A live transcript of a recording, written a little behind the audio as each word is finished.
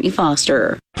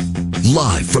Foster.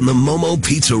 Live from the Momo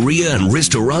Pizzeria and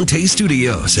Ristorante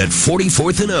Studios at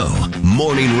 44th and O.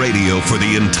 Morning radio for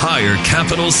the entire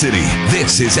capital city.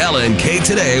 This is LNK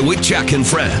Today with Jack and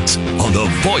Friends on the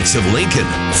voice of Lincoln,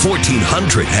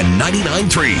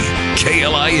 1499.3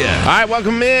 KLIN. All right,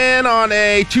 welcome in on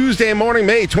a Tuesday morning,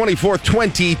 May 24th,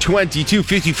 2022.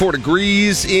 54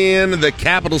 degrees in the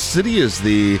capital city as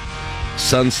the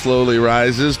sun slowly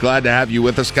rises. Glad to have you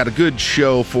with us. Got a good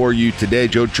show for you today.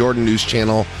 Joe Jordan, News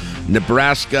Channel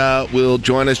Nebraska, will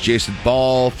join us. Jason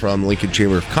Ball from Lincoln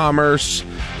Chamber of Commerce.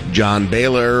 John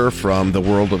Baylor from the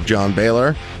World of John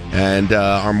Baylor. And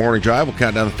our morning drive will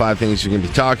count down the 5 things you're going to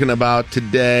be talking about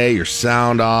today. Your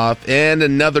sound off. And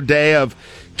another day of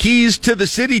Keys to the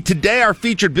City. Today, our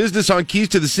featured business on Keys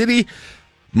to the City,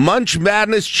 Munch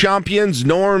Madness champions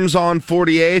Norms on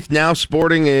 48th, now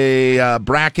sporting a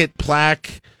bracket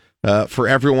plaque for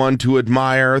everyone to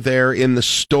admire there in the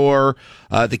store.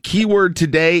 The keyword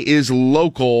today is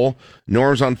local.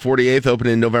 Norms on 48th opened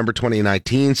in November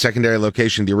 2019. Secondary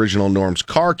location, the original Norms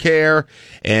Car Care.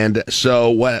 And so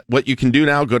what you can do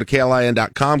now, go to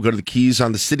KLIN.com, go to the Keys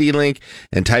on the City link,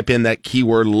 and type in that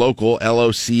keyword local,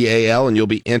 LOCAL, and you'll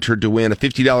be entered to win a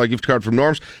 $50 gift card from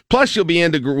Norms. Plus, you'll be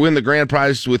in to win the grand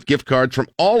prize with gift cards from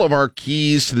all of our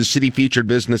Keys to the City featured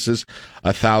businesses,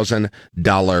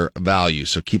 $1,000 value.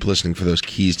 So keep listening for those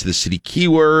Keys to the City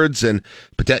keywords, and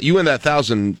you win that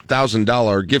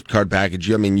 $1,000 gift card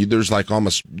package. I mean, there's like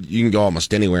you can go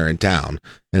almost anywhere in town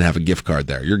and have a gift card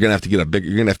there. You're gonna have to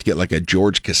get like a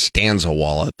George Costanza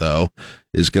wallet, though,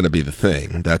 is gonna be the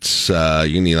thing. That's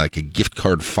you need like a gift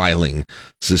card filing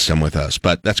system with us,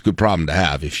 but that's a good problem to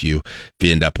have if you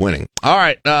end up winning. All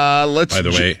right, let's. By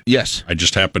the way, yes, I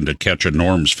just happened to catch a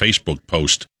Norm's Facebook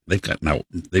post. They've now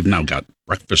got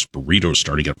breakfast burritos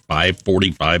starting at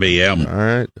 5:45 a.m. All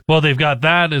right. Well, they've got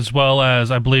that as well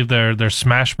as I believe their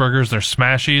smash burgers, their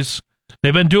smashies.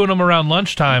 They've been doing them around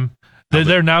lunchtime.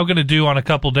 They're now going to do on a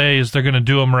couple days. They're going to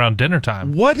do them around dinner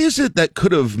time. What is it that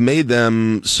could have made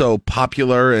them so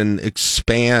popular and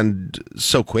expand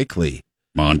so quickly?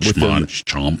 Munch,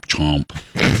 chomp, chomp.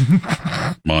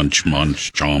 Munch,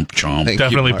 chomp, chomp.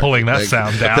 Definitely pulling that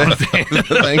sound down.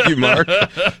 Thank you, Mark.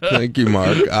 Thank you,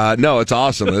 Mark. No, it's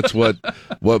awesome. That's what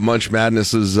Munch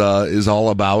Madness is all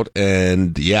about.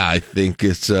 And yeah, I think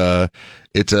it's a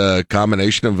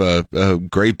combination of a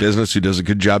great business who does a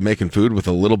good job making food with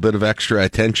a little bit of extra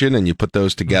attention, and you put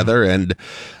those together, and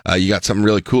you got something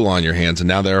really cool on your hands. And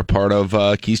now they're a part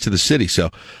of Keys to the City.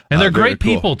 And they're great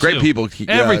people, too. Great people.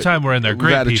 Every time we're in there, great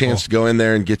people. We've had a chance to go in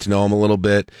there and get to know them a little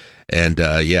bit, and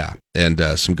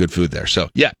some good food there. So,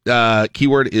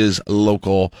 keyword is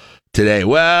local today.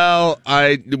 Well,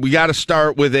 we got to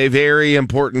start with a very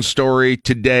important story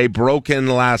today, broken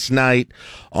last night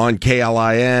on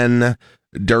KLIN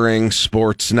during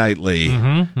Sports Nightly.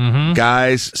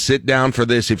 Guys, sit down for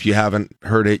this if you haven't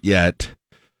heard it yet.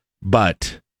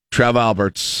 But Trev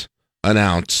Alberts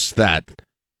announced that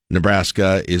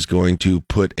Nebraska is going to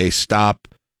put a stop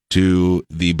to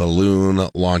the balloon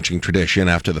launching tradition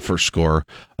after the first score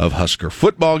of Husker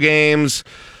football games,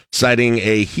 citing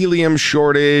a helium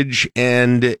shortage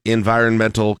and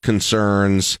environmental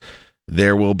concerns.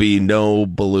 There will be no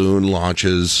balloon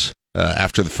launches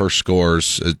after the first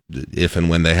scores, if and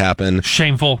when they happen.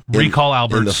 Shameful. Recall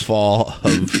Alberts. In the fall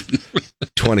of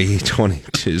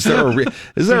 2022. Is there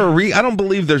a I don't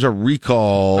believe there's a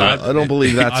recall. I don't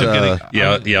believe that's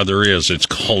Yeah, there is. It's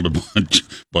called a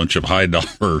bunch of high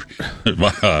dollar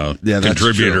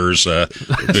contributors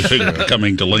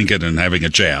coming to Lincoln and having a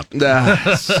chat.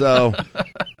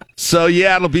 So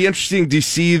yeah, it'll be interesting to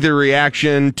see the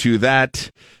reaction to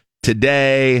that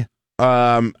today.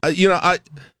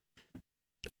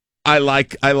 I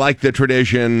like the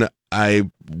tradition.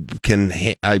 I'm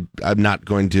not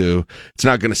going to. It's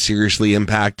not going to seriously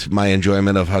impact my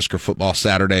enjoyment of Husker football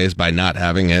Saturdays by not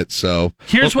having it. So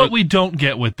here's what we don't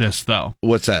get with this, though.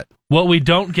 What's that? What we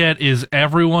don't get is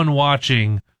everyone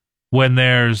watching when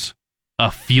there's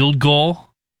a field goal,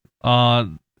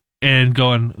 and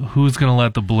going, "Who's going to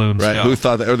let the balloons go?" Who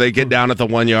thought that? Or they get down at the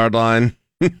 1 yard line.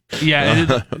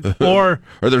 Yeah, or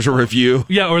there's a review.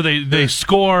 Yeah, or they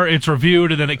score, it's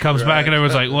reviewed, and then it comes back, and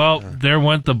everyone's like, "Well, there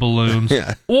went the balloons."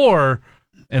 Yeah. Or,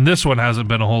 and this one hasn't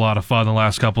been a whole lot of fun the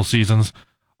last couple seasons.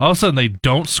 All of a sudden, they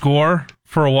don't score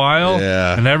for a while,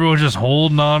 and everyone's just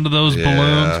holding on to those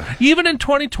balloons. Even in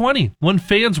 2020, when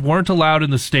fans weren't allowed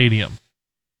in the stadium,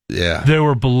 there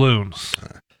were balloons.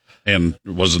 And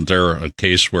wasn't there a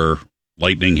case where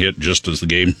lightning hit just as the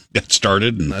game got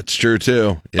started? And that's true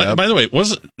too. By the way,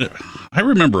 I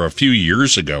remember a few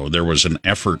years ago there was an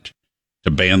effort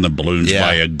to ban the balloons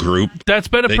by a group. That's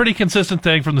been a pretty consistent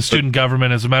thing from the student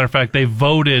government. As a matter of fact, they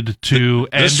voted to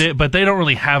end it, but they don't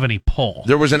really have any pull.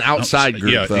 There was an outside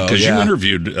group, though. Because you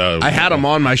interviewed... I had them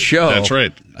on my show. That's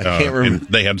right. I can't remember.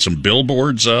 They had some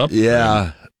billboards up.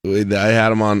 Yeah. I had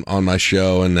them on my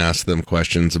show and asked them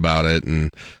questions about it,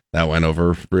 and that went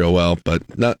over real well.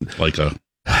 But not like a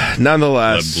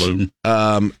nonetheless. Lead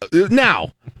balloon.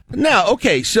 Now,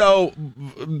 okay. So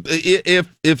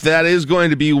if that is going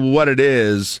to be what it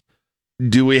is,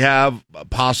 do we have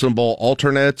possible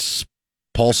alternates?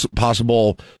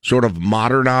 Possible sort of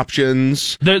modern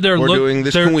options doing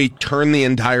this? Can we turn the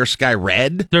entire sky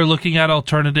red? They're looking at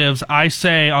alternatives. I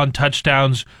say on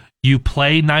touchdowns, you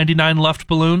play 99 left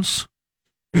balloons.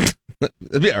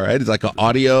 That'd be all right. It's like an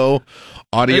audio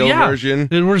version.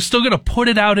 And we're still going to put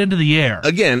it out into the air.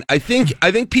 Again, I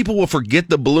think people will forget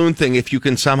the balloon thing if you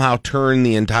can somehow turn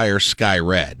the entire sky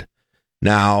red.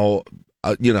 Now,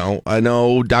 I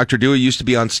know Dr. Dewey used to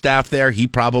be on staff there. He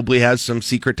probably has some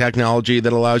secret technology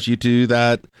that allows you to do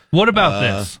that. What about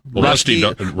this?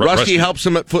 Rusty helps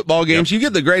him at football games. Yep. You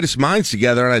get the greatest minds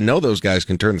together, and I know those guys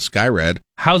can turn the sky red.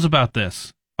 How's about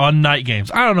this? On night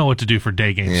games, I don't know what to do for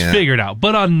day games. Yeah. Figure it out.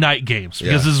 But on night games,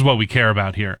 because this is what we care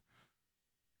about here.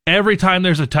 Every time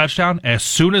there's a touchdown, as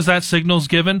soon as that signal's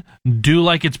given, do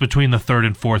like it's between the third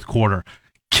and fourth quarter.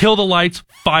 Kill the lights,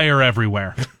 fire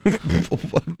everywhere.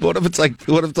 What if it's like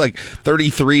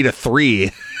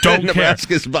 33-3? Don't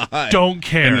Nebraska's behind. Don't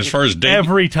care. And as far as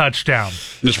every touchdown.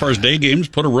 As far as day games,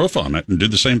 put a roof on it and do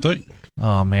the same thing.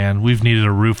 Oh man, we've needed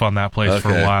a roof on that place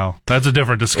for a while. That's a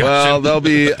different discussion. Well,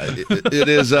 it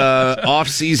is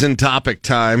off-season topic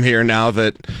time here now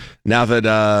that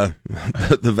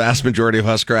the vast majority of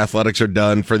Husker athletics are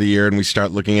done for the year, and we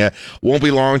start looking at. Won't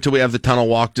be long until we have the tunnel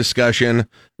walk discussion,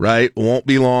 right? Won't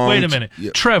be long. Wait a minute,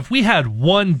 Trev. We had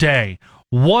one day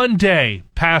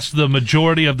past the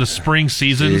majority of the spring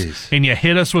seasons, and you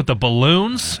hit us with the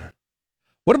balloons.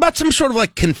 What about some sort of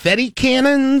like confetti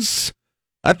cannons?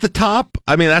 At the top?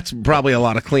 I mean, that's probably a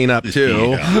lot of cleanup,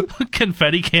 too. Yeah.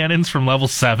 Confetti cannons from level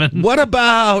 7. What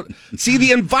about,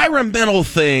 the environmental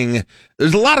thing?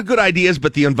 There's a lot of good ideas,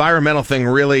 but the environmental thing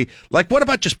really, what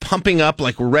about just pumping up,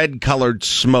 red-colored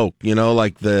smoke,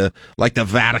 like the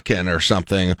Vatican or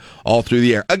something all through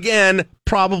the air? Again,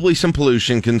 probably some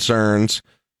pollution concerns,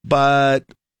 but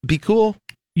be cool.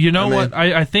 You know what?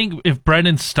 I think if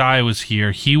Brendan Stye was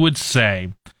here, he would say,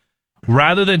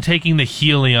 rather than taking the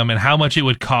helium and how much it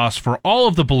would cost for all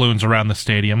of the balloons around the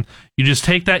stadium, you just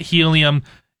take that helium,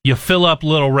 you fill up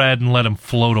Little Red, and let him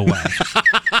float away.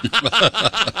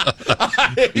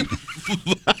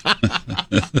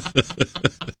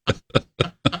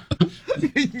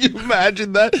 Can you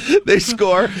imagine that? They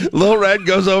score, Little Red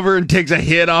goes over and takes a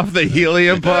hit off the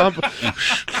helium pump.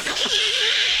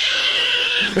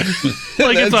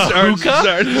 Like it's a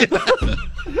hookah?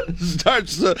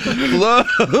 Starts to flow.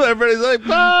 Everybody's like,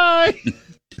 bye.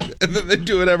 And then they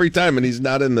do it every time, and he's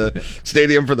not in the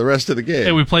stadium for the rest of the game.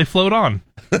 Hey, we play Float On.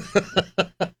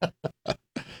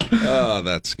 Oh,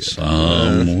 that's good.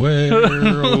 Somewhere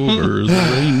over the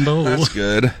rainbow. That's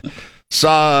good.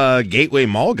 Saw Gateway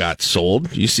Mall got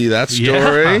sold. You see that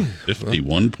story? Yeah.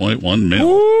 $51.1 million.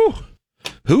 Woo!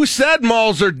 Who said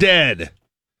malls are dead?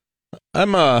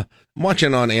 I'm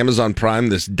watching on Amazon Prime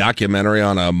this documentary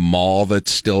on a mall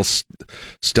that's still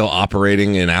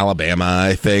operating in Alabama,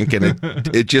 I think, and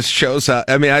it just shows how.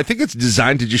 I mean, I think it's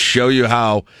designed to just show you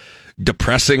how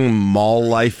depressing mall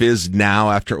life is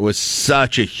now after it was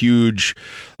such a huge.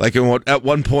 At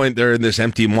one point, they're in this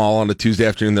empty mall on a Tuesday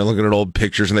afternoon. They're looking at old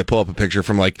pictures, and they pull up a picture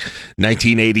from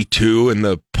 1982, and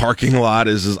the parking lot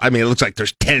is. I mean, it looks like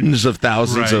there's tens of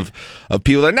thousands of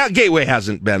people there. Now, Gateway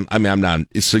hasn't been. I mean, I'm not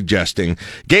suggesting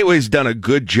Gateway's done a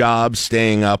good job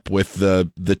staying up with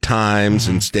the times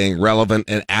and staying relevant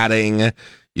and adding.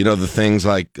 The things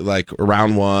like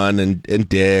Around One and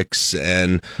Dick's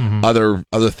and other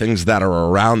things that are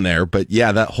around there. But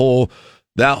yeah, that whole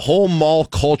mall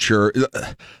culture,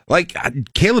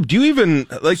 Caleb, do you even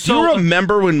do you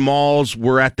remember when malls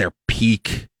were at their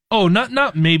peak? Oh,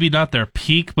 not maybe not their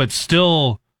peak, but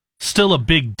still a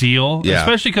big deal. Yeah.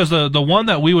 Especially because the one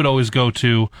that we would always go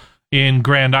to in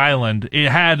Grand Island, it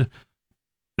had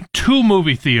 2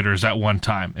 movie theaters at one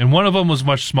time, and one of them was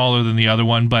much smaller than the other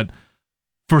one, but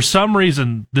for some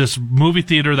reason, this movie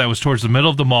theater that was towards the middle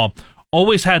of the mall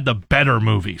always had the better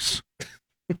movies.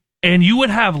 And you would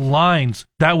have lines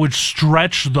that would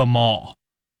stretch the mall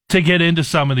to get into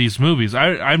some of these movies.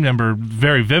 I remember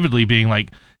very vividly being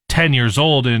 10 years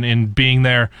old and being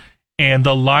there, and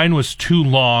the line was too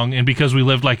long, and because we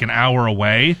lived an hour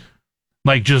away,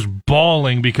 like just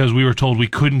bawling because we were told we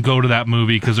couldn't go to that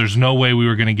movie because there's no way we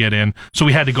were going to get in, so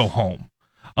we had to go home.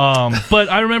 But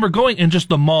I remember going and just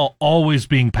the mall always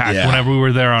being packed whenever we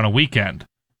were there on a weekend.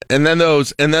 And then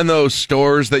those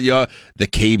stores that the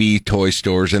KB toy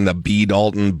stores and the B.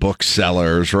 Dalton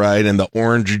booksellers, right? And the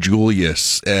Orange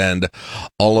Julius and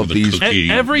all of these.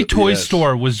 Every toy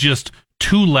store was just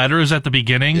 2 letters at the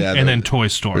beginning and then toy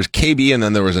store. There's KB and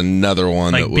then there was another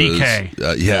one like that was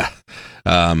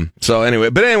BK. So anyway,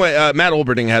 Matt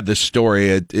Olberding had this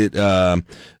story. It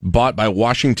bought by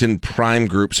Washington Prime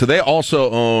Group. So they also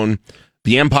own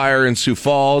the Empire in Sioux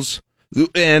Falls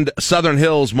and Southern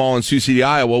Hills Mall in Sioux City,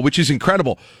 Iowa, which is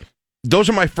incredible. Those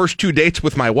are my first 2 dates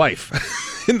with my wife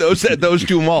in those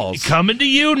 2 malls. Coming to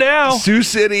you now. Sioux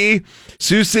City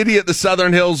at the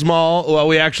Southern Hills Mall. Well,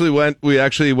 we actually went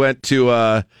to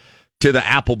the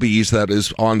Applebee's that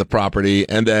is on the property,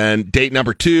 and then date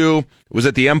number 2 was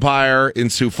at the Empire in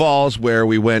Sioux Falls, where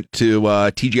we went to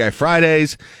TGI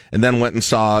Fridays, and then went and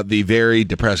saw the very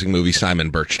depressing movie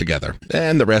Simon Birch together,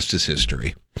 and the rest is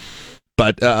history.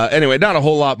 But anyway, not a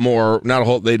whole lot more.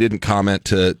 They didn't comment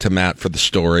to Matt for the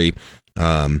story.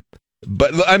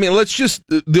 But I mean,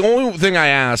 the only thing I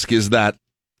ask is that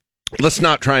let's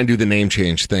not try and do the name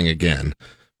change thing again.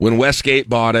 When Westgate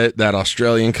bought it, that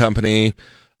Australian company,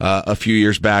 a few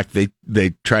years back,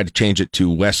 they tried to change it to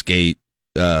Westgate,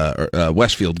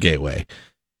 Westfield Gateway.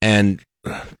 And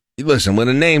listen, when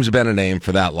a name's been a name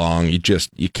for that long, you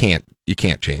can't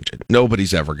change it.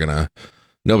 Nobody's ever gonna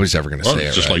say it.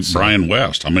 It's just like Brian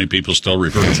West. How many people still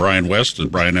refer to Brian West as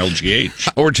Brian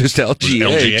LGH? Or just LGH.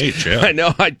 LGH, yeah. I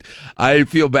know. I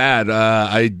feel bad.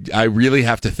 I really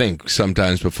have to think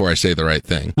sometimes before I say the right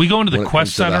thing. We go into the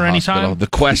Quest Center anytime? The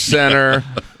Quest Center.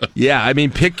 Yeah, I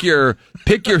mean, pick your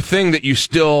thing that you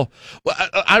still... Well,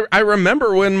 I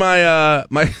remember when my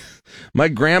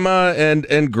grandma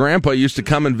and grandpa used to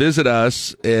come and visit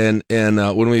us, and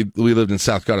when we lived in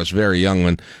South Dakota, I was very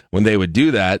young when they would do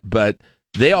that, but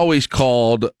they always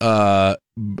called Burger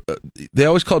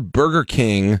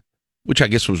King, which I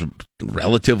guess was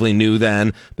relatively new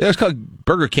then. They always called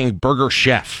Burger King Burger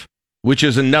Chef, which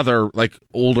is another like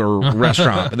older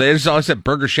restaurant. They just always said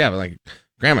Burger Chef. Like,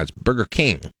 Grandma, it's Burger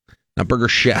King, not Burger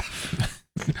Chef.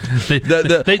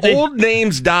 The old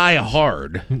names die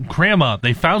hard. Grandma,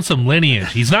 they found some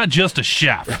lineage. He's not just a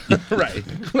chef.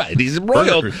 Right. He's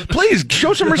royal. Please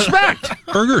show some respect.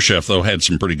 Burger Chef, though, had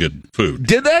some pretty good food.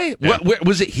 Did they? Yeah.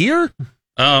 Was it here?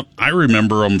 I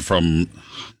remember them from,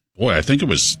 I think it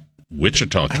was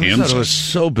Wichita, Kansas. I thought it was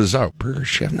so bizarre. Burger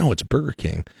Chef? No, it's Burger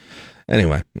King.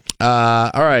 Anyway,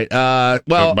 all right.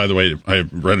 Well, by the way, I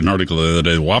read an article the other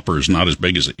day. The Whopper is not as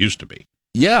big as it used to be.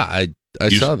 Yeah, I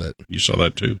saw that. You saw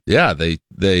that too? Yeah, is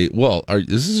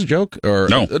this a joke or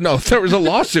no? There was a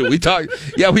lawsuit. We talked.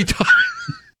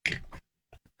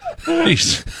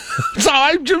 Please. So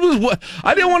I didn't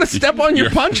want to step on your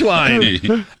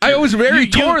punchline. I was very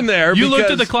torn there. You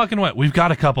looked at the clock and went, "We've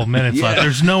got a couple minutes left.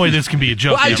 There's no way this can be a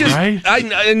joke." Well, right?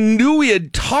 I knew we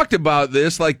had talked about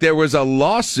this. Like there was a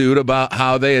lawsuit about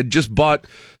how they had just bought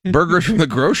burgers from the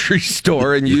grocery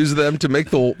store and used them to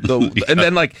make the and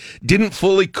then like didn't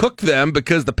fully cook them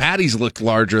because the patties looked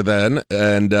larger then.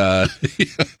 And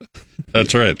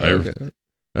that's right. Okay.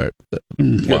 All right.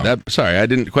 Wow. Sorry, I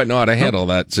didn't quite know how to handle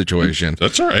that situation.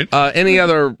 That's all right. Any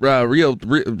other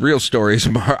real stories?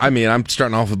 I mean, I'm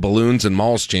starting off with balloons and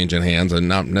malls changing hands, and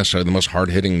not necessarily the most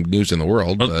hard-hitting news in the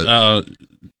world. But.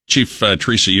 Chief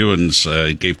Teresa Ewens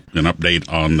gave an update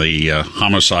on the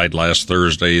homicide last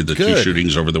Thursday, the 2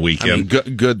 shootings over the weekend. I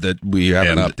mean, good that we have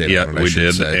an update. Yeah, on it, we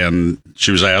did. Say. And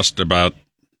she was asked about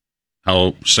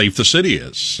how safe the city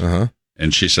is,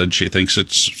 and she said she thinks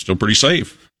it's still pretty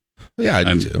safe. Yeah, I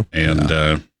do too. And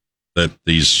that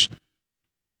there's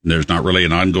not really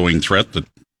an ongoing threat to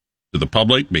the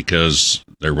public because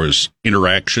there was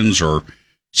interactions or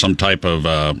some type of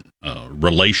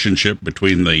relationship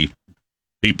between the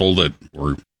people that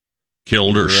were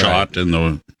killed or shot and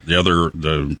the other.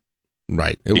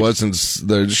 Right. It wasn't.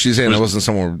 She's saying it wasn't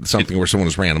something where someone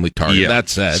was randomly targeted. Yeah, that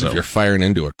said, if you're firing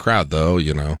into a crowd, though,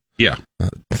 yeah,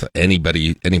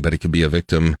 anybody could be a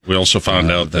victim. We also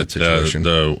found out that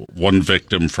the one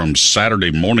victim from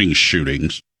Saturday morning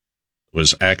shootings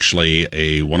was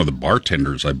actually one of the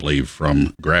bartenders, I believe,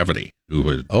 from Gravity, who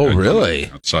had really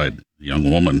outside, a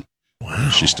young woman. Wow,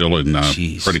 she's still in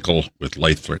critical with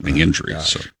life-threatening injuries.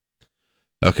 So.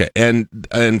 Okay, and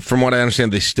from what I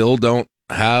understand, they still don't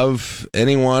have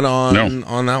anyone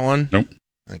on that one. Nope.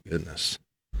 My goodness.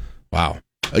 Wow.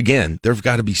 Again, there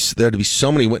to be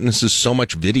so many witnesses, so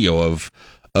much video of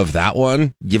that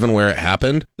one, given where it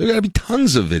happened. There got to be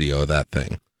tons of video of that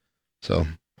thing. So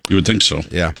You would think so.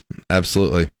 Yeah,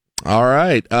 absolutely. All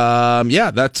right.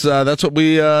 That's what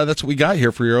we got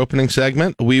here for your opening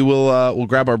segment. We'll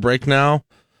grab our break now.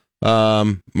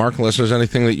 Mark, unless there's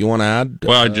anything that you want to add.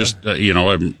 Well, I just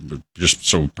I'm just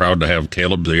so proud to have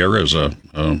Caleb there as a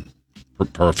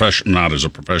professional, not as a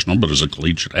professional, but as a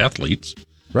collegiate athlete.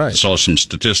 Right. I saw some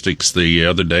statistics the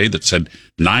other day that said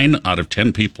 9 out of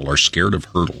 10 people are scared of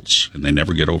hurdles, and they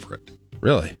never get over it.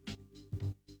 Really?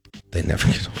 They never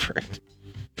get over it.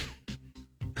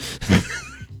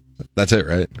 That's it,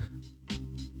 right?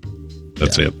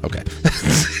 That's it. Okay.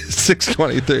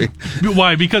 6:23.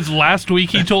 Why? Because last week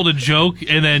he told a joke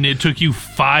and then it took you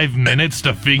 5 minutes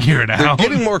to figure it out. They're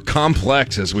getting more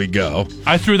complex as we go.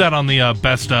 I threw that on the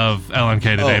best of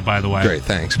LNK today, by the way. Great,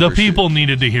 thanks. The people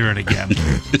needed to hear it again.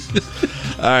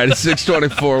 All right, it's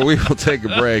 6:24. We will take a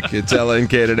break. It's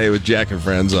LNK Today with Jack and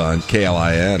Friends on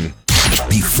KLIN.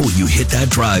 Before you hit that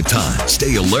drive time,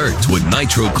 stay alert with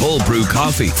Nitro Cold Brew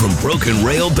Coffee from Broken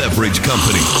Rail Beverage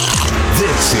Company.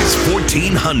 This is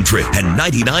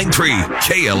 1499.3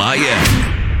 KLIN.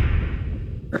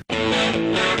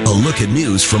 A look at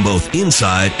news from both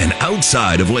inside and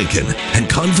outside of Lincoln, and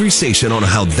conversation on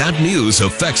how that news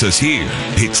affects us here.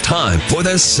 It's time for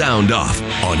the Sound Off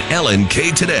on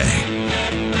LNK Today.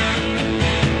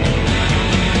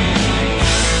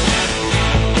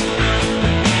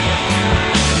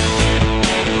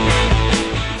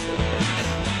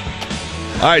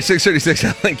 All right, 6:36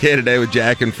 LNK Today with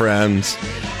Jack and Friends.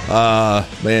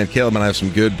 Man, Caleb and I have some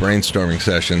good brainstorming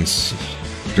sessions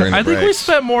during the I think breaks. we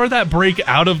spent more of that break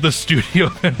out of the studio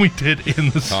than we did in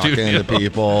the Talking studio. to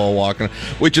people, walking,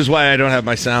 which is why I don't have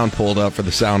my sound pulled up for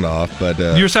the sound off. But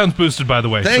your sound's boosted, by the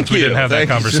way. Thank since you. We didn't have that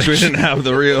conversation. Since we didn't have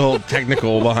the real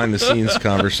technical behind-the-scenes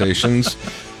conversations.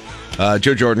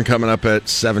 Joe Jordan coming up at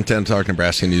 7:10, talking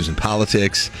Nebraska news and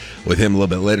politics. With him a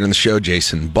little bit later in the show,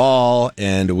 Jason Ball,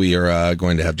 and we are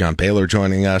going to have John Baylor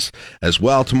joining us as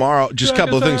well tomorrow. Just a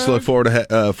couple of things to look forward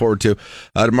to.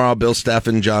 Tomorrow, Bill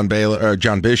Steffen, John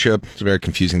Bishop. It's very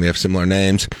confusing. They have similar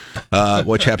names.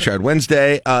 Watch Hampshire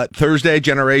Wednesday. Thursday,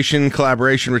 Generation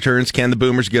Collaboration returns. Can the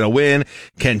Boomers get a win?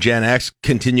 Can Gen X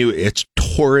continue its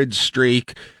torrid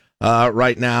streak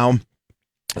right now?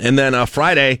 And then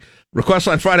Friday, Request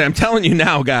Line Friday. I'm telling you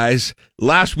now, guys,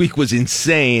 last week was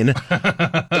insane.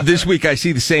 This week, I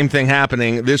see the same thing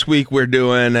happening. This week, we're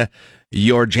doing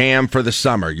your jam for the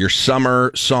summer, your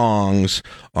summer songs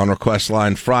on Request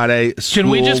Line Friday. School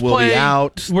Can we just will play, be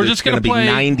out. We're just going to play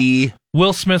be 90.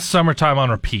 Will Smith's Summertime on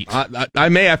repeat. I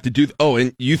may have to do.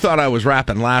 And you thought I was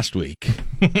rapping last week.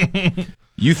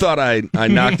 You thought I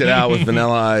knocked it out with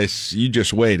Vanilla Ice. You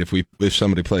just wait if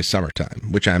somebody plays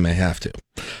Summertime, which I may have to.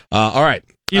 All right.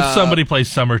 If somebody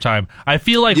plays Summertime, I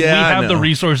feel like we have the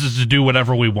resources to do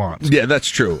whatever we want. Yeah, that's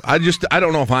true. I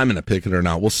don't know if I'm going to pick it or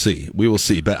not. We'll see. We will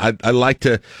see. But I like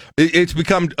to. It's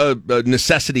become a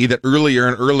necessity that earlier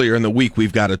and earlier in the week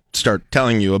we've got to start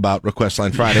telling you about Request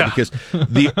Line Friday because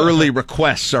the early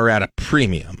requests are at a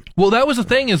premium. Well, that was the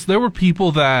thing is there were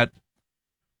people that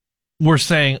were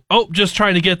saying, "Oh, just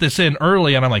trying to get this in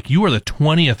early," and I'm like, "You are the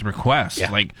 20th request." Yeah.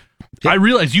 Like, I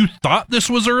realized you thought this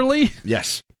was early.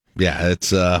 Yes. Yeah,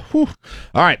 it's whew.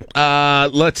 All right.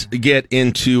 Let's get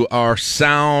into our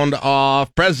sound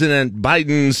off. President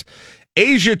Biden's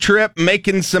Asia trip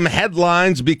making some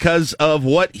headlines because of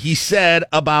what he said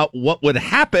about what would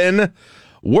happen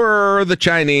were the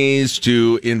Chinese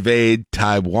to invade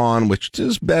Taiwan, which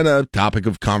has been a topic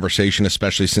of conversation,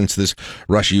 especially since this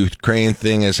Russia-Ukraine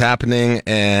thing is happening.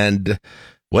 And,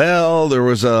 well, there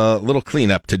was a little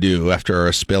cleanup to do after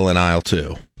a spill in aisle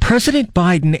 2. President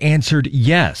Biden answered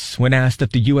yes when asked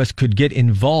if the U.S. could get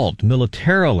involved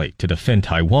militarily to defend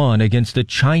Taiwan against the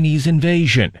Chinese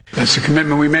invasion. That's the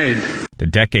commitment we made. The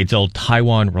decades-old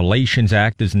Taiwan Relations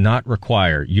Act does not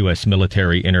require U.S.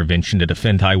 military intervention to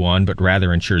defend Taiwan, but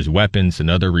rather ensures weapons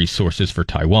and other resources for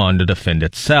Taiwan to defend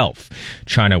itself.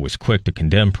 China was quick to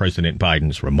condemn President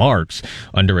Biden's remarks.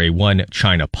 Under a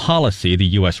one-China policy, the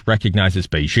U.S. recognizes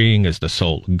Beijing as the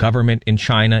sole government in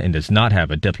China and does not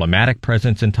have a diplomatic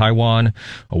presence in Taiwan.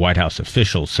 A White House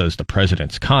official says the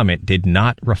president's comment did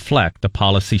not reflect the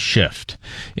policy shift.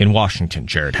 In Washington,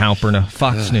 Jared Halpern,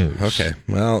 Fox News. Okay,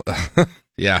 well,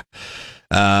 yeah.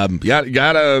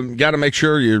 Gotta make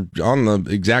sure you're on the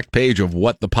exact page of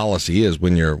what the policy is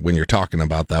when you're talking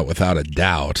about that, without a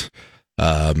doubt.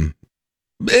 And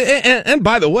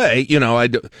by the way,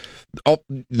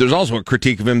 there's also a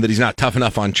critique of him that he's not tough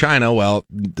enough on China. Well,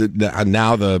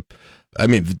 the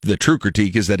true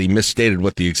critique is that he misstated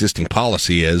what the existing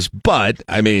policy is. But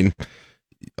I mean,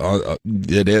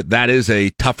 that is a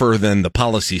tougher than the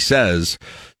policy says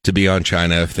to be on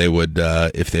China if they would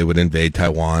invade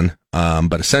Taiwan.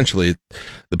 But essentially,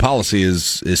 the policy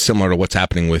is similar to what's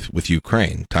happening with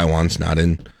Ukraine. Taiwan's not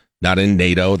in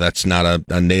NATO. That's not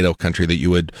a NATO country that you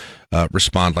would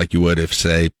respond like you would if,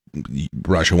 say,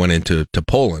 Russia went into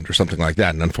Poland or something like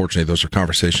that. And unfortunately, those are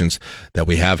conversations that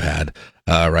we have had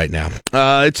right now.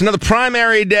 It's another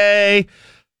primary day.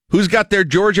 Who's got their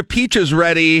Georgia peaches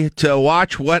ready to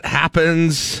watch what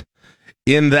happens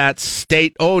in that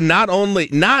state? Oh, not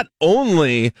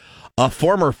only a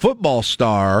former football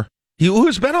star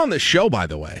who's been on this show, by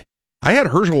the way. I had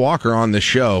Herschel Walker on this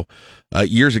show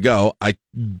years ago.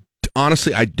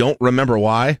 Honestly, I don't remember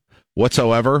why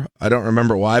whatsoever. I don't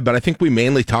remember why, but I think we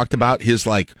mainly talked about his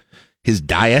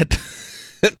diet,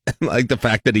 like the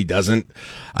fact that he doesn't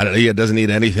eat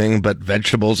anything but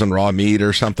vegetables and raw meat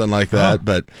or something like that.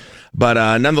 But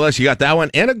nonetheless, you got that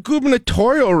one and a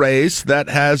gubernatorial race that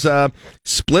has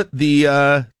split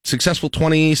the successful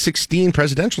 2016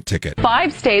 presidential ticket.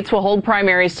 5 states will hold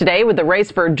primaries today, with the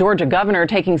race for Georgia governor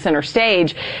taking center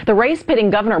stage. The race pitting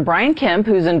Governor Brian Kemp,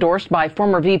 who's endorsed by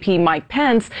former VP Mike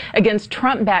Pence, against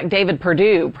Trump-backed David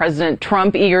Perdue. President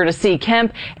Trump eager to see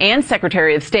Kemp and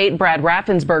Secretary of State Brad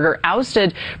Raffensperger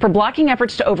ousted for blocking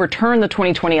efforts to overturn the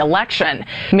 2020 election.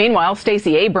 Meanwhile,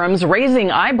 Stacey Abrams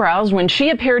raising eyebrows when she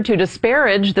appeared to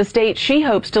disparage the state she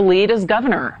hopes to lead as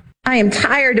governor. I am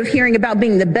tired of hearing about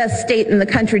being the best state in the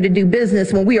country to do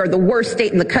business when we are the worst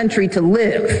state in the country to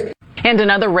live. And in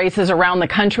other races around the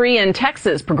country, in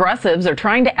Texas, progressives are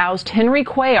trying to oust Henry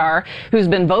Cuellar, who's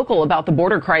been vocal about the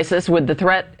border crisis with the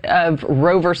threat of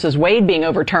Roe versus Wade being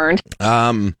overturned.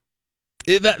 The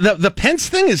Pence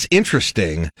thing is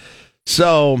interesting.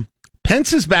 So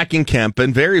Pence is backing Kemp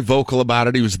and very vocal about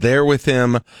it. He was there with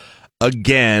him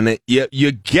again.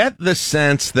 You get the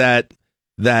sense that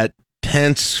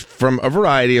Pence, from a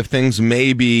variety of things,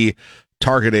 may be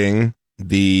targeting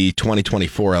the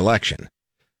 2024 election.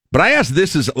 But I ask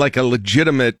this as like a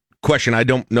legitimate question I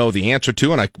don't know the answer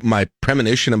to, and my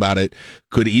premonition about it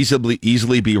could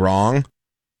easily be wrong.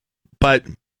 But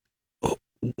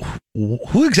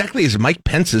who exactly is Mike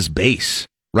Pence's base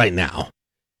right now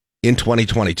in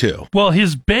 2022? Well,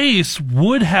 his base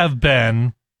would have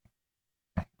been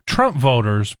Trump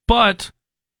voters, but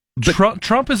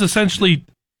Trump is essentially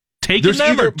taking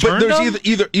them or turned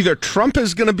them? Either Trump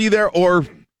is going to be there or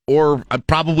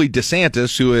probably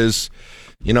DeSantis, who is,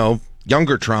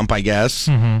 younger Trump, I guess,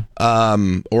 or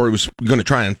he was going to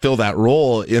try and fill that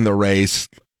role in the race.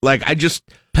 Pence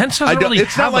doesn't really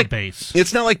have a base.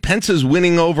 It's not like Pence is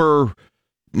winning over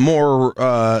more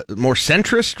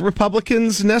centrist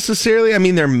Republicans necessarily. I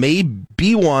mean, there may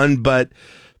be one, but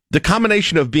the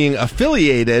combination of being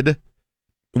affiliated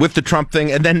with the Trump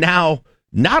thing and then now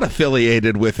not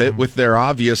affiliated with it, with their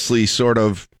obviously sort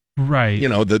of, right,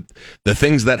 the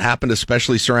things that happened,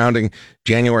 especially surrounding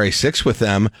January 6th with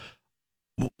them.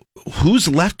 Who's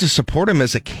left to support him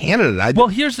as a candidate? Well,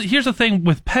 here's the thing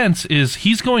with Pence is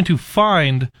he's going to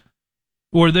find,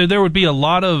 or there would be a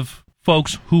lot of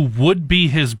folks who would be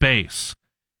his base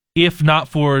if not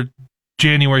for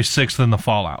January 6th and the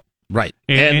fallout. Right.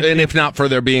 And if not for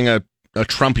there being a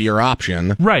Trumpier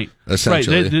option. Right.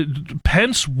 Essentially. Right.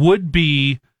 Pence would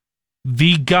be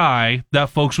the guy that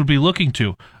folks would be looking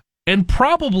to. And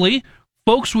probably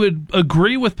folks would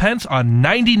agree with Pence on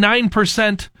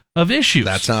 99% of issues.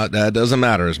 That doesn't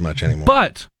matter as much anymore.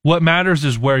 But what matters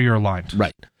is where you're aligned.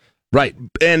 Right. Right.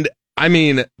 And I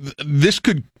mean, this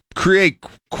could create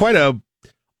quite a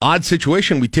odd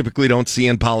situation we typically don't see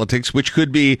in politics, which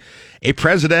could be a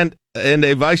president and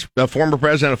a former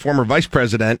president, a former vice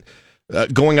president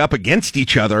going up against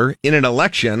each other in an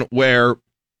election where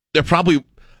they're probably,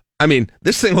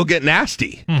 this thing will get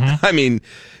nasty. Mm-hmm.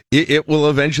 It will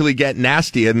eventually get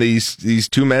nasty. And these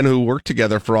two men who worked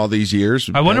together for all these years.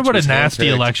 I wonder what a nasty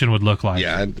election would look like.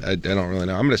 Yeah, I don't really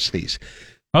know. I'm going to sneeze.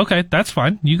 Okay, that's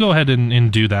fine. You go ahead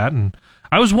and do that. And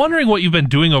I was wondering what you've been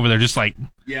doing over there, just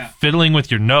fiddling with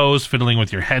your nose, fiddling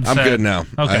with your headset. I'm good now.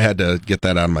 Okay. I had to get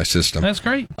that out of my system. That's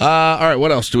great. All right,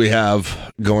 what else do we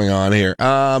have going on here?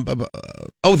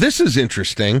 This is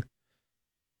interesting.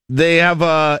 They have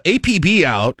APB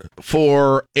out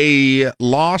for a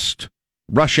lost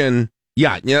Russian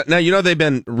yacht. Now, they've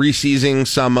been re-seizing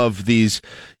some of these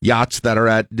yachts that are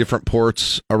at different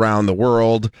ports around the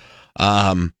world,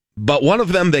 but one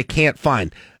of them they can't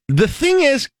find. The thing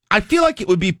is, I feel like it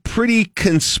would be pretty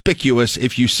conspicuous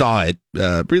if you saw it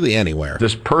really anywhere.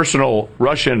 This personal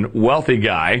Russian wealthy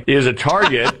guy is a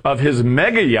target of his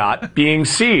mega yacht being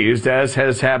seized, as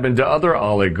has happened to other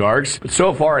oligarchs. But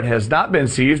so far, it has not been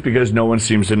seized because no one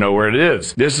seems to know where it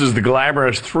is. This is the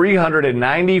glamorous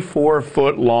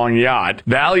 394-foot long yacht,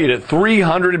 valued at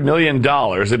 $300 million.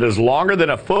 It is longer than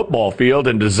a football field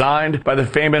and designed by the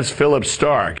famous Philip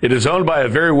Stark. It is owned by a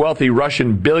very wealthy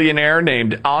Russian billionaire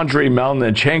named Andrei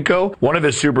Melnichenko. One of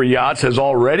his super yachts has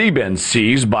already been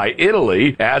seized by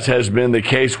Italy, as has been the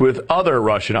case with other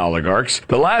Russian oligarchs.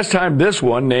 The last time this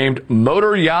one, named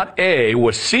Motor Yacht A,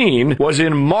 was seen was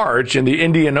in March in the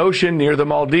Indian Ocean near the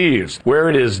Maldives. Where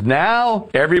it is now,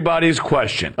 everybody's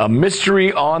question. A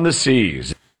mystery on the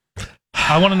seas.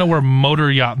 I want to know where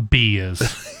Motor Yacht B is.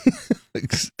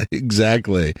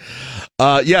 Exactly.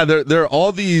 Yeah, there are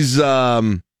all these.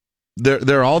 There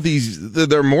are all these.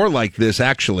 They're more like this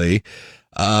actually.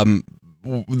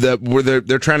 That where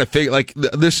they're trying to figure, like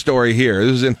this story here.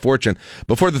 This is in Fortune.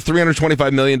 Before the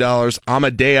 $325 million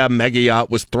Amadea mega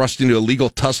yacht was thrust into a legal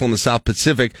tussle in the South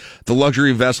Pacific, the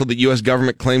luxury vessel the U.S.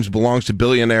 government claims belongs to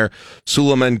billionaire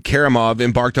Suleiman Karimov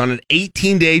embarked on an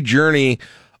 18-day journey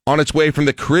on its way from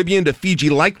the Caribbean to Fiji,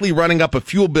 likely running up a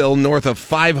fuel bill north of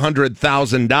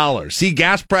 $500,000. See,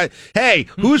 gas price. Hey,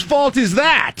 whose fault is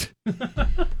that?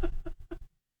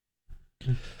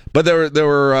 But there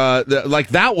were like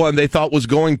that one they thought was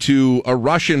going to a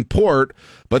Russian port,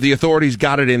 but the authorities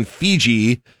got it in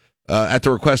Fiji at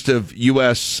the request of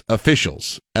U.S.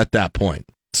 officials at that point.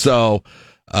 So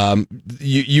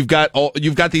you've got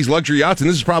these luxury yachts, and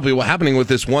this is probably what's happening with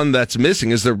this one that's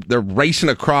missing. Is they're racing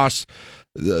across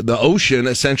the ocean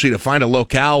essentially to find a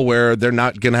locale where they're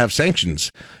not going to have sanctions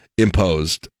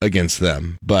imposed against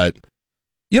them. But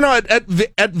you know,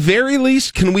 at very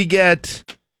least, can we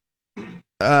get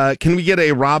a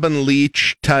Robin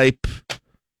Leach type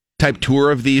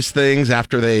tour of these things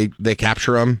after they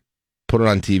capture them, put it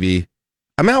on TV?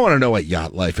 I mean, I want to know what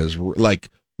yacht life is like.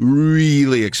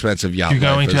 Really expensive yacht. You're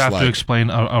going life to have like. to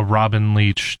explain a Robin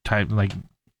Leach type, like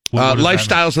what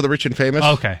Lifestyles of the Rich and Famous.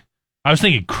 Okay, I was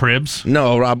thinking Cribs.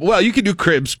 No, Rob. Well, you could do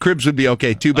Cribs. Cribs would be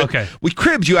okay too. But okay. With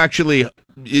Cribs, you actually,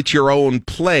 it's your own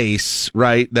place,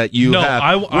 right? That you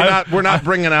have. We're not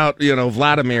bringing out,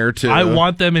 Vladimir to. I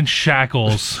want them in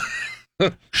shackles,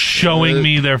 showing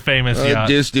me their famous yacht.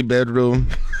 Disney bedroom.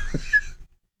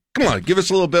 Come on, give us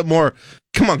a little bit more.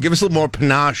 Come on, give us a little more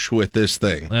panache with this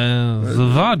thing. The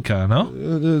vodka,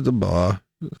 no? The bar.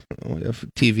 We have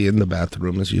TV in the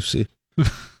bathroom, as you see. We're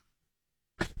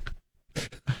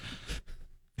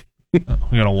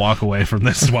going to walk away from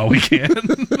this while we can.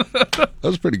 That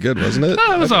was pretty good, wasn't it?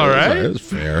 That was all right. It was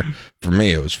fair. For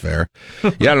me, it was fair.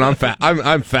 Yeah, and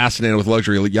I'm fascinated with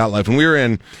luxury yacht life. When we were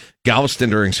in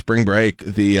Galveston during spring break,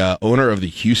 the owner of the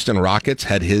Houston Rockets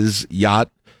had his yacht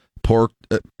parked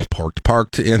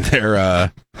in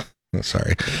their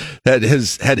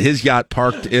had his yacht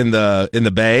parked in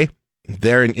the bay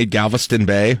there in Galveston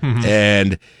Bay, mm-hmm.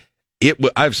 And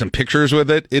I have some pictures with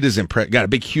it. It is impressive. Got a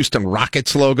big Houston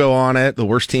Rockets logo on it, the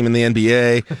worst team in the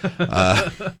NBA.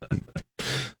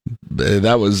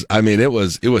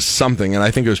 It was something, and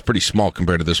I think it was pretty small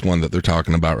compared to this one that they're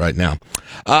talking about right now.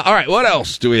 All right, what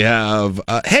else do we have?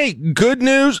 Hey, good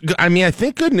news. I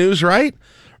think good news, right?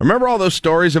 Remember all those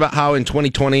stories about how in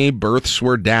 2020 births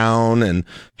were down and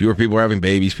fewer people were having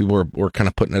babies, people were kind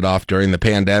of putting it off during the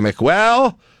pandemic?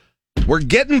 Well, we're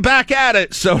getting back at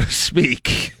it, so to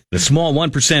speak. The small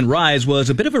 1% rise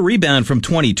was a bit of a rebound from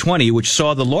 2020, which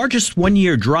saw the largest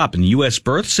one-year drop in U.S.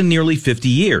 births in nearly 50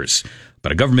 years.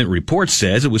 But a government report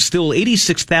says it was still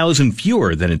 86,000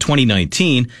 fewer than in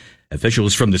 2019.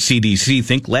 Officials from the CDC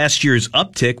think last year's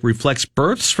uptick reflects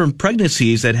births from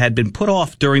pregnancies that had been put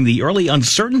off during the early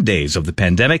uncertain days of the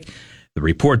pandemic. The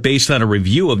report based on a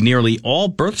review of nearly all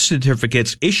birth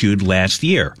certificates issued last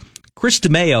year. Chris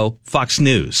DeMeo, Fox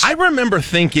News. I remember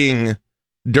thinking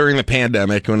during the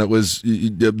pandemic, when it was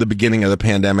the beginning of the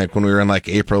pandemic, when we were in like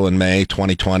April and May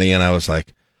 2020, and I was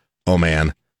like, oh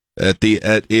man,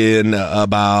 in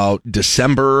about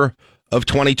December of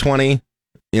 2020,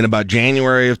 in about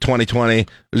January of 2020,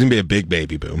 there's going to be a big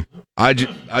baby boom. I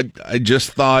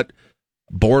just thought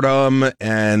boredom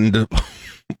and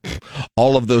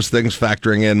all of those things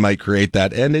factoring in might create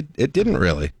that, and it didn't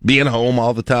really. Being home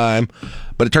all the time,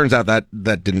 but it turns out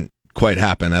that didn't quite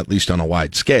happen, at least on a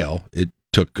wide scale. It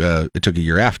took a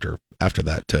year after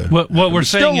that to. What we're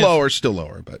saying is still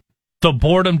lower, but the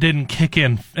boredom didn't kick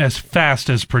in as fast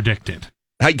as predicted.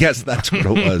 I guess that's what it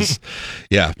was.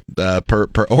 Yeah,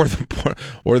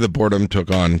 or the boredom took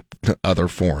on other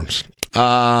forms.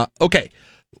 Okay,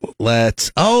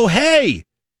 hey,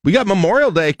 We got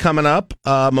Memorial Day coming up,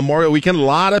 Memorial Weekend. A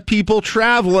lot of people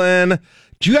traveling.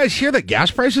 Do you guys hear that gas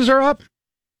prices are up?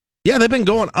 Yeah, they've been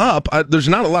going up. There's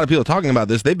not a lot of people talking about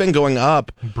this. They've been going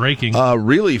up, breaking,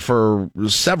 really for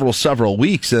several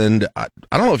weeks. And I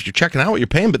don't know if you're checking out what you're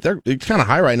paying, but it's kind of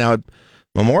high right now.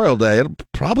 Memorial Day, it'll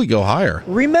probably go higher.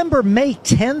 Remember May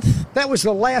 10th? That was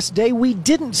the last day we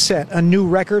didn't set a new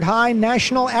record high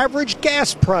national average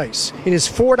gas price. It is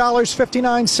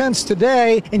 $4.59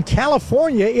 today. In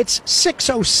California, it's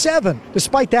 $6.07.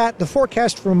 Despite that, the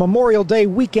forecast for Memorial Day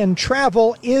weekend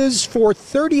travel is for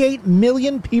 38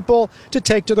 million people to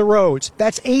take to the roads.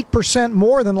 That's 8%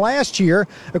 more than last year,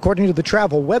 according to the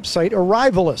travel website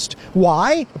Arrivalist.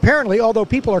 Why? Apparently, although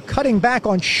people are cutting back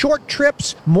on short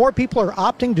trips, more people are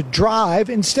opting to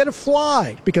drive instead of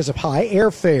fly because of high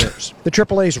airfares. The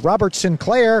AAA's Robert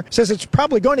Sinclair says it's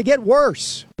probably going to get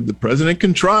worse. The president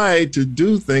can try to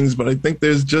do things, but I think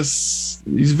he's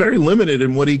very limited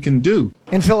in what he can do.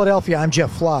 In Philadelphia, I'm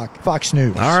Jeff Flock, Fox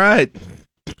News. All right.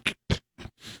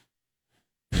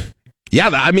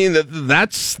 Yeah, I mean,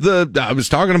 I was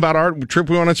talking about our trip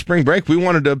we went on spring break. We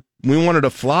wanted to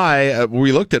fly.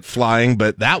 We looked at flying,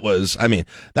 but that was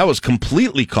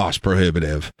completely cost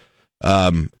prohibitive.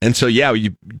 And so, yeah,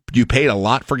 you paid a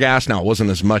lot for gas. Now, it wasn't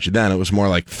as much then. It was more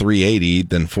like $3.80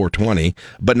 than $4.20.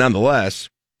 But nonetheless,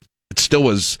 it still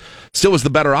was the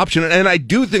better option. And I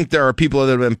do think there are people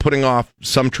that have been putting off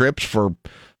some trips for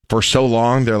so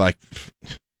long. They're like,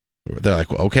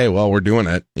 okay, well, we're doing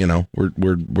it. You know, we're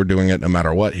doing it no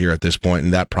matter what here at this point.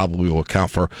 And that probably will account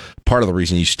for part of the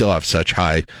reason you still have such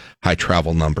high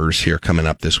travel numbers here coming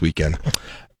up this weekend.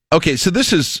 Okay, so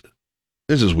this is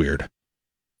weird.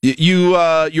 You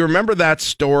remember that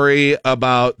story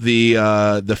about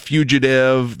the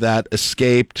fugitive that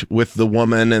escaped with the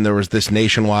woman, and there was this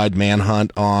nationwide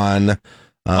manhunt on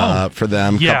for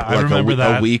them. I remember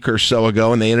that. A week or so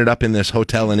ago, and they ended up in this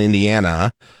hotel in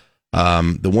Indiana.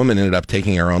 The woman ended up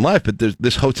taking her own life, but there's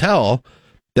this hotel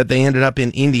that they ended up in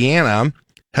Indiana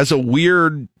has a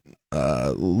weird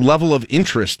level of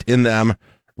interest in them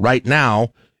right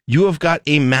now. You have got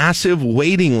a massive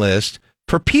waiting list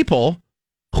for people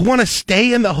who want to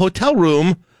stay in the hotel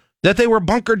room that they were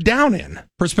bunkered down in.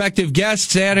 Prospective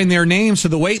guests adding their names to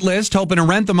the wait list, hoping to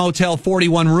rent the Motel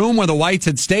 41 room where the Whites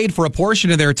had stayed for a portion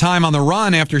of their time on the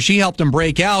run after she helped them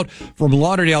break out from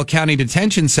Lauderdale County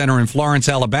Detention Center in Florence,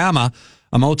 Alabama.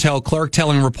 A motel clerk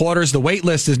telling reporters the wait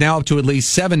list is now up to at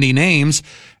least 70 names,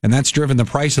 and that's driven the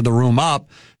price of the room up.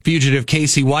 Fugitive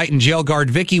Casey White and jail guard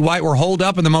Vicky White were holed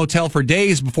up in the motel for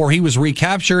days before he was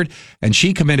recaptured, and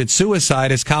she committed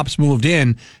suicide as cops moved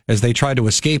in as they tried to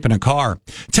escape in a car.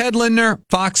 Ted Lindner,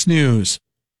 Fox News.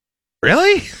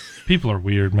 Really? People are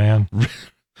weird, man.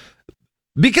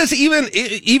 Because even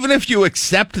if you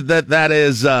accept that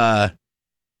is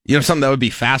something that would be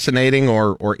fascinating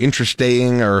or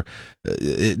interesting or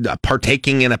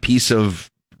partaking in a piece of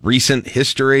recent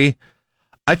history,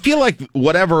 I feel like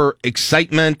whatever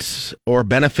excitement or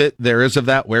benefit there is of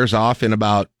that wears off in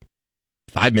about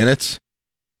 5 minutes,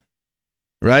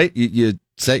 right? You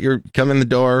come in the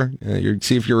door, you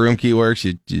see if your room key works,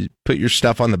 you put your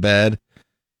stuff on the bed.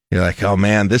 You're like, oh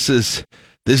man, this is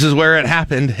where it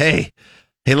happened. Hey,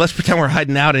 let's pretend we're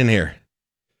hiding out in here.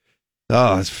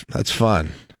 Oh, that's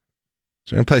fun. Is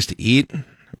there any place to eat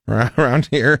around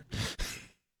here?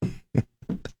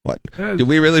 What? Do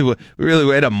we really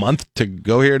wait a month to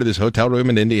go here to this hotel room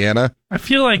in Indiana? I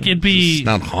feel like it'd be it's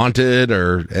not haunted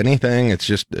or anything. It's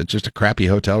just a crappy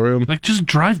hotel room. Like, just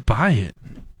drive by it.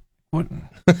 What?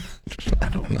 I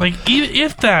don't like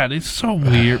if that. It's so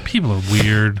weird. People are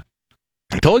weird.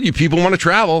 I told you, people want to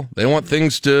travel. They want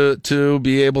things to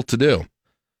be able to do.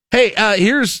 Hey,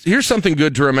 here's something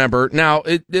good to remember. Now,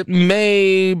 it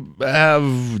may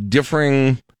have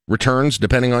differing returns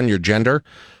depending on your gender,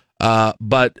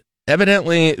 but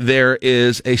evidently there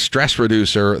is a stress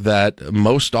reducer that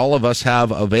most all of us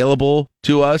have available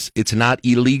to us. It's not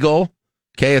illegal.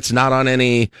 Okay, it's not on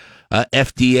any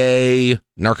FDA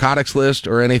narcotics list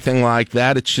or anything like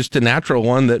that. It's just a natural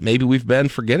one that maybe we've been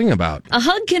forgetting about. A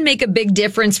hug can make a big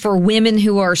difference for women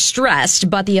who are stressed,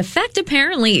 but the effect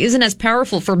apparently isn't as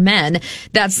powerful for men.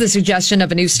 That's the suggestion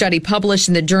of a new study published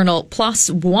in the journal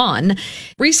PLOS ONE.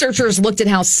 Researchers looked at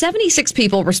how 76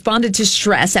 people responded to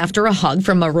stress after a hug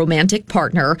from a romantic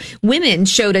partner. Women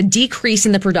showed a decrease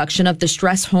in the production of the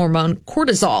stress hormone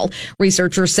cortisol.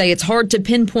 Researchers say it's hard to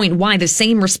pinpoint why the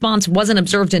same response wasn't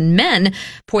observed in men,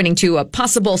 pointing to a possible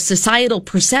possible societal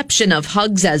perception of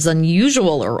hugs as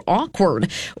unusual or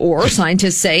awkward, or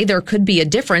scientists say there could be a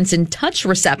difference in touch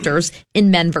receptors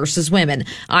in men versus women.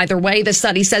 Either way, the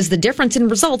study says the difference in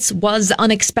results was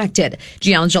unexpected.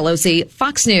 Gian Gelosi,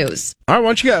 Fox News. All right,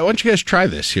 why don't you guys try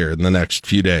this here in the next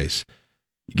few days?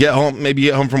 Get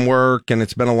home from work and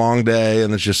it's been a long day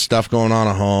and there's just stuff going on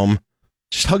at home.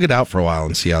 Just hug it out for a while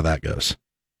and see how that goes.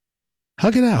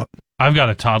 Hug it out. I've got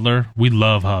a toddler. We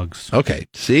love hugs. Okay,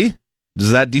 see?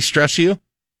 Does that de-stress you?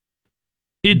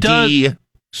 It does.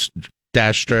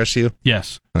 Stress you?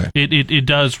 Yes. Okay. It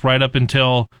does right up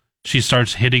until she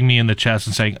starts hitting me in the chest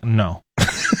and saying, no.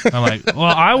 I'm like, well,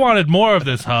 I wanted more of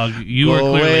this hug. You were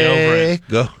clearly over it.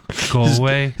 Go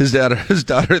away. His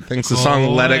daughter thinks the song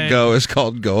 "Let It Go" is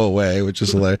called "Go Away," which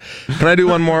is hilarious. Can I do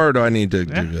one more, or do I need to?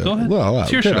 Go ahead. Well,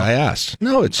 it's your good. show. I asked.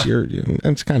 No, it's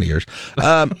it's kind of yours.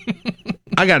 I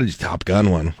got a Top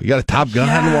Gun one. We got a Top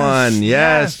Gun one.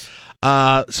 Yes.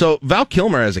 So Val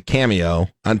Kilmer has a cameo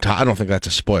on top. I don't think that's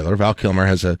a spoiler. Val Kilmer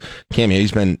has a cameo.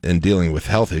 He's been dealing with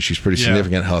health issues, pretty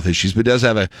significant health issues, but does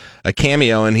have a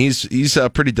cameo, and he's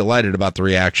pretty delighted about the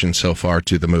reaction so far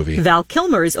to the movie. Val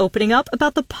Kilmer is opening up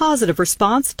about the positive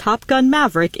response Top Gun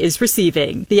Maverick is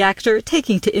receiving. The actor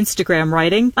taking to Instagram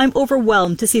writing, "I'm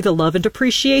overwhelmed to see the love and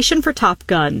appreciation for Top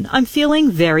Gun. I'm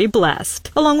feeling very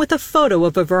blessed," along with a photo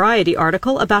of a Variety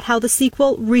article about how the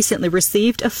sequel recently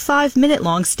received a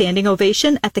 5-minute-long standing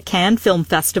ovation at the Cannes Film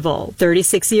Festival.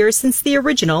 36 years since the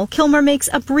original, Kilmer makes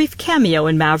a brief cameo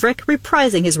in Maverick,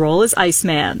 reprising his role as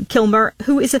Iceman. Kilmer,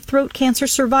 who is a throat cancer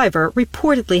survivor,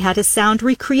 reportedly had his sound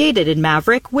recreated in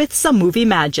Maverick with some movie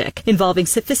magic, involving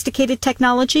sophisticated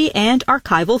technology and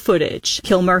archival footage.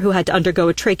 Kilmer, who had to undergo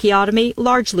a tracheotomy,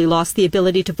 largely lost the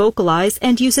ability to vocalize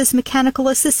and uses mechanical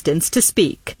assistance to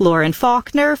speak. Lauren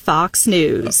Faulkner, Fox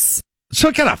News. So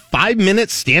it got a 5-minute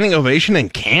standing ovation in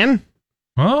Cannes?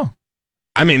 Oh.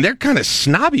 I mean, they're kind of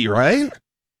snobby, right?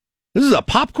 This is a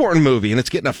popcorn movie, and it's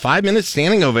getting a 5-minute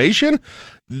standing ovation.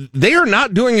 They are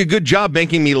not doing a good job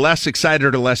making me less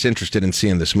excited or less interested in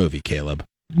seeing this movie, Caleb.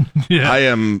 Yeah.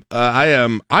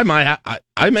 I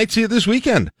might see it this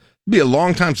weekend. It'd be a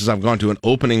long time since I've gone to an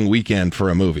opening weekend for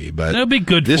a movie, but it'll be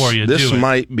good for you. This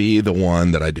might be the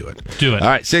one that I do it. Do it. All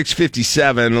right,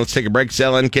 6:57. Let's take a break. It's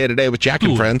LNK Today with Jack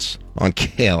and Friends on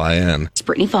KLIN. It's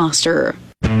Brittany Foster.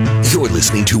 You're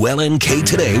listening to LNK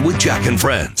Today with Jack and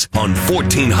Friends on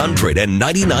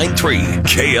 1499.3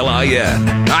 KLIN.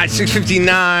 All right,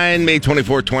 6:59, May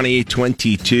 24,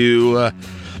 2022.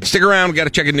 Stick around. We've got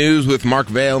to check the news with Mark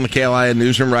Vail in the KLIN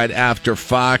newsroom right after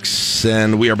Fox,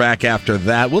 and we are back after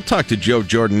that. We'll talk to Joe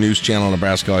Jordan, News Channel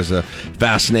Nebraska. Has a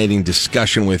fascinating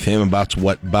discussion with him about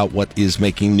what is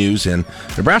making news in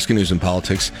Nebraska news and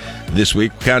politics this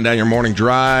week. Counting down your morning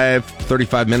drive,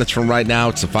 35 minutes from right now.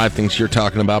 It's the 5 things you're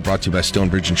talking about, brought to you by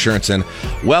Stonebridge Insurance and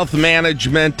Wealth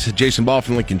Management. Jason Ball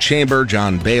from Lincoln Chamber,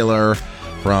 John Baylor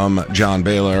from John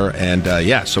Baylor. And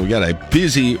so we got a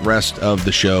busy rest of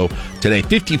the show today.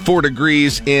 54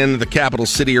 degrees in the capital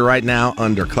city right now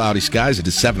under cloudy skies. It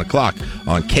is 7 o'clock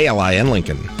on KLIN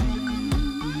Lincoln.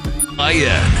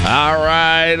 All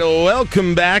right,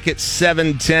 welcome back at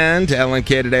 7:10 to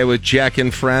LNK Today with Jack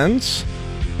and Friends.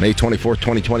 May 24th,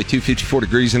 2022, 54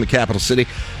 degrees in the capital city.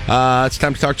 It's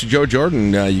time to talk to Joe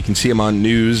Jordan. You can see him on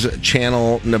News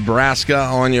Channel Nebraska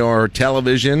on your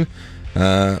television.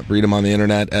 Read him on the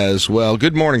internet as well.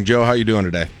 Good morning, Joe. How are you doing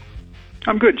today?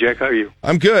 I'm good, Jack. How are you?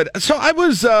 I'm good. So I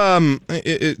was,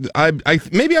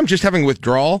 maybe I'm just having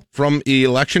withdrawal from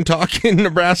election talk in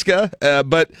Nebraska,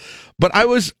 but I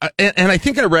was, and I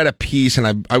think I read a piece,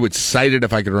 and I would cite it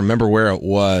if I could remember where it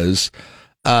was.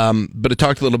 But it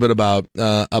talked a little bit about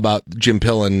Jim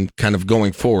Pillen kind of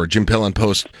going forward, Jim Pillen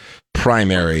post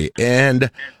primary,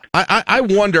 and I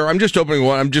wonder, I'm just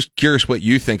curious what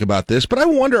you think about this, but I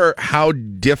wonder how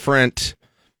different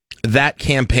that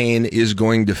campaign is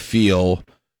going to feel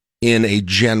in a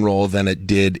general than it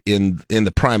did in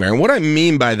the primary. And what I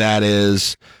mean by that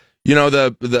is, you know,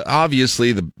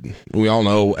 we all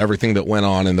know everything that went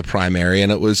on in the primary, and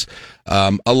it was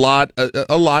a lot,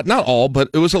 not all, but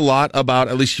it was a lot about,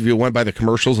 at least if you went by the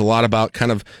commercials, a lot about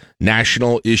kind of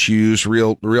national issues,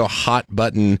 real hot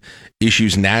button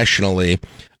issues nationally.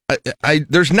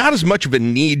 There's not as much of a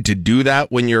need to do that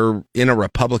when you're in a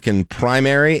Republican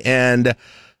primary, and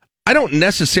I don't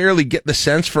necessarily get the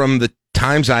sense from the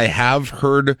times I have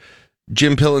heard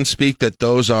Jim Pillen speak that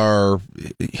those are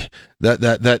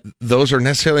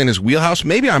necessarily in his wheelhouse.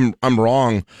 Maybe I'm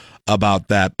wrong about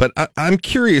that, but I'm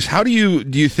curious. How do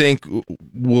you think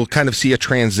we'll kind of see a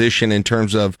transition in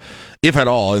terms of, if at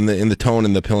all, in the tone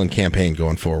in the Pillen campaign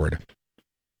going forward?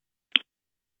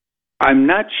 I'm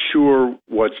not sure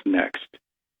what's next.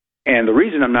 And the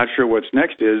reason I'm not sure what's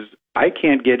next is I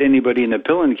can't get anybody in the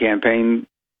Pillen campaign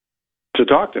to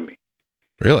talk to me.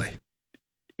 Really?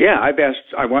 Yeah, I've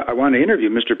asked. I want to interview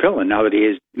Mr. Pillen now that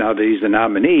he's the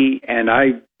nominee, and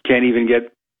I can't even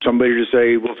get somebody to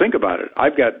say, "Well, think about it."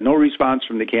 I've got no response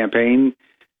from the campaign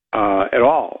at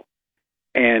all.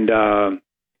 And I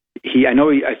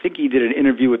think he did an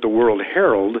interview with the World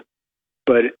Herald,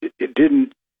 but it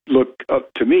didn't look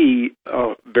up to me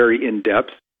very in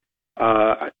depth.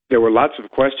 There were lots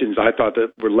of questions I thought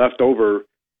that were left over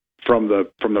from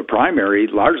the primary,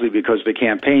 largely because the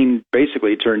campaign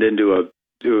basically turned into a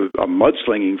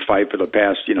mudslinging fight for the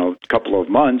past couple of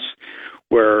months,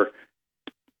 where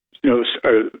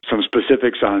some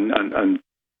specifics on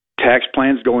tax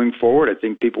plans going forward. I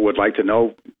think people would like to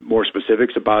know more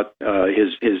specifics about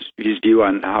his view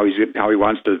on how he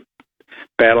wants to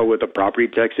battle with the property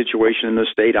tax situation in the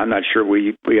state. I'm not sure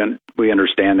we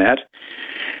understand that.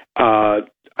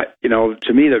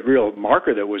 To me, the real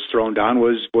marker that was thrown down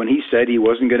was when he said he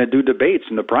wasn't going to do debates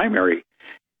in the primary.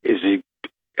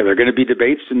 Are there going to be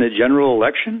debates in the general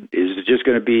election? Is it just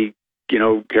going to be,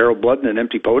 Carol Blood in an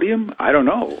empty podium? I don't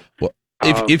know. Well,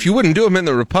 if you wouldn't do them in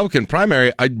the Republican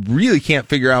primary, I really can't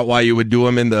figure out why you would do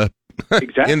them in the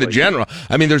in the general.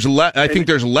 I mean, I think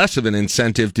there's less of an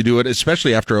incentive to do it,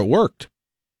 especially after it worked.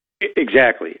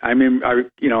 Exactly. I mean, I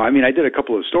did a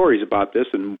couple of stories about this,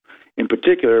 and in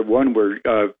particular, one where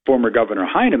former Governor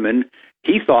Heineman,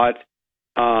 he thought,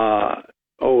 it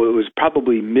was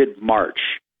probably mid-March.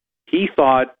 He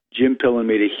thought Jim Pillen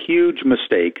made a huge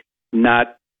mistake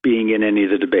not being in any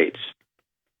of the debates.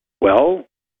 Well,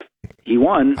 he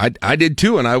won. I did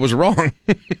too, and I was wrong.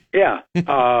 Yeah,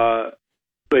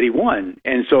 but he won,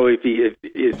 and so if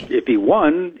he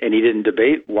won and he didn't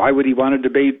debate, why would he want to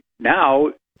debate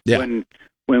now? Yeah.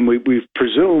 When we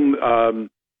presume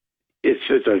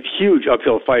it's a huge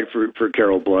uphill fight for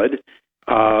Carol Blood,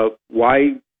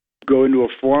 why go into a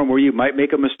forum where you might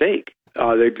make a mistake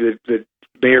that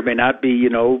may or may not be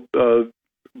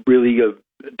really a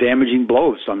damaging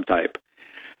blow of some type?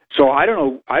 So I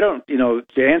don't know.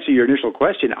 To answer your initial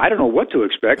question, I don't know what to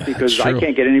expect because I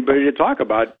can't get anybody to talk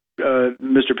about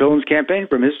Mr. Pillen's campaign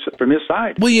from his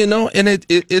side. Well, and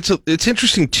it's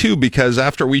interesting too, because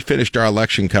after we finished our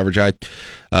election coverage,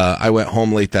 I went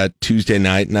home late that Tuesday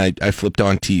night and I flipped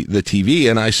on the TV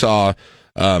and I saw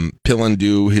Pillen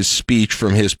do his speech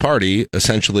from his party,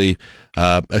 essentially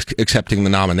accepting the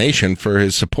nomination for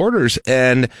his supporters.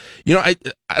 And I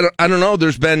don't know.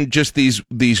 There's been just these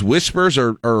whispers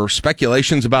or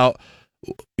speculations about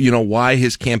why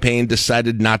his campaign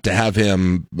decided not to have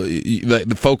him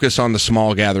the focus on the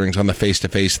small gatherings, on the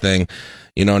face-to-face thing,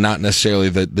 not necessarily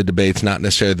the debates, not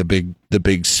necessarily the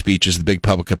big speeches, the big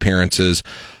public appearances,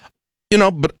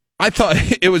 but I thought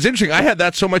it was interesting. I had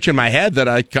that so much in my head that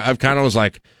I kind of was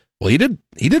like, well, he did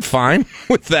fine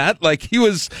with that. Like he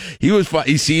was fine.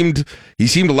 He seemed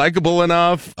likable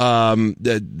enough.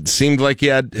 It seemed like he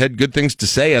had good things to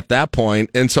say at that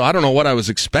point. And so I don't know what I was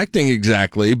expecting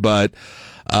exactly, but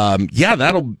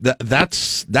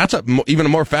that's even a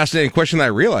more fascinating question than I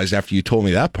realized after you told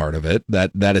me that part of it,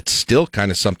 that it's still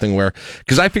kind of something where,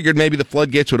 because I figured maybe the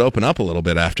floodgates would open up a little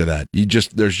bit after that.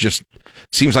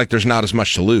 Seems like there's not as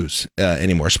much to lose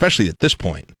anymore, especially at this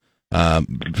point,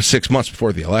 6 months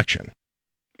before the election.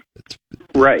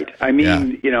 Right. I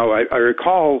mean, I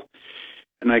recall,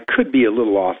 and I could be a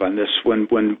little off on this, when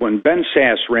Ben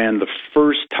Sasse ran the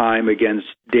first time against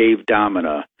Dave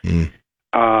Domina.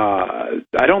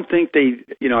 I don't think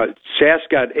Sasse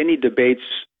got any debates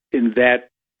in that,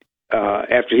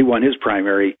 after he won his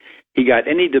primary, he got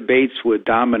any debates with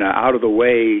Domina out of the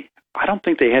way. I don't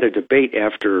think they had a debate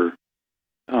after,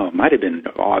 it might have been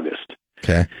August.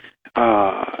 Okay.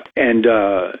 I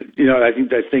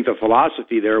think the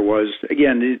philosophy there was,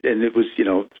 again, and it was,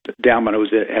 Domina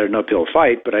had an uphill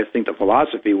fight, but I think the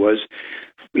philosophy was,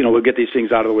 we'll get these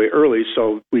things out of the way early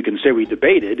so we can say we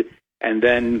debated, and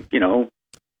then,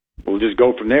 we'll just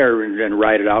go from there and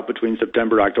ride it out between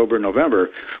September, October, and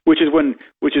November, which is when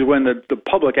the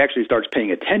public actually starts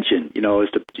paying attention, as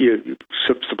to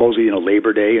supposedly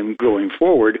Labor Day and going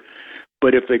forward.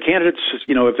 But if the candidates,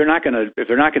 if they're not going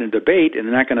to debate and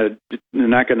they're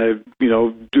not going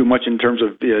to do much in terms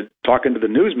of talking to the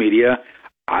news media,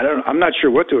 I'm not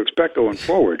sure what to expect going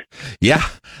forward. Yeah,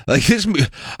 like this,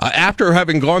 after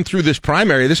having gone through this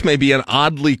primary, this may be an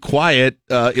oddly quiet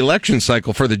election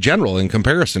cycle for the general in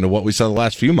comparison to what we saw the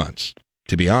last few months,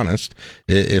 to be honest,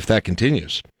 if that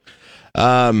continues.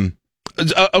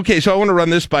 Okay, so I want to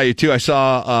run this by you too. I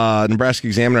saw Nebraska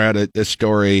Examiner had a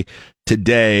story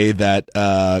today that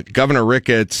Governor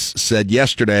Ricketts said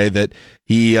yesterday that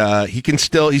he's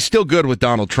still good with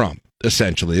Donald Trump.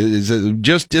 essentially.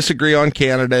 Just disagree on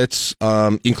candidates,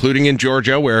 including in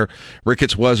Georgia, where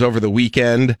Ricketts was over the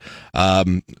weekend.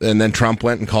 And then Trump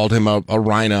went and called him a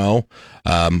rhino,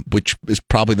 which is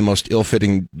probably the most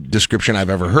ill-fitting description I've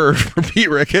ever heard for Pete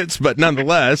Ricketts, but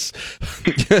nonetheless,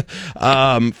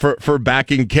 for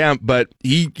backing Kemp. But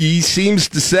he seems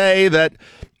to say that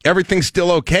everything's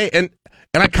still okay. And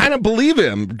I kind of believe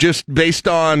him, just based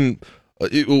on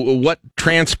what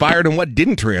transpired and what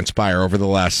didn't transpire over the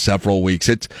last several weeks.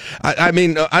 I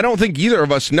mean, I don't think either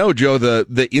of us know, Joe,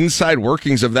 the inside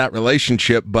workings of that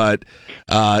relationship, but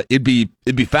it'd be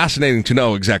fascinating to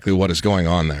know exactly what is going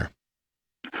on there.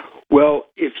 Well,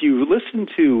 if you listen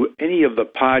to any of the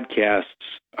podcasts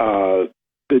that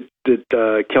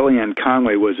Kellyanne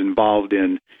Conway was involved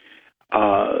in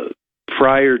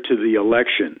prior to the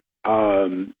election,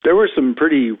 there were some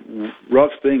pretty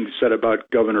rough things said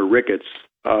about Governor Ricketts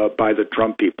by the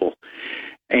Trump people.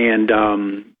 And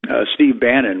Steve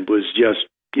Bannon was just,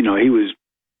 and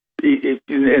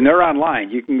they're online.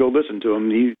 You can go listen to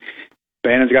him.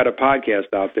 Bannon's got a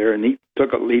podcast out there, and he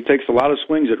takes a lot of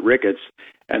swings at Ricketts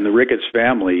and the Ricketts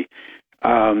family. So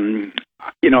I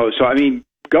mean,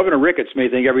 Governor Ricketts may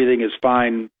think everything is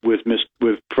fine with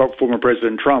former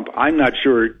President Trump. I'm not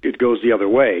sure it goes the other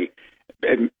way.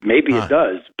 And maybe it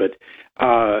does, but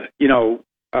as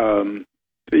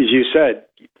you said,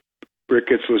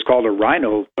 Ricketts was called a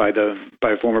rhino by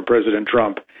former President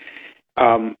Trump,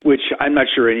 which I'm not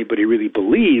sure anybody really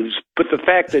believes. But the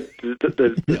fact that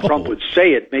Trump would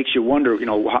say it makes you wonder. Is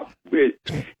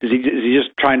he just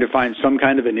trying to find some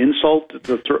kind of an insult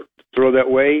to throw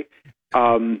that way?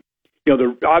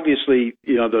 Obviously,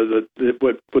 what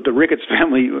the Ricketts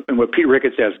family and what Pete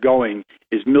Ricketts has going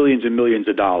is millions and millions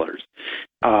of dollars,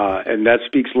 and that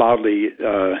speaks loudly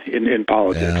in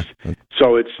politics. Yeah.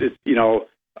 So it's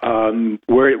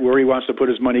where he wants to put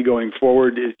his money going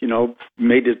forward is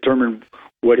may determine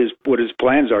what his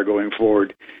plans are going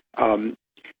forward. As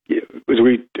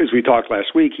we talked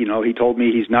last week, he told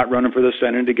me he's not running for the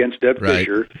Senate against Deb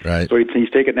Fischer, right. So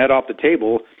he's taking that off the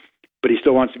table. But he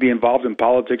still wants to be involved in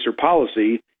politics or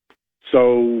policy.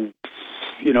 So,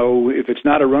 if it's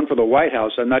not a run for the White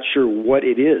House, I'm not sure what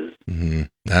it is. Mm-hmm.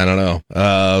 I don't know.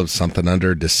 Something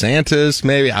under DeSantis,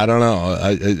 maybe. I don't know.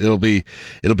 It'll be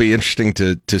interesting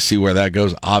to see where that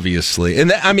goes. Obviously,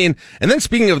 and then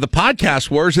speaking of the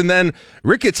podcast wars, and then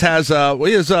Ricketts has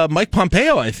Mike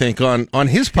Pompeo, I think, on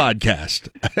his podcast.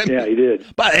 Yeah, he did.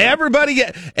 But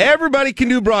everybody can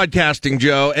do broadcasting,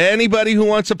 Joe. Anybody who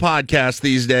wants a podcast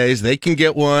these days, they can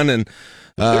get one. And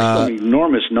there's an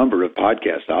enormous number of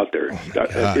podcasts out there.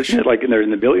 Isn't it like they're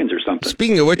in the billions or something?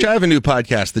 Speaking of which, I have a new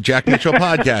podcast, the Jack Mitchell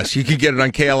Podcast. You can get it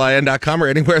on KLIN.com or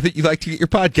anywhere that you like to get your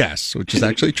podcasts, which is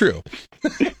actually true.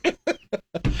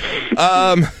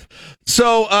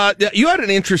 So you had an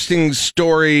interesting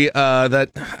story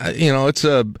that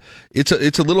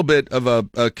it's a little bit of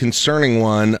a concerning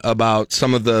one about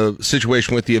some of the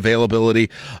situation with the availability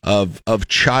of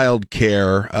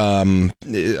childcare.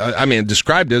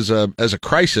 Described as a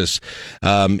crisis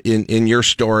in your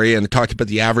story, and talked about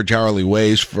the average hourly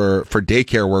wage for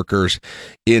daycare workers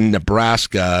in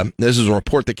Nebraska. This is a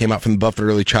report that came out from the Buffett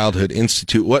Early Childhood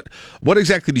Institute. What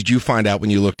exactly did you find out when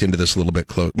you looked into this a little bit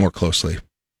more closely?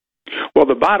 Well,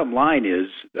 the bottom line is,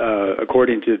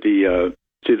 according to the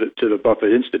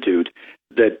Buffett Institute,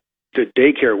 that the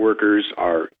daycare workers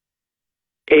are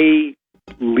A,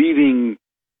 leaving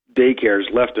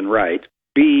daycares left and right.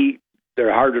 B,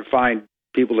 they're hard to find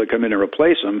people to come in and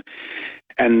replace them.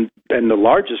 And the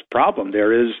largest problem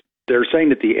there is they're saying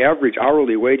that the average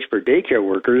hourly wage for daycare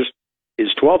workers is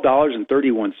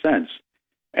 $12.31.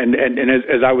 And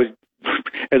as I was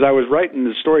writing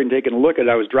the story and taking a look at it,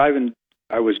 I was driving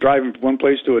from one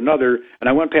place to another, and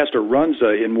I went past a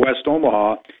Runza in West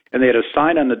Omaha, and they had a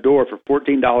sign on the door for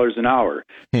 $14 an hour.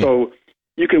 So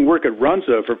you can work at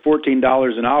Runza for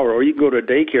 $14 an hour, or you can go to a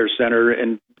daycare center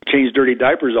and change dirty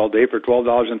diapers all day for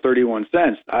 $12.31.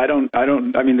 I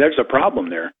mean, there's a problem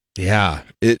there. Yeah.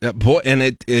 It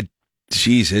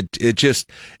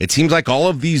seems like all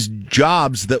of these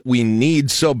jobs that we need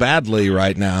so badly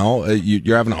right now,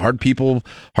 you're having a hard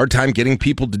time getting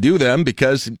people to do them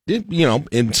because,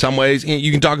 in some ways,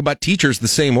 you can talk about teachers the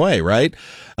same way, right?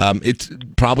 It's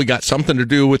probably got something to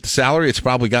do with the salary. It's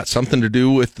probably got something to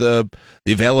do with the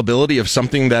availability of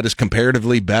something that is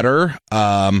comparatively better.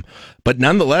 But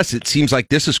nonetheless, it seems like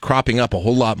this is cropping up a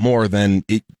whole lot more than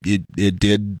it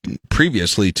did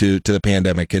previously to the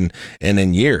pandemic and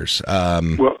in years.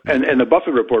 Well, and the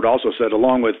Buffett report also said,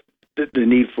 along with the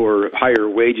need for higher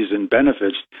wages and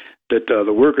benefits, that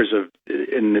the workers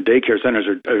in the daycare centers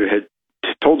had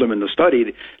told them in the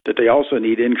study that they also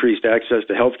need increased access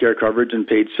to health care coverage and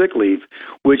paid sick leave,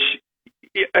 which,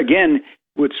 again,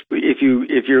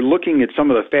 if you're looking at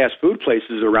some of the fast food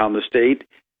places around the state,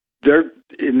 they're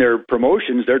in their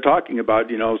promotions, they're talking about,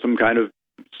 some kind of,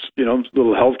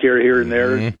 little health care here and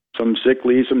there, some sick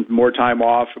leave, some more time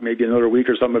off, maybe another week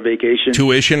or something of vacation.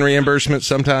 Tuition reimbursement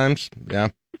sometimes. Yeah.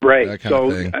 Right. That kind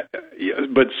of thing.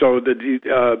 But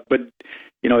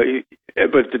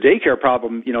the daycare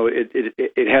problem,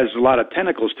 it has a lot of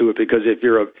tentacles to it, because if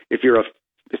you're a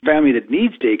family that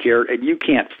needs daycare and you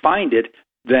can't find it,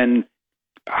 then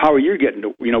how are you getting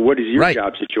to, what is your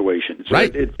job situation? So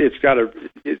right.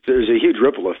 There's a huge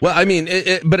ripple effect. Well, I mean,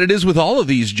 but it is with all of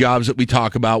these jobs that we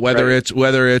talk about, whether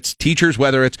it's teachers,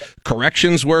 whether it's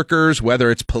corrections workers,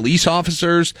 whether it's police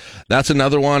officers. That's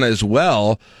another one as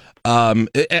well. I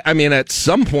mean, at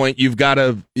some point you've got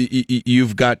to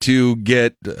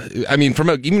get, I mean,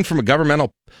 even from a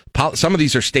governmental, some of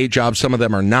these are state jobs, some of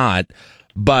them are not,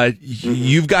 but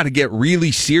you've got to get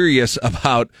really serious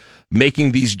about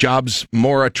making these jobs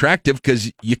more attractive,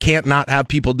 because you can't not have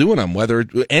people doing them, whether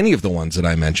any of the ones that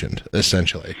I mentioned,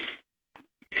 essentially.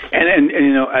 And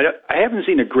I haven't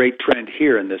seen a great trend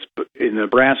here in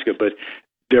Nebraska, but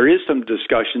there is some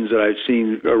discussions that I've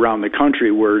seen around the country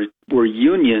where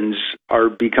unions are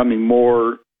becoming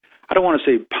more, I don't want to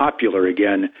say popular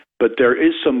again, but there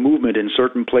is some movement in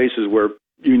certain places where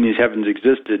unions haven't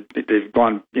existed. They've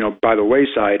gone, by the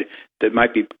wayside, that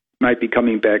might be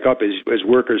coming back up as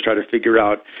workers try to figure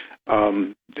out.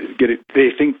 They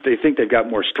think they've got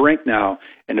more strength now,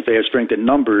 and if they have strength in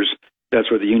numbers, that's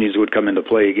where the unions would come into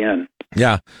play again.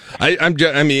 Yeah,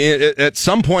 I mean, at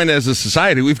some point as a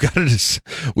society, we've got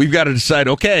to decide.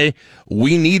 Okay,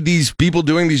 we need these people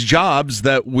doing these jobs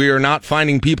that we are not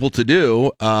finding people to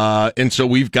do, and so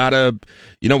we've got to,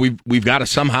 we've got to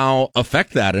somehow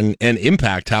affect that and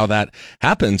impact how that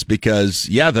happens. Because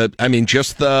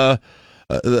just the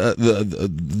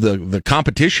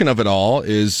competition of it all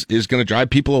is going to drive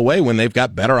people away when they've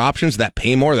got better options that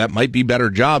pay more, that might be better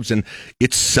jobs. And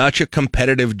it's such a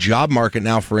competitive job market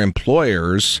now for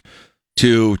employers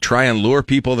to try and lure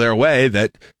people their way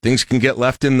that things can get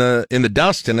left in the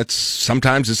dust. And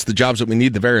sometimes it's the jobs that we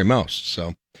need the very most.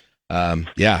 So,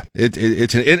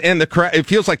 it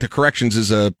feels like the corrections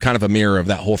is a kind of a mirror of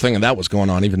that whole thing. And that was going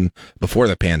on even before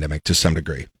the pandemic to some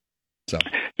degree. So,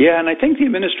 yeah. And I think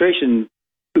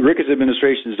the Ricketts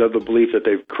administration is of the belief that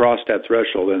they've crossed that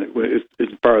threshold, and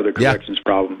it's part of the corrections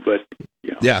problem. But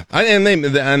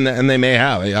and they may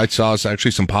have. I saw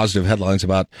actually some positive headlines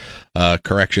about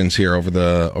corrections here over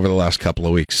the last couple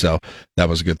of weeks, so that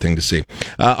was a good thing to see.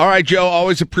 All right, Joe,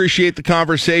 always appreciate the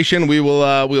conversation.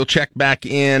 We'll check back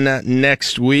in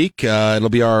next week. It'll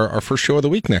be our first show of the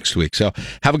week next week. So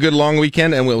have a good long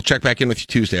weekend, and we'll check back in with you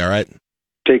Tuesday. All right.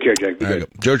 Take care, Jack. Be good.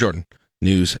 Joe Jordan,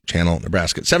 News Channel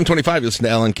Nebraska. 7:25. Listen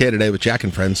to LNK Today with Jack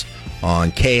and Friends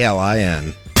on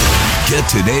KLIN. Get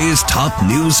today's top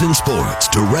news and sports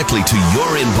directly to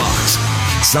your inbox.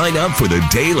 Sign up for the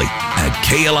daily at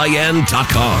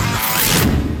KLIN.com.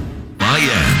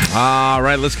 All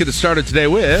right, let's get it started today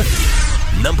with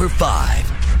number 5.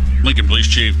 Lincoln Police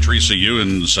Chief Teresa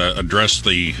Ewens addressed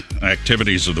the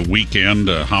activities of the weekend,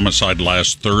 homicide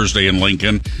last Thursday in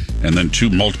Lincoln, and then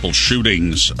 2 multiple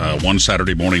shootings, one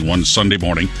Saturday morning, one Sunday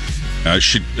morning.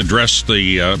 She addressed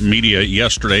the media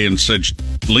yesterday and said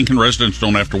Lincoln residents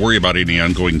don't have to worry about any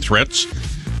ongoing threats.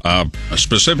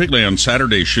 Specifically on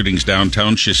Saturday's shootings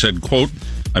downtown, she said, quote,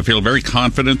 "I feel very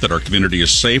confident that our community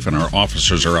is safe and our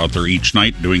officers are out there each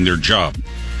night doing their job.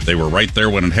 They were right there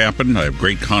when it happened. I have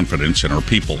great confidence in our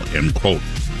people," end quote.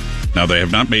 Now, they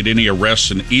have not made any arrests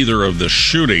in either of the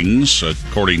shootings,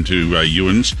 according to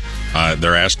Ewens.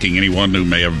 They're asking anyone who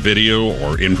may have video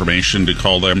or information to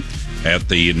call them at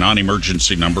the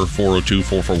non-emergency number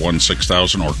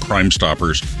 402-441-6000 or Crime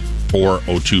Stoppers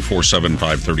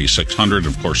 402-475-3600.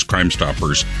 Of course, Crime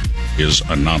Stoppers is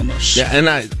anonymous. Yeah, and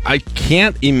I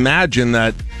can't imagine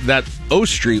that O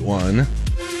Street one,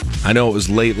 I know it was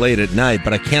late at night,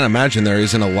 but I can't imagine there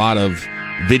isn't a lot of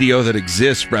video that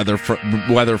exists, whether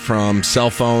from cell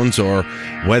phones or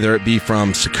whether it be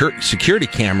from security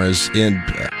cameras in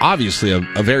obviously a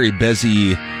very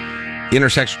busy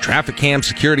intersection, traffic cams,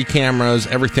 security cameras,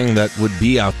 everything that would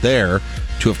be out there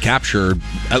to have captured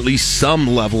at least some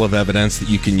level of evidence that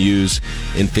you can use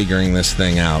in figuring this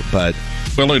thing out. But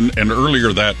well, and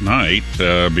earlier that night,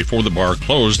 before the bar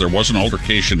closed, there was an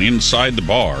altercation inside the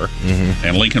bar,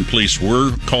 and Lincoln police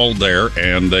were called there,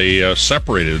 and they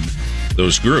separated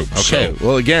those groups. Okay,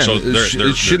 well, again,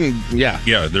 it shouldn't,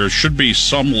 there should be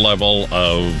some level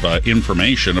of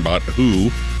information about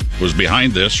who was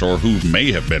behind this or who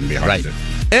may have been behind it.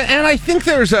 And I think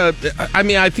there's a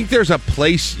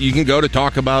place you can go to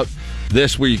talk about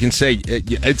this where you can say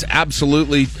it's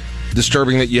absolutely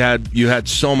disturbing that you had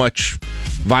so much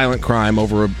violent crime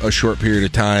over a short period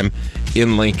of time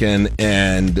in Lincoln,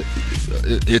 and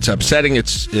it's upsetting,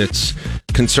 it's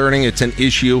concerning, it's an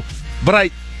issue.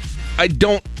 But I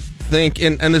don't think,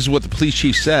 and this is what the police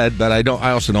chief said, but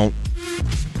I also don't,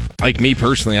 like me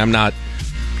personally, I'm not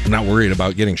worried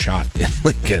about getting shot in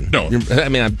Lincoln. No.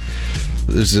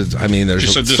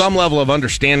 There's some level of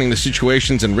understanding the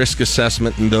situations and risk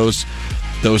assessment and those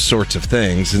sorts of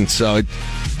things. And so,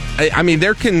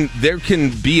 there can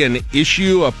be an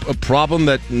issue, a problem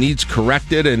that needs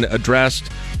corrected and addressed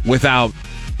without,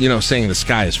 saying the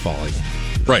sky is falling.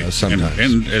 Right. Sometimes.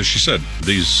 And as she said,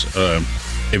 these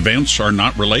events are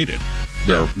not related.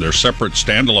 They're separate,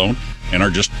 standalone, and are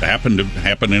just happen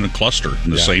in a cluster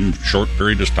in the same short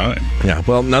period of time. Yeah.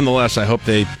 Well, nonetheless, I hope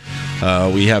we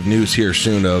have news here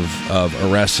soon of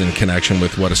arrests in connection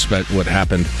with what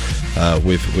happened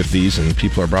with these, and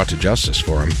people are brought to justice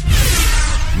for them.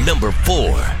 Number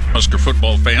 4. Husker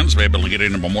football fans may be able to get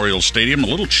into Memorial Stadium a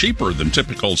little cheaper than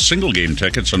typical single-game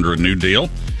tickets under a new deal.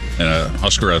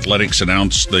 Husker Athletics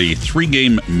announced the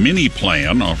 3-game mini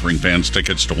plan, offering fans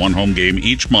tickets to one home game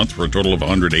each month for a total of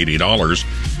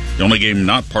 $180. The only game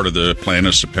not part of the plan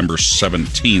is September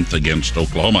 17th against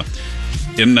Oklahoma.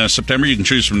 In September, you can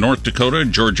choose from North Dakota,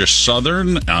 Georgia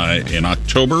Southern. In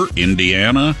October,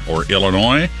 Indiana or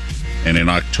Illinois. And in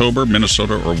October,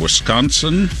 Minnesota or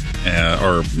Wisconsin.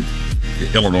 Or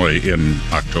Illinois in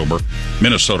October,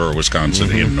 Minnesota or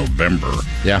Wisconsin in November.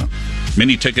 Yeah.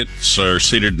 Mini tickets are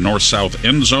seated north-south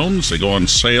end zones. They go on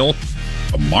sale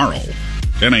tomorrow,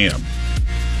 10 a.m.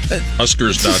 Huskers.com.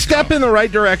 It's a step in the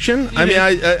right direction.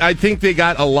 I think they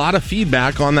got a lot of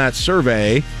feedback on that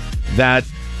survey that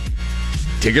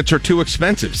tickets are too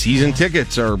expensive. Season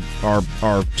tickets are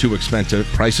too expensive.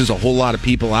 Prices a whole lot of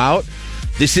people out.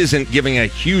 This isn't giving a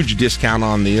huge discount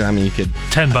on the. You could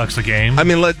 $10 a game.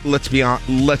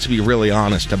 Let's be really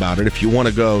honest about it. If you want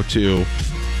to go to,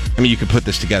 you could put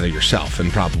this together yourself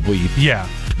and probably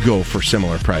go for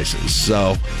similar prices.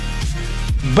 So,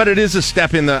 but it is a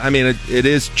step in the. It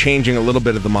is changing a little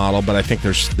bit of the model, but I think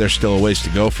there's still a ways to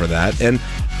go for that. And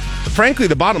frankly,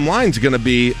 the bottom line is going to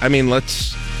be.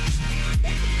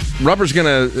 Rubber's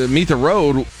going to meet the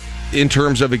road in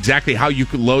terms of exactly how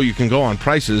low you can go on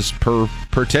prices per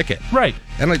ticket. Right.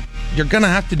 And you're going to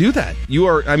have to do that. You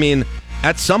are,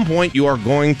 at some point you are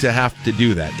going to have to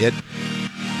do that.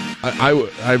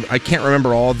 I can't remember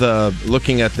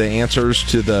looking at the answers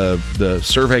to the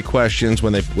survey questions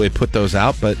when they put those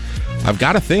out, but I've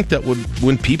got to think that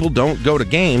when people don't go to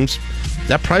games,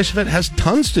 that price of it has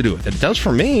tons to do with it. It does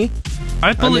for me.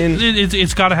 I believe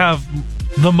it's got to have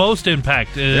the most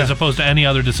impact as opposed to any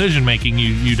other decision making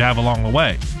you'd have along the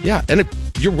way. Yeah, and if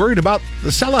you're worried about the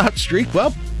sellout streak,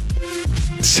 well,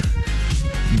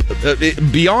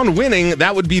 beyond winning,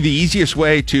 that would be the easiest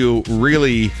way to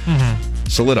really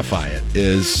solidify it.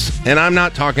 And I'm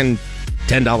not talking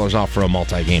 $10 off for a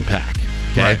multi-game pack.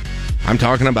 Okay, right. I'm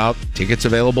talking about tickets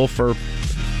available for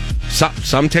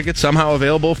some tickets somehow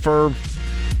available for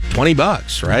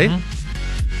 $20, right? Mm-hmm.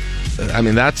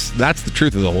 That's the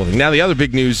truth of the whole thing. Now, the other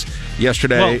big news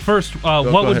yesterday. Well, first,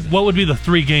 what would be the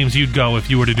 3 games you'd go if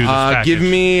you were to do this package?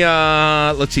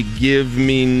 Give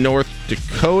me North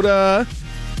Dakota.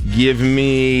 Give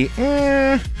me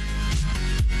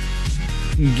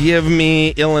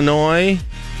Illinois,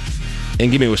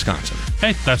 and give me Wisconsin.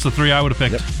 Hey, that's the 3 I would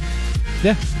have picked.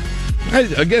 Yep.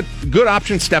 Yeah. Again, good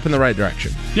option, step in the right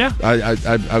direction. Yeah.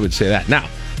 I would say that. Now,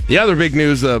 the other big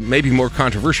news, maybe more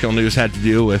controversial news, had to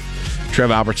do with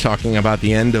Trev Alberts talking about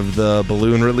the end of the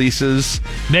balloon releases.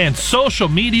 Man, social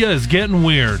media is getting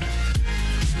weird.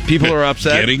 People are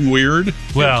upset. Getting weird?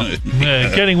 Well,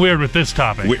 getting weird with this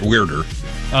topic. Weirder.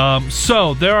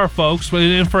 So there are folks,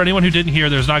 and for anyone who didn't hear,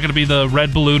 there's not going to be the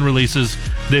red balloon releases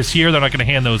this year. They're not going to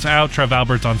hand those out. Trev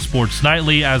Alberts on Sports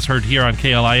Nightly, as heard here on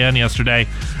KLIN yesterday,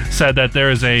 said that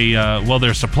there is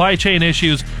there's supply chain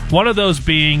issues. One of those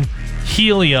being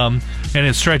helium, and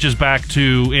it stretches back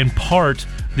to, in part,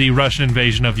 the Russian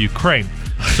invasion of Ukraine.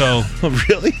 So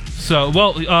really? So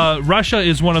Russia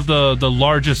is one of the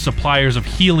largest suppliers of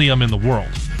helium in the world.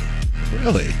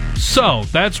 Really? So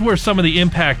that's where some of the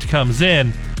impact comes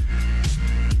in.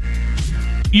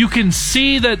 You can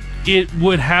see that it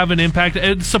would have an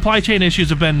impact. Supply chain issues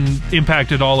have been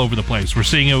impacted all over the place. We're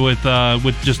seeing it with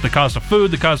just the cost of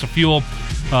food, the cost of fuel,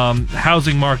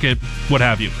 housing market, what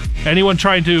have you. Anyone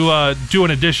trying to do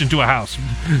an addition to a house.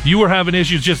 You were having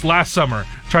issues just last summer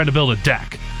trying to build a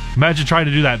deck. Imagine trying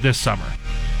to do that this summer.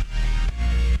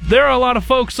 There are a lot of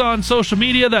folks on social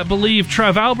media that believe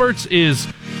Trev Alberts is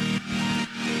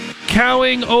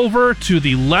cowing over to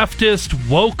the leftist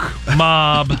woke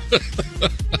mob.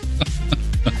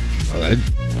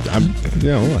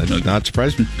 I'm not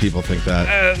surprised people think that.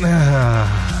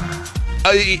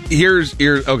 Here's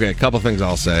okay. A couple things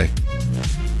I'll say.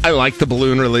 I like the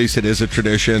balloon release. It is a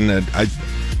tradition, and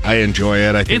I enjoy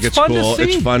it. I think it's cool.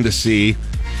 It's fun to see.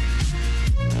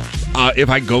 If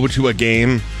I go to a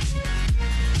game,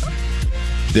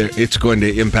 it's going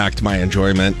to impact my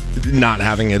enjoyment. Not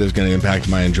having it is going to impact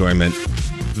my enjoyment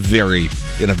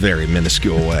in a very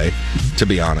minuscule way, to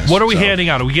be honest. What are we handing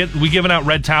out? Are we giving out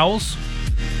red towels?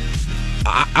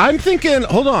 I'm thinking.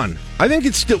 Hold on. I think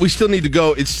we still need to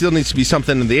go. It still needs to be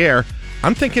something in the air.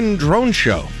 I'm thinking drone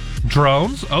show.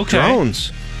 Drones? Okay.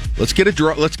 Drones. Let's get a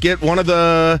drone. Let's get one of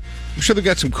the. I'm sure they've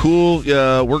got some cool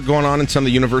work going on in some of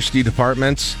the university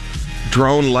departments.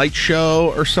 Drone light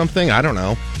show or something. I don't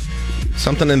know.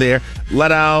 Something in the air.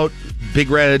 Let out big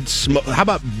red smoke. How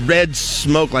about red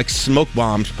smoke, like smoke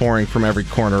bombs pouring from every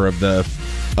corner of the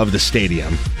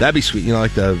stadium? That'd be sweet.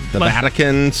 Like the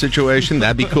Vatican situation.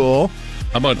 That'd be cool.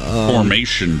 How about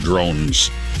formation drones?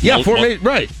 Yeah,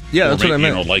 right. Yeah, that's what I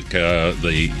meant. Like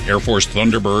the Air Force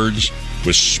Thunderbirds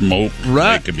with smoke.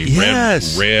 Right. They could be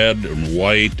red and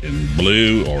white and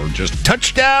blue, or just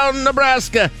touchdown,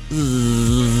 Nebraska.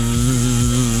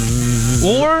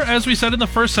 Or, as we said in the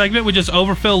first segment, we just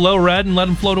overfill low red and let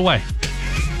them float away.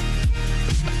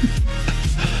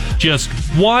 Just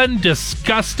one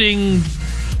disgusting.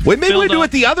 Wait, maybe we do it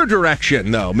the other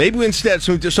direction, though. Maybe we instead,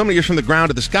 so many years from the ground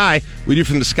to the sky, we do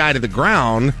from the sky to the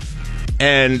ground,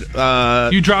 and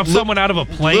you drop someone out of a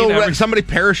plane. Somebody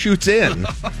parachutes in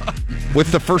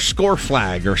with the first score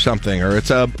flag or something, or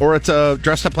it's a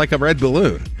dressed up like a red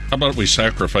balloon. How about we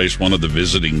sacrifice one of the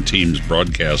visiting team's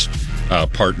broadcast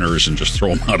partners and just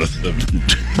throw them out of the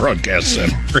broadcast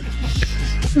center?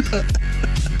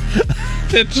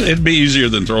 It'd be easier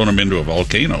than throwing them into a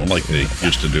volcano like they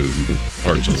used to do in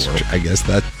parts of the world. I guess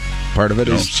that part of it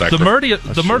is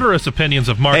the murderous opinions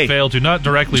of Mark Vail do not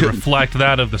directly reflect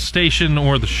that of the station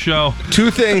or the show.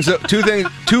 Two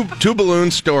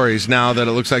balloon stories now that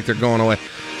it looks like they're going away.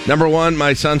 Number one,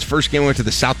 my son's first game went to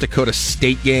the South Dakota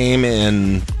State game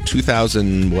in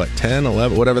 2010,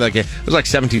 11, whatever that game. It was like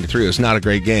 17-3. It was not a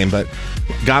great game, but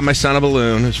got my son a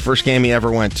balloon. His first game he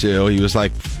ever went to. He was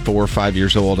like 4 or 5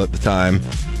 years old at the time.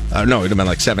 No, he'd have been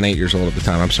like 7, 8 years old at the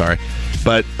time. I'm sorry.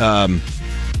 But,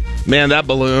 man, that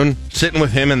balloon, sitting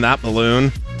with him in that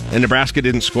balloon, and Nebraska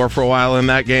didn't score for a while in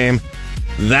that game,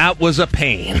 that was a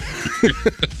pain.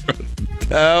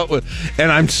 And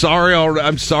I'm sorry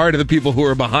to the people who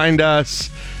are behind us.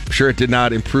 I'm sure it did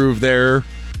not improve their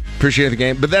appreciate the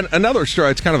game. But then another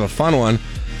story, it's kind of a fun one.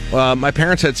 My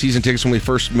parents had season tickets when we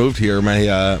first moved here.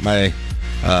 My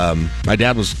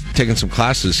dad was taking some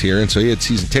classes here, and so he had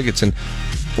season tickets. And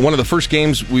one of the first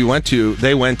games they went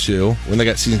to when they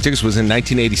got season tickets was in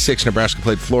 1986. Nebraska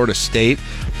played Florida State.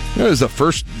 It was the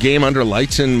first game under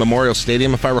lights in Memorial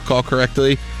Stadium, if I recall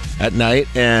correctly, at night.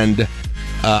 And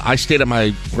I stayed at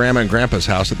my grandma and grandpa's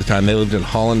house at the time. They lived in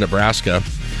Holland, Nebraska.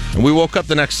 And we woke up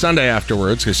the next Sunday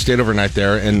afterwards, because stayed overnight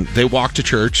there, and they walked to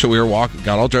church. So we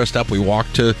got all dressed up. We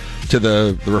walked to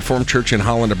the Reformed Church in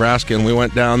Holland, Nebraska, and we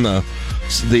went down the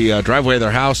driveway of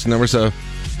their house, and there was a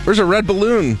red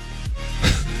balloon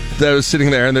that was sitting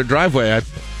there in their driveway. I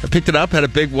picked it up, had a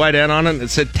big white N on it, and it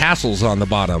said Tassels on the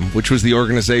bottom, which was the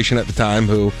organization at the time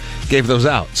who gave those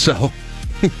out. So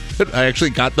I actually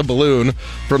got the balloon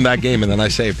from that game, and then I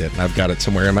saved it. And I've got it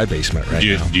somewhere in my basement now.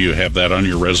 Do you have that on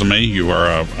your resume? You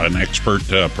are an expert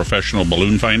professional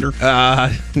balloon finder?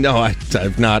 No,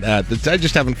 I've not. I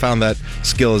just haven't found that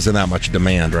skill is in that much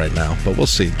demand right now. But we'll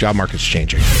see. Job market's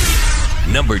changing.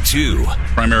 Number 2.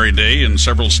 Primary day in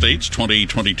several states,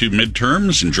 2022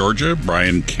 midterms in Georgia.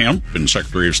 Brian Kemp and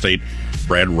Secretary of State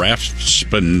Brad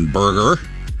Raffensperger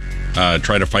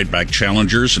try to fight back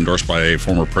challengers endorsed by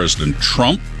former President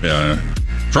Trump.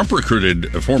 Trump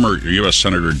recruited former U.S.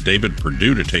 Senator David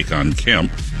Perdue to take on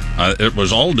Kemp. It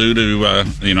was all due to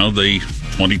the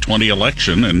 2020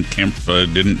 election, and Kemp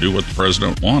didn't do what the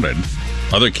president wanted.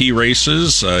 Other key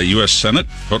races: U.S. Senate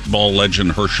football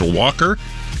legend Herschel Walker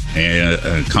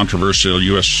and controversial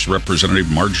U.S. Representative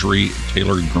Marjorie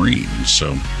Taylor Greene.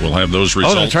 So we'll have those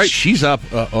results. Oh, that's right. She's up.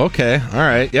 Okay. All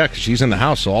right. Yeah, because she's in the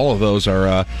House, so all of those are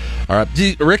up.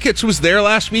 Ricketts was there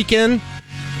last weekend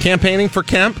campaigning for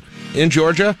Kemp in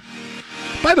Georgia.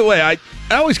 By the way, I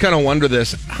always kind of wonder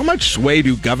this. How much sway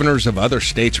do governors of other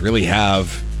states really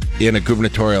have in a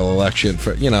gubernatorial election?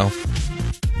 For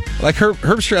like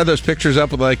Herbstreit had those pictures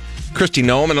up with like Kristi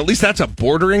Noem, and at least that's a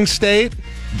bordering state.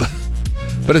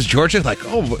 But is Georgia like,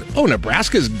 oh,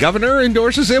 Nebraska's governor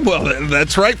endorses him? Well,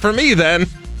 that's right for me then.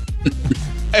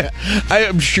 I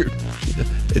am sure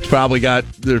there's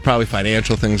probably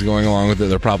financial things going along with it.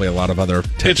 There are probably a lot of other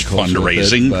it's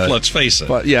fundraising, let's face it.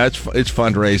 But yeah, it's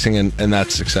fundraising and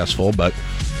that's successful. But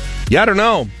yeah, I don't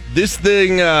know. This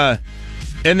thing, and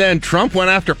then Trump went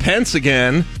after Pence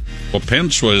again. Well,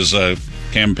 Pence was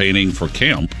campaigning for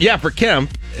Kemp. Yeah, for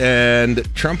Kemp.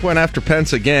 And Trump went after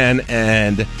Pence again.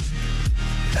 And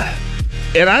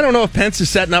I don't know if Pence is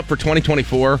setting up for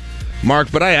 2024, Mark,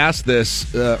 but I asked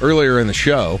this earlier in the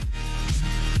show.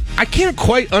 I can't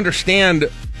quite understand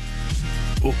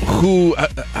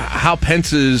how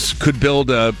Pence's could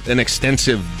build an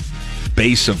extensive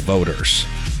base of voters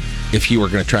if he were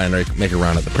going to try and make a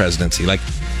run at the presidency. Like,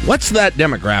 what's that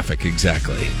demographic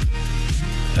exactly?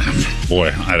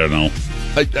 Boy, I don't know.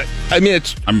 I mean,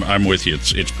 it's. I'm with you.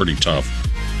 It's pretty tough.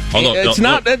 Although it's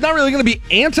not really going to be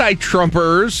anti-Trump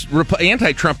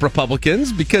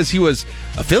Republicans because he was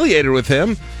affiliated with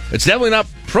him. It's definitely not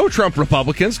pro-Trump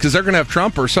Republicans because they're going to have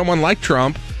Trump or someone like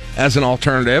Trump as an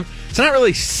alternative. It's not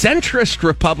really centrist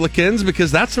Republicans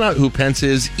because that's not who Pence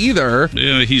is either.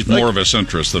 Yeah, he's more of a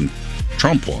centrist than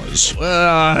Trump was.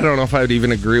 Well, I don't know if I would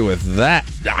even agree with that.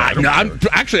 I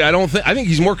think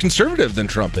he's more conservative than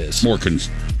Trump is.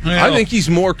 I think he's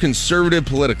more conservative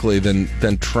politically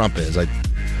than Trump is.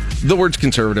 The words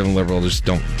conservative and liberal just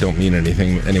don't mean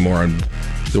anything anymore in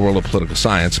the world of political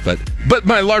science. But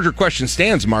my larger question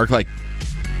stands, Mark. Like,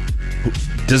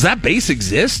 does that base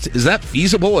exist? Is that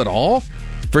feasible at all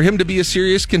for him to be a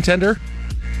serious contender?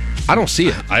 I don't see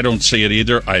it. I don't see it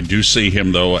either. I do see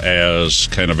him, though, as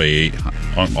kind of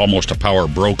almost a power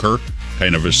broker,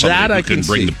 kind of as somebody who can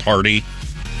bring the party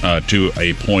to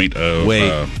a point of...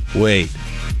 Wait.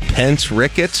 Pence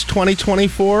Ricketts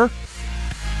 2024?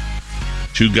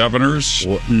 Two governors?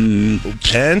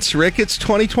 Pence Ricketts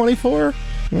 2024?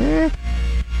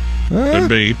 Could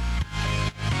be.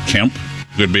 Kemp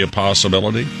could be a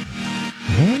possibility.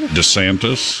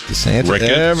 DeSantis.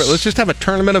 Ricketts. Let's just have a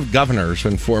tournament of governors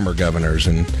and former governors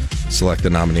and select a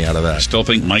nominee out of that. I still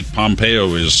think Mike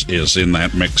Pompeo is in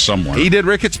that mix somewhere. He did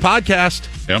Ricketts' podcast.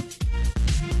 Yep.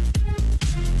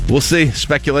 We'll see.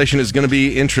 Speculation is going to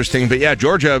be interesting. But yeah,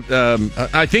 Georgia,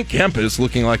 I think Kemp is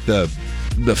looking like the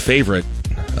favorite.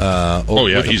 With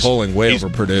the polling way over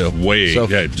Purdue.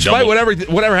 Despite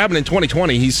whatever happened in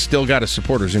 2020, he's still got his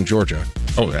supporters in Georgia.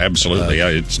 Oh, absolutely.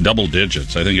 It's double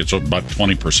digits. I think it's about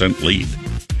 20% lead.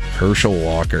 Herschel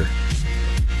Walker.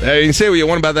 Hey, you can say what you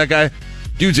want about that guy.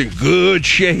 Dude's in good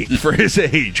shape for his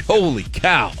age. Holy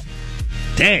cow.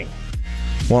 Dang.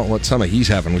 Want what some of he's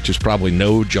having, which is probably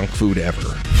no junk food ever.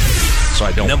 So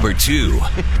I don't. Number 2.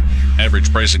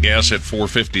 Average price of gas at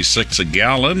 $4.56 a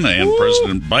gallon, and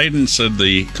President Biden said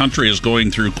the country is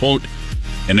going through, quote,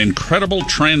 an incredible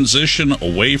transition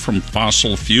away from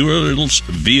fossil fuels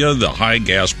via the high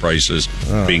gas prices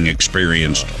being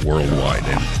experienced worldwide.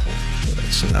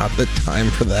 It's not the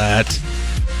time for that.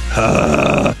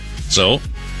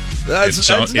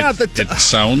 It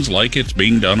sounds like it's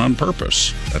being done on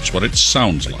purpose. That's what it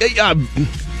sounds like.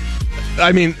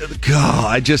 I mean,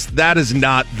 God, that is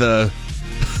not the...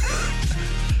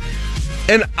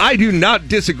 And I do not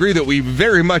disagree that we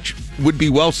very much would be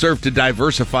well served to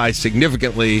diversify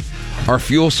significantly our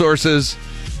fuel sources,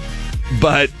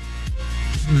 but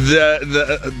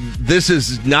this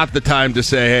is not the time to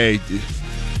say, hey,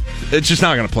 it's just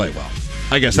not going to play well.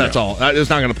 I guess that's all. It's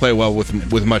not going to play well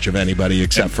with much of anybody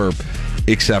except for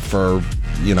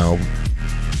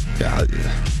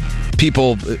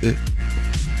people.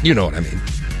 You know what I mean?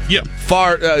 Yeah.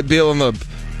 People on the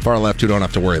far left who don't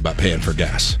have to worry about paying for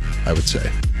gas, I would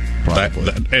say.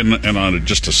 And on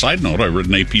just a side note, I read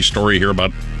an AP story here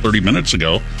about 30 minutes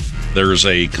ago. There's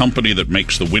a company that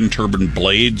makes the wind turbine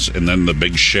blades and then the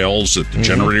big shells that the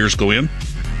generators go in.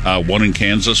 One in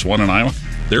Kansas, one in Iowa.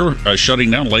 They're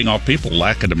shutting down, laying off people.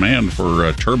 Lack of demand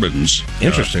for turbines.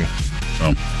 Interesting.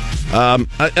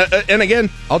 And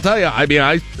again, I'll tell you, I mean,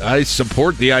 I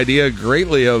support the idea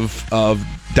greatly of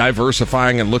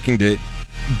diversifying and looking to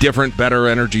different, better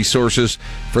energy sources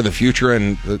for the future.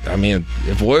 And I mean,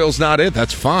 if oil's not it,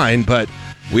 that's fine. But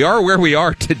we are where we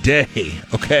are today,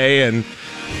 okay? And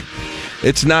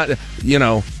it's not,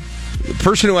 the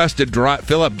person who has to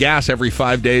fill up gas every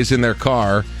 5 days in their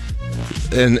car,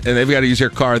 and they've got to use their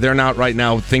car, they're not right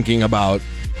now thinking about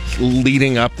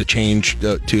leading up the change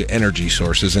to energy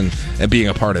sources and being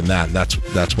a part of that. And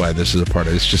that's why this is a part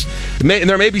of it. It's just, and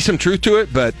there may be some truth to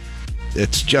it, but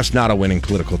it's just not a winning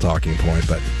political talking point.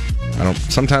 But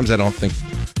sometimes I don't think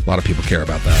a lot of people care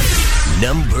about that.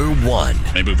 Number 1.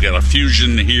 Maybe we've got a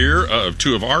fusion here of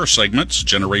two of our segments,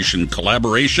 Generation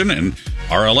Collaboration and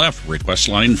RLF, Request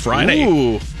Line Friday.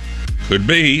 Ooh. Could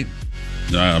be.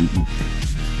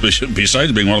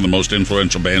 Besides being one of the most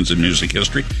influential bands in music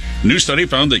history, a new study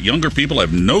found that younger people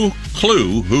have no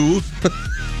clue who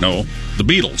the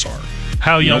Beatles are.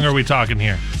 How young are we talking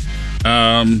here?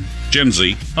 Gen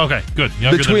Z. Okay, good.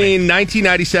 Younger Between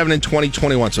 1997 and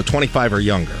 2021, so 25 or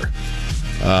younger,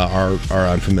 are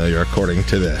unfamiliar, according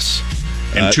to this.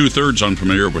 And 2/3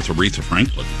 unfamiliar with Aretha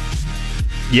Franklin.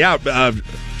 Yeah,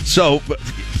 so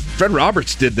Fred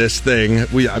Roberts did this thing.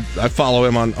 I follow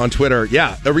him on Twitter.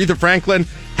 Yeah, Aretha Franklin,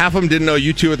 half of them didn't know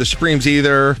U2 or the Supremes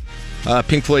either.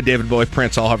 Pink Floyd, David Bowie,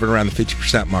 Prince, all hovering around the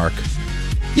 50% mark.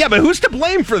 Yeah, but who's to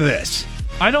blame for this?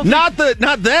 I don't not them,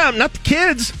 not the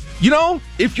kids. You know,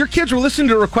 if your kids were listening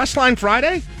to Request Line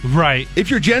Friday, right?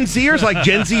 If you're Gen Zers like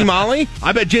Gen Z Molly,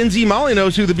 I bet Gen Z Molly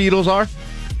knows who the Beatles are.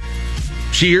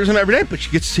 She hears them every day, but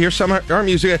she gets to hear some of our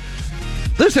music.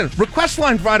 Listen, Request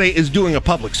Line Friday is doing a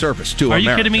public service to America.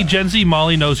 Are you kidding me? Gen Z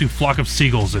Molly knows who Flock of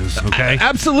Seagulls is, okay?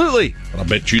 Absolutely. I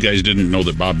bet you guys didn't know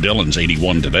that Bob Dylan's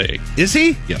 81 today. Is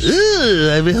he? Yes. Ooh,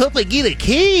 I hope I get a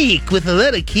cake with a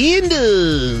lot of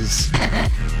candles.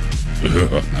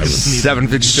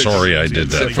 756. Sorry I did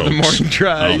that, for the folks. morning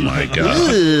drive. Oh, my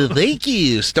God. Ooh, thank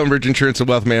you. Stonebridge Insurance and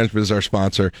Wealth Management is our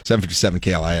sponsor. 757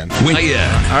 KLIN.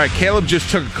 All right, Caleb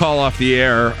just took a call off the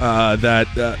air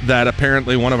that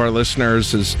apparently one of our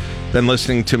listeners has been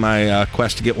listening to my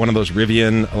quest to get one of those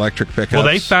Rivian electric pickups. Well,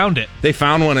 they found it. They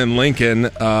found one in Lincoln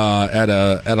at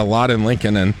a lot in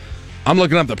Lincoln, and I'm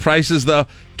looking up the prices, though.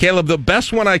 Caleb, the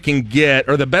best one I can get,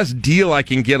 or the best deal I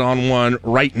can get on one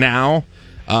right now,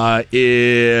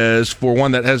 is for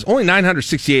one that has only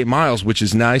 968 miles, which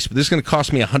is nice, but this is going to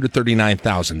cost me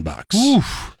 $139,000.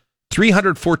 Oof.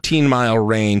 314-mile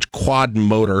range, quad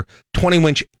motor,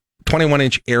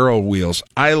 21-inch Aero wheels.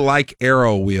 I like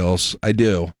Aero wheels. I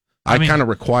do. I kind of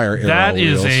require Aero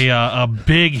wheels. That is a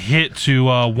big hit to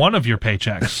one of your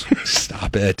paychecks.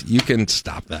 Stop it. You can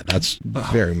stop that. That's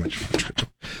very much not true.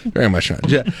 Very much not.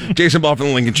 Jason Ball from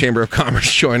the Lincoln Chamber of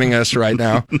Commerce joining us right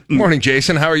now. Morning,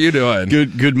 Jason. How are you doing?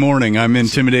 Good morning. I'm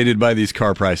intimidated by these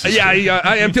car prices. Yeah,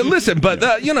 I am too. Listen, but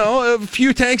a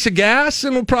few tanks of gas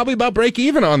and we'll probably about break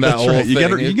even on that That's whole right.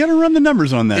 thing. You got to run the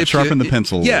numbers on that. Sharpen the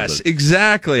pencil a little Yes, bit.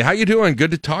 exactly. How you doing?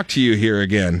 Good to talk to you here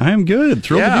again. I am good.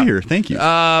 Thrilled to be here. Thank you.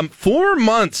 4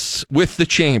 months with the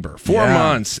Chamber. 4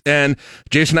 months. And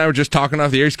Jason and I were just talking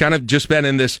off the air. He's kind of just been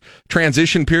in this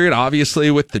transition period,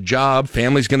 obviously, with the job.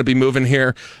 Family's going to be moving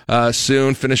here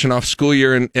soon, finishing off school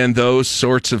year and those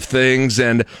sorts of things.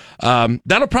 And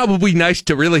that'll probably be nice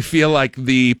to really feel like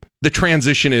the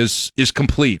transition is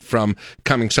complete from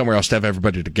coming somewhere else to have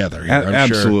everybody together here, I'm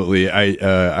Absolutely. Sure.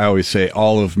 I always say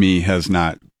all of me has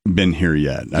not been here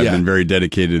yet. I've been very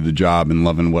dedicated to the job and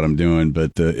loving what I'm doing,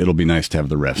 but it'll be nice to have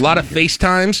the rest. A lot of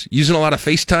FaceTimes, using a lot of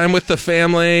FaceTime with the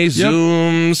family,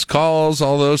 Zooms, calls,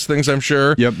 all those things, I'm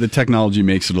sure. Yep, the technology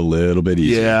makes it a little bit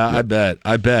easier. Yeah, yep.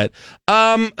 I bet.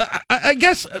 I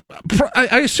guess,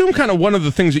 I assume kind of one of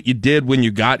the things that you did when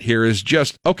you got here is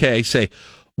just, say,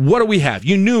 what do we have?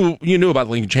 You knew about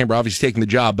the Lincoln Chamber, obviously taking the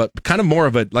job, but kind of more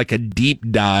of a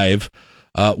deep dive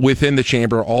within the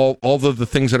chamber, all of the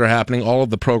things that are happening, all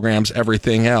of the programs,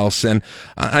 everything else. And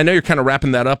I know you're kind of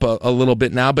wrapping that up a little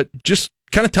bit now, but just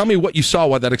kind of tell me what you saw,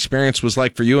 what that experience was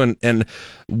like for you, and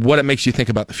what it makes you think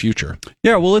about the future.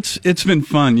 Yeah, well, it's been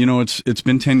fun. It's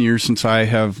been 10 years since I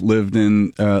have lived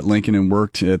in Lincoln and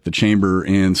worked at the chamber,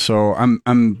 and so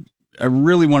I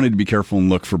really wanted to be careful and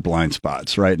look for blind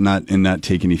spots, right? Not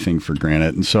take anything for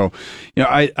granted. And so,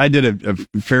 I did a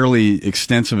fairly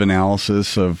extensive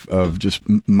analysis of just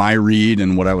my read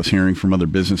and what I was hearing from other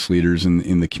business leaders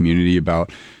in the community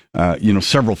about,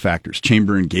 several factors: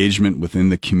 chamber engagement within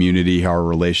the community, how our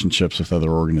relationships with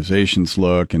other organizations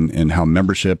look, and how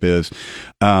membership is,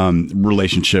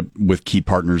 relationship with key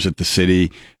partners at the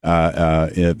city,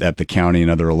 at the county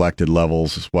and other elected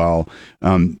levels as well.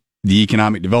 The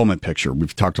economic development picture.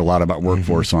 We've talked a lot about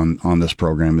workforce on this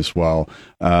program as well.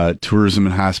 Tourism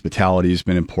and hospitality has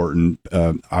been important.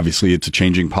 Obviously, it's a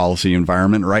changing policy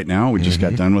environment right now. We just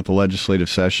got done with the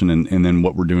legislative session, and then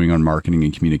what we're doing on marketing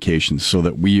and communications, so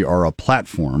that we are a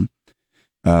platform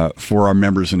for our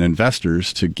members and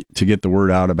investors to get the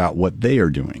word out about what they are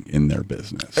doing in their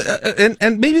business.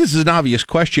 And maybe this is an obvious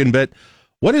question, but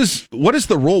What is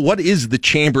the role? What is the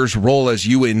chamber's role as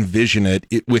you envision it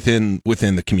within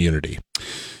the community?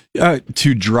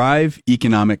 To drive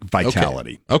economic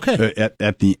vitality. Okay.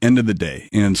 At the end of the day.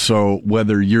 And so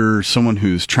whether you're someone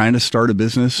who's trying to start a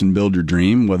business and build your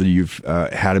dream, whether you've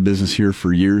had a business here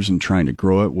for years and trying to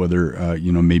grow it, whether,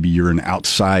 maybe you're an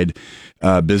outside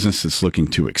business that's looking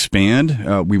to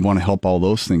expand, we want to help all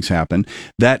those things happen.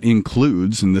 That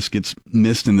includes, and this gets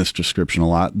missed in this description a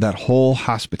lot, that whole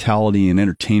hospitality and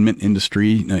entertainment industry.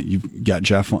 You've got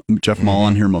Jeff Mall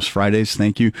on here most Fridays.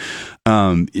 Thank you.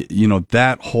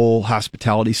 That whole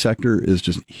hospitality sector is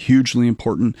just hugely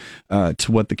important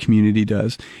to what the community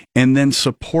does. And then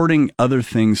supporting other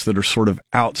things that are sort of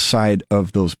outside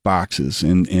of those boxes,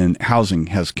 and housing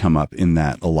has come up in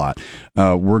that a lot.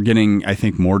 We're getting, I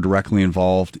think, more directly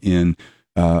involved in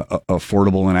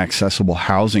affordable and accessible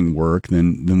housing work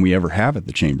than we ever have at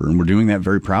the Chamber. And we're doing that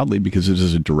very proudly because it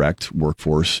is a direct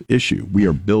workforce issue. We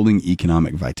are building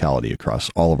economic vitality across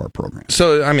all of our programs.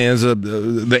 So, I mean,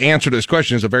 the answer to this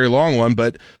question is a very long one,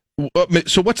 but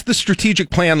so what's the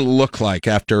strategic plan look like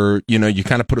after, you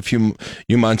kind of put a few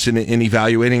months in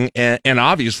evaluating, and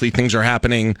obviously things are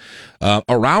happening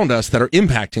around us that are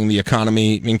impacting the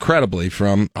economy incredibly,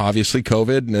 from obviously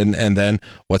COVID and then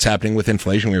what's happening with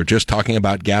inflation. We were just talking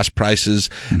about gas prices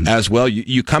as well.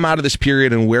 You come out of this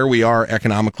period and where we are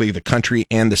economically, the country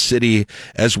and the city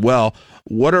as well.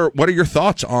 What are your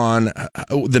thoughts on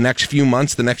the next few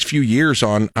months, the next few years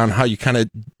on how you kind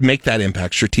of make that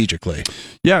impact strategically?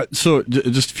 Yeah, so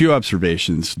just a few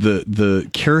observations. The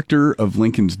character of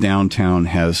Lincoln's downtown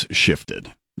has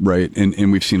shifted. Right.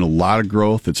 And we've seen a lot of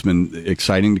growth. It's been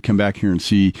exciting to come back here and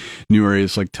see new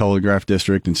areas like Telegraph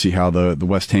District and see how the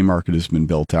West Haymarket has been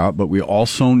built out. But we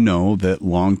also know that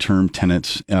long-term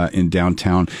tenants in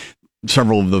downtown,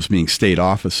 several of those being state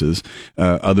offices,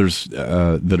 others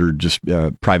that are just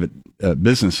private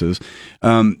businesses,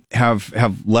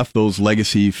 have left those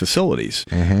legacy facilities.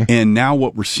 Mm-hmm. And now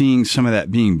what we're seeing some of that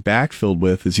being backfilled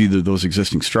with is either those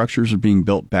existing structures are being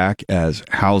built back as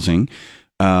housing,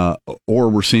 or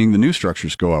we're seeing the new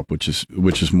structures go up, which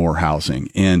is more housing.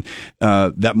 And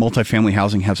that multifamily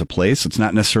housing has a place. It's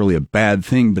not necessarily a bad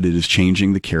thing, but it is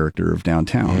changing the character of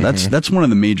downtown. Mm-hmm. That's one of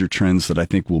the major trends that I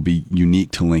think will be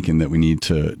unique to Lincoln that we need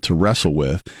to wrestle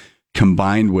with,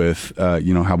 combined with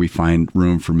how we find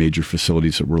room for major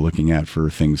facilities that we're looking at for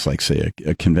things like, say,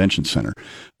 a convention center.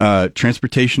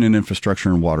 Transportation and infrastructure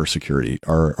and water security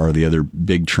are the other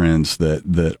big trends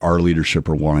that our leadership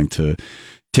are wanting to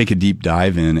take a deep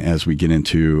dive in as we get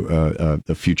into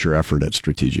the future effort at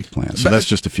strategic plans. So that's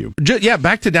just a few. Yeah,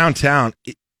 back to downtown.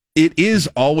 It is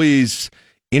always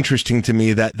interesting to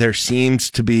me that there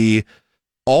seems to be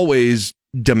always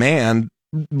demand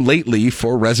lately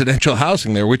for residential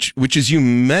housing there, which as you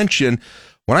mentioned,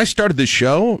 when I started the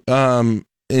show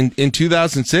in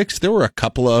 2006, there were a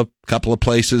couple of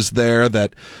places there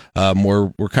that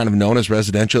were kind of known as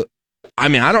residential. I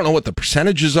mean, I don't know what the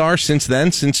percentages are since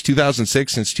then, since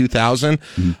 2006, since 2000,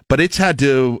 but it's had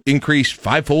to increase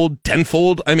 5-fold,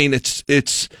 10-fold. I mean, it's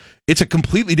a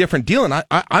completely different deal. And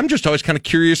I'm just always kind of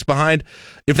curious behind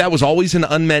if that was always an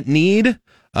unmet need.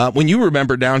 When you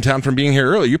remember downtown from being here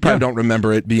earlier, you probably don't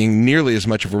remember it being nearly as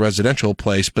much of a residential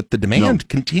place, but the demand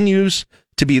continues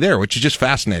to be there, which is just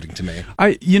fascinating to me.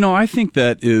 I think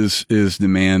that is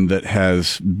demand that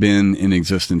has been in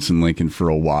existence in Lincoln for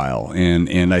a while,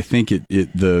 and I think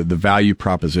the value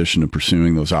proposition of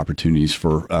pursuing those opportunities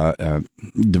for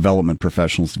development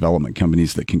professionals, development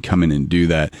companies that can come in and do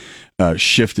that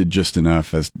shifted just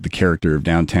enough as the character of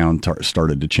downtown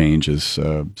started to change as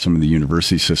some of the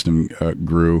university system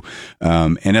grew,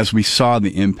 and as we saw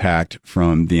the impact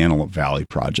from the Antelope Valley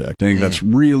project. I think that's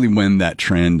really when that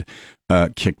trend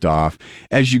kicked off.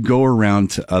 As you go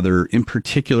around to other, in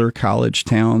particular, college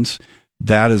towns,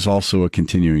 that is also a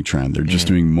continuing trend. They're just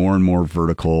doing more and more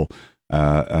vertical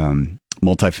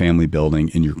multifamily building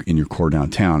in your core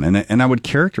downtown, and I would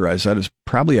characterize that as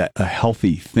probably a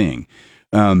healthy thing.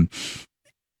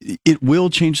 It will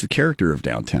change the character of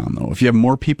downtown, though. If you have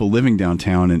more people living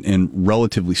downtown and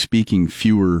relatively speaking,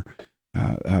 fewer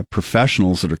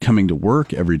professionals that are coming to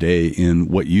work every day in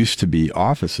what used to be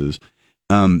offices,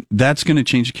 that's going to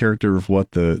change the character of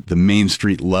what the Main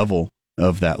Street level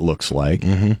of that looks like.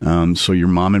 Mm-hmm. So your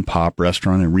mom and pop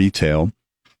restaurant and retail,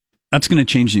 that's going to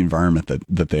change the environment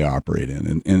that they operate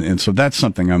in. And so that's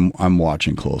something I'm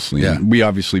watching closely. Yeah. And we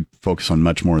obviously focus on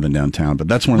much more than downtown, but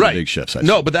that's one of the big shifts.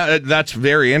 No, but that's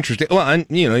very interesting. Well, and,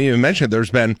 you mentioned there's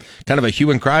been kind of a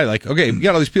hue and cry, like, okay, we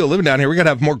got all these people living down here. We got to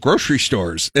have more grocery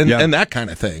stores and that kind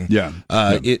of thing. Yeah.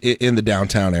 In the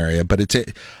downtown area. But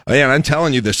I'm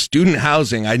telling you, the student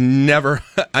housing, I never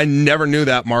knew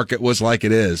that market was like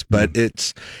it is, but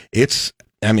it's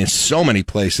I mean, so many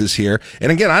places here.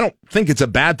 And again, I don't think it's a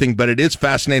bad thing, but it is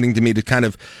fascinating to me to kind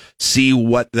of see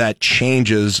what that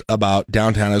changes about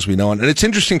downtown as we know it. And it's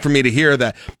interesting for me to hear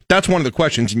that that's one of the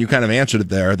questions, and you kind of answered it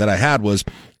there, that I had was,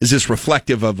 is this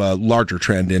reflective of a larger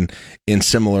trend in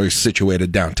similarly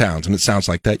situated downtowns? And it sounds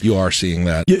like that you are seeing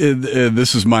that.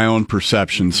 This is my own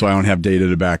perception, so I don't have data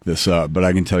to back this up, but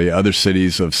I can tell you other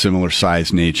cities of similar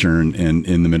size, nature, and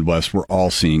in the Midwest, we're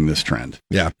all seeing this trend.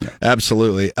 Yeah,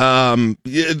 absolutely.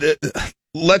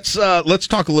 Let's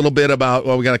talk a little bit about,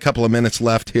 well, we got a couple of minutes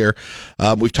left here.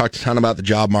 We've talked a ton about the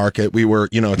job market. We were,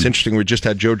 it's interesting. We just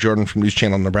had Joe Jordan from News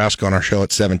Channel Nebraska on our show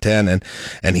at 710,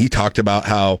 and he talked about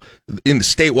how in the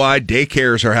statewide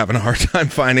daycares are having a hard time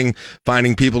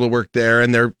finding people to work there,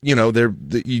 and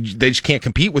they just can't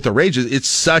compete with the wages. It's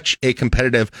such a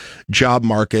competitive job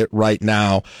market right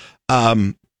now.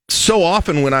 So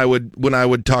often when I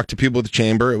would talk to people at the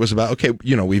chamber, it was about, okay,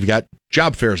 we've got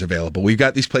job fairs available. We've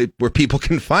got these places where people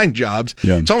can find jobs.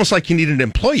 Yeah. It's almost like you need an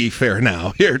employee fair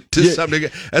now here to some degree,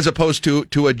 as opposed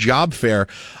to a job fair.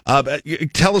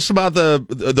 Tell us about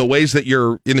the ways that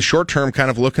you're in the short term kind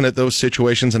of looking at those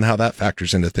situations and how that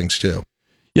factors into things too.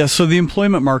 Yeah, so the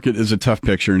employment market is a tough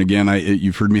picture, and again,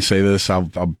 you've heard me say this. I'll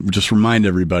just remind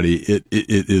everybody: it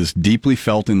is deeply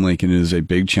felt in Lincoln. It is a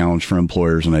big challenge for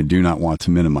employers, and I do not want to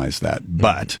minimize that.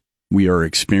 But we are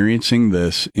experiencing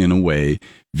this in a way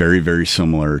very, very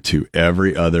similar to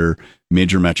every other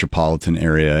major metropolitan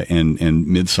area and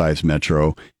mid-sized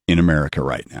metro in America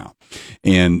right now.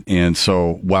 And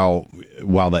so while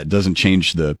that doesn't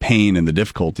change the pain and the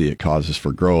difficulty it causes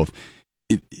for growth,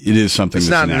 it is something it's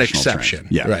that's not a an national exception.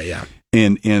 Trend. Yeah. Right, yeah.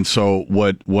 And so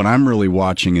what I'm really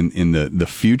watching in the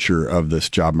future of this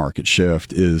job market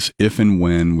shift is if and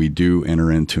when we do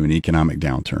enter into an economic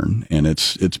downturn, and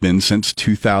it's been since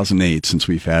 2008 since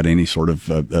we've had any sort of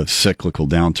a cyclical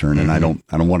downturn, and I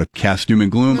don't want to cast doom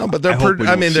and gloom. No, but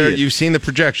you've seen the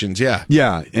projections, yeah.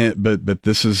 Yeah, but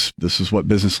this is what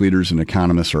business leaders and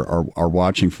economists are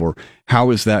watching for.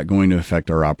 How is that going to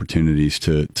affect our opportunities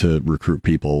to recruit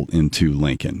people into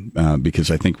Lincoln? Because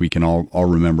I think we can all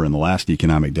remember in the last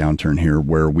economic downturn here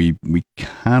where we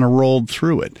kind of rolled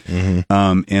through it.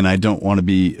 Mm-hmm. And I don't want to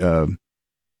be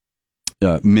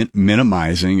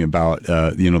minimizing about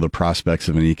the prospects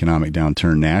of an economic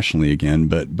downturn nationally again,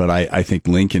 but I think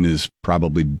Lincoln is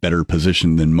probably better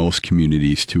positioned than most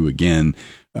communities to again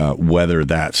weather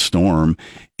that storm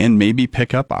and maybe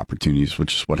pick up opportunities,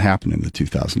 which is what happened in the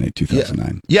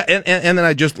 2008-2009. Yeah, and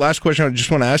then last question I just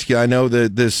want to ask you. I know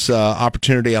that this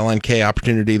Opportunity LNK,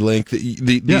 Opportunity Link,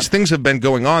 these things have been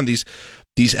going on.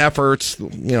 These efforts,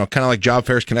 kind of like job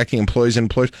fairs, connecting employees and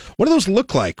employers. What do those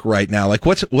look like right now? Like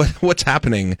what's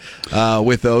happening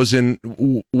with those, and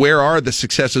where are the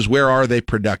successes? Where are they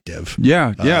productive?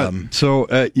 Yeah. So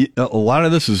a lot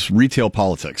of this is retail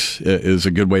politics, is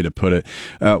a good way to put it.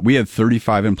 We had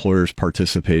 35 employers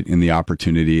participate in the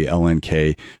Opportunity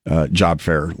LNK job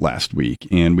fair last week,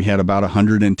 and we had about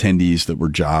 100 attendees that were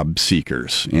job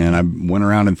seekers. And I went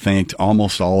around and thanked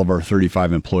almost all of our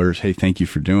 35 employers. Hey, thank you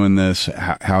for doing this.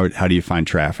 How do you find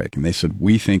traffic? And they said,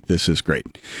 we think this is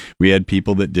great. We had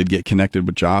people that did get connected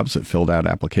with jobs that filled out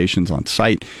applications on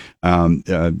site.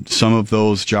 Some of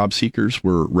those job seekers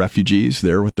were refugees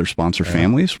there with their sponsor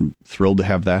families. I'm thrilled to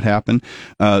have that happen.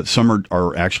 Some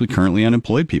are actually currently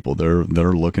unemployed people that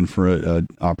are looking for an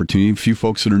opportunity. A few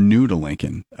folks that are new to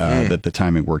Lincoln that the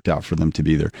timing worked out for them to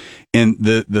be there. And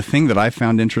the thing that I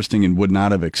found interesting and would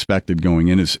not have expected going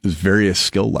in is various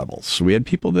skill levels. So we had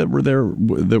people that were there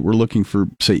that were looking for,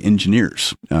 say,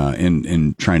 engineers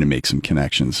and trying to make some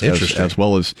connections, as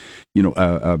well as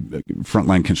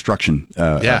frontline construction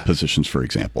positions, for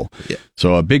example. Yeah.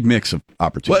 So a big mix of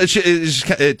opportunities.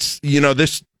 Well, it's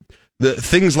the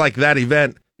things like that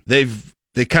event,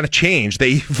 they kind of change.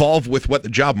 They evolve with what the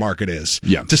job market is.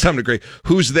 Yeah. To some degree.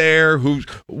 Who's there?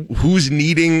 Who's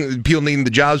needing the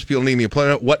jobs, people needing the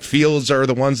employment, what fields are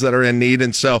the ones that are in need.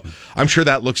 And so I'm sure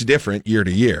that looks different year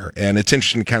to year. And it's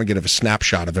interesting to kind of get a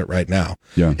snapshot of it right now.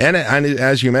 Yeah. And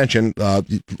as you mentioned, a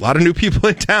lot of new people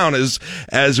in town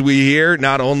as we hear.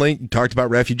 Not only you talked about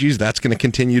refugees, that's going to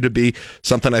continue to be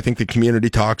something I think the community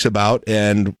talks about.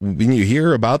 And when you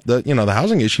hear about the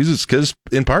housing issues, it's because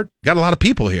in part got a lot of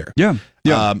people here. Yeah.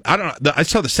 Yeah. I don't know. I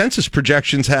saw the census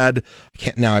projections had,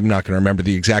 now I'm not going to remember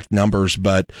the exact numbers,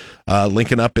 but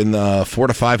linking up in the 400,000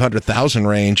 to 500,000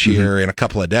 range here in a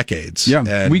couple of decades. Yeah.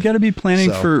 And we got to be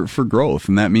planning for growth.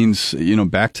 And that means,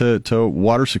 back to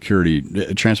water security,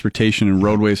 transportation and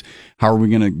roadways. How are we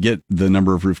going to get the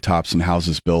number of rooftops and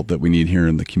houses built that we need here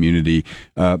in the community?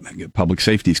 Public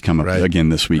safety's coming up again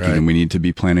this weekend, and we need to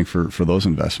be planning for those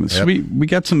investments. Yep. So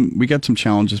we got some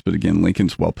challenges, but again,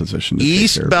 Lincoln's well positioned.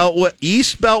 East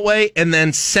Beltway and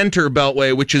then Center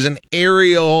Beltway, which is an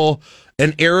aerial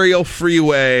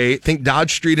freeway. Think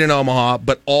Dodge Street in Omaha,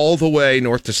 but all the way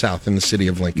north to south in the city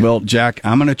of Lincoln. Well, Jack,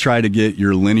 I'm going to try to get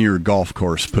your linear golf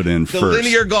course put in first. The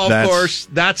linear golf course,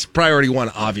 that's priority one,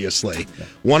 obviously.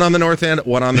 One on the north end,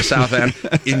 one on the south end.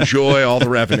 Enjoy all the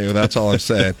revenue. That's all I'm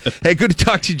saying. Hey, good to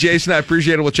talk to you, Jason. I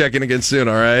appreciate it. We'll check in again soon,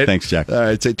 all right? Thanks, Jack. All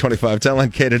right, it's 8:25. It's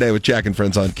LNK Today with Jack and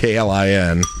Friends on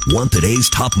KLIN. Want today's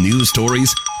top news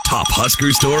stories? Top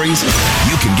Husker stories?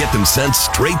 You can get them sent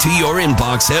straight to your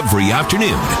inbox every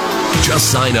afternoon.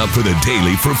 Just sign up for the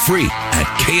Daily for free at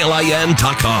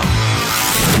KLIN.com.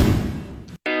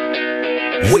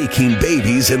 Waking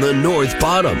babies in the North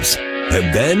Bottoms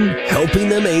and then helping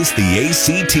them ace the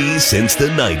ACT since the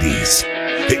 90s.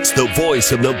 It's the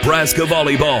voice of Nebraska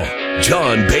volleyball,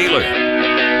 John Baylor.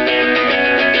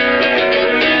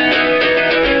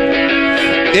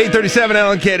 8:37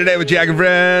 LNK Today with Jack and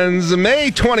Friends.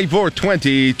 May 24th,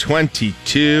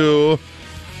 2022.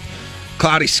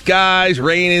 Cloudy skies,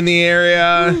 rain in the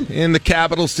area, in the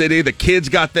capital city. The kids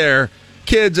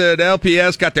at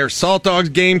LPS got their Salt Dogs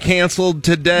game canceled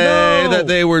today. That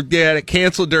they had it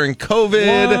canceled during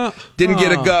COVID. What? Didn't get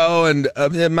to go, and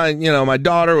my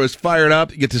daughter was fired up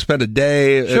to get to spend a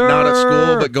day not at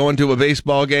school but going to a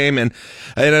baseball game, and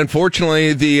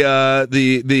unfortunately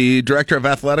the director of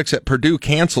athletics at Purdue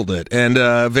canceled it, and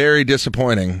very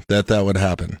disappointing that would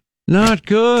happen. Not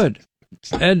good.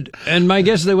 And my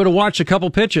guess is they would have watched a couple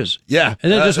pitches. Yeah.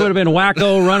 And then just would have been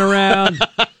wacko, run around,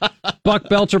 Buck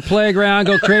Belcher playground,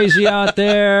 go crazy out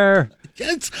there.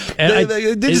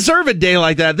 They deserve a day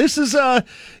like that. This is,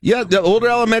 the older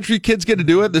elementary kids get to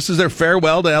do it. This is their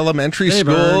farewell to elementary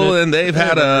school, and they've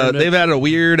had a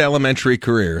weird elementary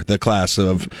career, the class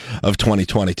of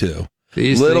 2022.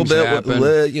 These little things bit happen.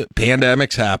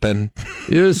 Pandemics happen.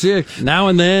 You see, now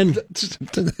and then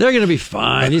they're going to be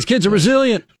fine. These kids are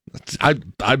resilient. I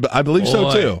believe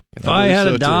so too. If I had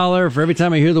 $1 for every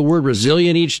time I hear the word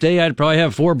resilient each day, I'd probably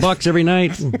have $4 every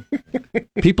night.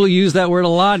 People use that word a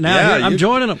lot now. I'm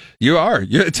joining them. You are.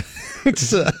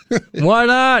 Why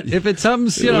not? If it's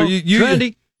something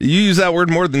trendy. You use that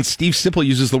word more than Steve Sipple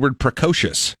uses the word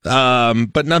precocious.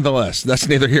 But nonetheless, that's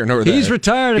neither here nor there. He's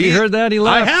retired. Have you heard that? He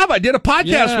left. I have. I did a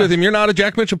podcast with him. You're not a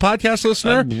Jack Mitchell podcast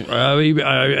listener?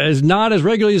 Not as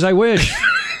regularly as I wish.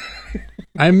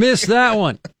 I missed that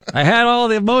one. I had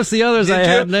most of the others I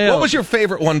had nailed. What was your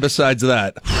favorite one besides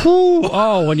that?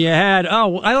 When you had, I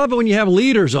love it when you have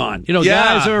leaders on.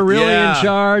 Guys who are really in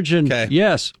charge. And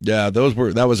yes. Yeah,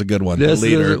 that was a good one. The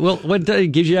leader. What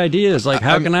gives you ideas? Like,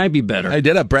 how can I be better? I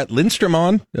did have Brett Lindstrom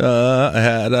on. I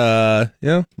had,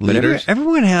 leaders.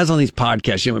 Everyone has on these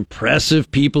podcasts,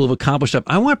 impressive people who've accomplished stuff.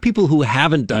 I want people who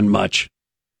haven't done much.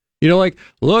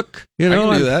 Look, I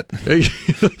can do that.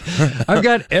 I've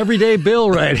got Everyday Bill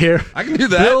right here. I can do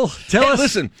that. Bill, tell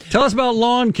us about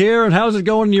lawn care and how's it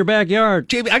going in your backyard.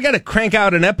 JB, I got to crank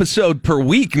out an episode per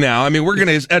week now. I mean, we're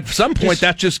going to, at some point,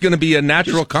 that's just going to be a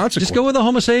natural consequence. Just go with the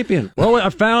Homo sapien. Well, I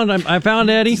found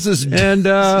Eddie,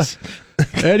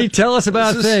 Eddie, tell us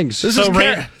about things.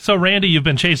 So, Randy, you've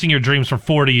been chasing your dreams for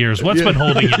 40 years. What's been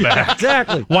holding you back?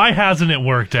 Exactly. Why hasn't it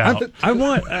worked out? I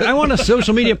want a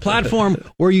social media platform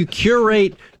where you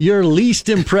curate your least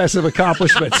impressive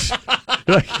accomplishments.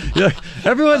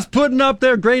 Everyone's putting up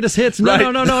their greatest hits.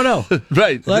 No.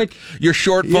 Right. Like your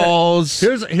shortfalls.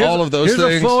 Here's all of those things.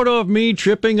 Here's a photo of me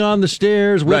tripping on the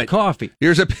stairs with coffee.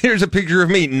 Here's a picture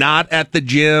of me not at the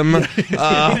gym.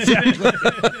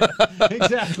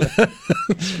 Exactly.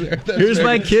 Here's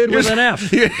my kid with an F.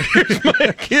 Here's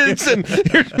my kids, and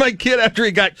here's my kid after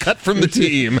he got cut from the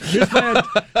team.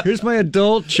 Here's my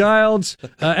adult child's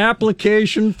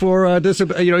application for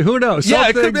disability. Who knows? Yeah,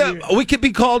 it could be, we could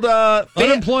be called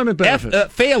unemployment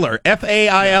benefit. Failure.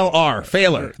 FAILR.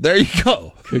 Failure. There you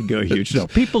go. Could go huge. No,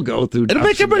 people go through. It'll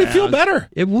make everybody feel better.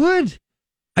 It would.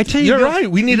 I tell you, you're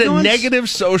right. We need a negative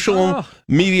social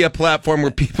media platform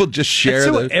where people just share.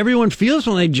 That's what everyone feels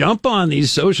when they jump on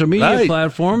these social media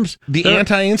platforms. They're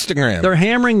anti-Instagram. They're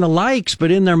hammering the likes,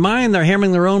 but in their mind, they're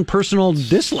hammering their own personal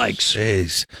dislikes.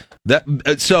 Jeez.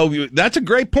 So that's a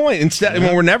great point. Instead,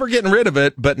 we're never getting rid of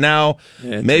it, but now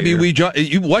maybe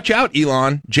you watch out,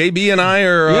 Elon. JB and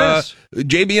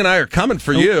I are coming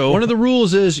for you. One of the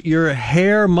rules is your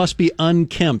hair must be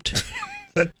unkempt.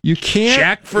 You can't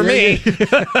check for me.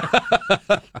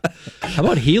 How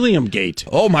about Helium Gate?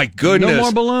 Oh my goodness! No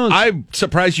more balloons. I'm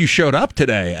surprised you showed up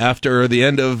today after the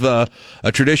end of a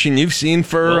tradition you've seen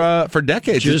for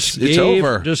decades. It's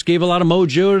over. Just gave a lot of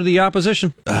mojo to the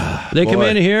opposition. They come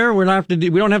in here. We don't have to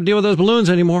deal with those balloons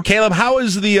anymore. Caleb, how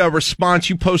is the response?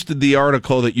 You posted the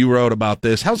article that you wrote about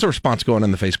this. How's the response going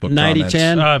in the Facebook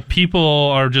 90-10. People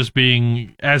are just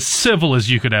being as civil as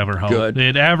you could ever hope.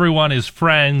 Good. Everyone is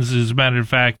friends. As a matter of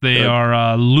fact, they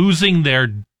are losing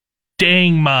their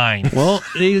dang mind. Well,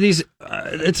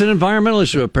 it's an environmental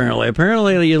issue, apparently.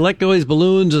 Apparently, you let go of these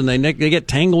balloons, and they get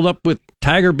tangled up with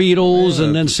tiger beetles,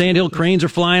 and then sandhill cranes are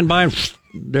flying by, and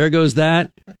there goes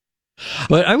that.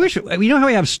 But I wish, you know how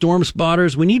we have storm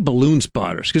spotters? We need balloon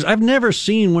spotters, because I've never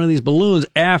seen one of these balloons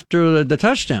after the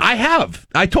touchdown. I have.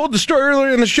 I told the story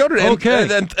earlier in the show today. Okay.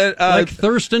 Like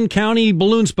Thurston County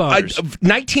balloon spotters.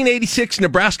 1986,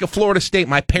 Nebraska, Florida State.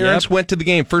 My parents went to the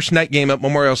game, first night game at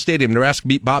Memorial Stadium. Nebraska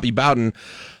beat Bobby Bowden.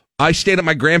 I stayed at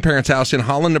my grandparents' house in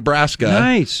Holland, Nebraska.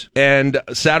 Nice. And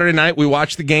Saturday night, we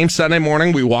watched the game. Sunday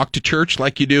morning, we walked to church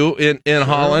like you do in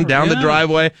Holland, down the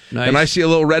driveway. Nice. And I see a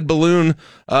little red balloon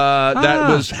that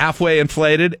was halfway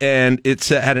inflated, and it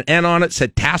had an N on it,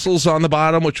 said Tassels on the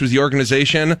bottom, which was the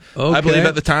organization, I believe,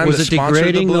 at the time. Was it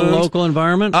degrading the local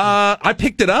environment? I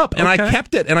picked it up, and I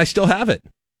kept it, and I still have it.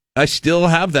 I still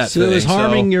have that thing. So it was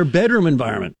harming your bedroom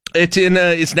environment.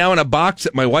 It's now in a box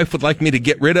that my wife would like me to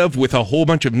get rid of, with a whole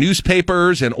bunch of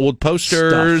newspapers and old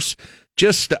posters.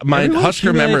 Just my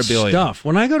Husker memorabilia stuff.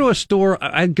 When I go to a store,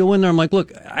 I go in there. I'm like,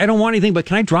 look, I don't want anything, but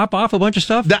can I drop off a bunch of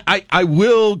stuff? I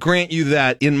will grant you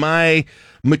that in my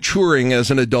maturing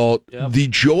as an adult, the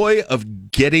joy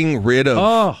of getting rid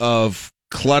of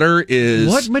clutter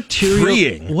is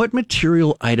freeing. What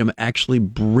material item actually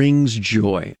brings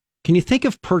joy? Can you think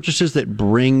of purchases that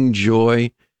bring joy?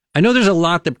 I know there's a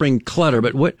lot that bring clutter,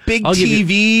 but what big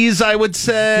TVs? I would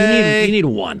say you need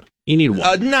one. You need one.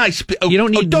 A nice. You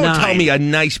don't need. Don't tell me a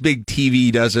nice big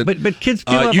TV doesn't. But kids,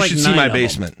 have you like should see my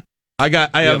basement. I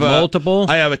have multiple.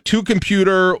 I have a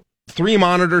 2-computer,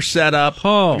 3-monitor setup.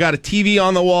 Oh. I got a TV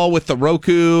on the wall with the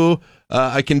Roku.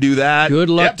 I can do that. Good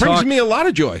luck. That brings me a lot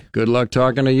of joy. Good luck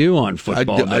talking to you on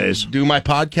football days. I do my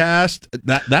podcast.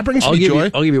 That brings me joy.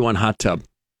 I'll give you one hot tub.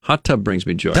 Hot tub brings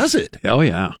me joy. Does it? Oh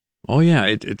yeah. Oh yeah.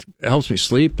 It helps me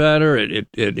sleep better. It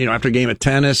after a game of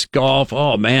tennis, golf.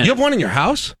 Oh man. You have one in your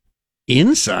house?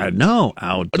 Inside? No,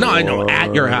 outdoor. No, I know,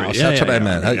 at your house. That's what I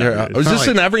meant. At your house. Is this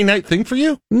an every night thing for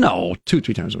you? No,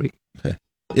 2-3 times a week. Okay.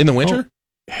 In the winter?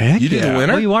 Heck, you do the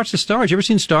winter? Oh, you watch the stars. You ever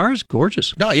seen stars?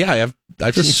 Gorgeous. No, yeah,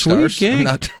 I've seen stars. Gig.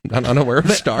 I'm not unaware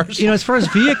of stars. You know, as far as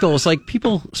vehicles, like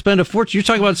people spend a fortune. You're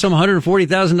talking about some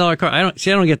 $140,000 car. I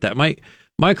don't get that.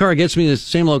 My car gets me to the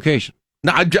same location.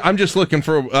 No, I'm just looking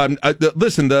for.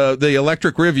 Listen, the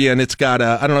electric Rivian. It's got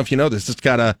I don't know if you know this. It's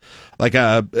got a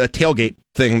tailgate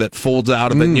thing that folds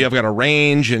out of it. And you have got a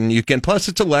range, and you can. Plus,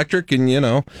 it's electric, and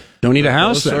don't need a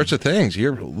house. Those sorts of things.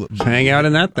 You're hang out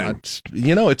in that thing.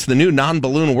 It's the new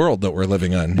non-balloon world that we're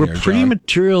living in. We're pretty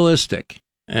materialistic,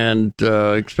 and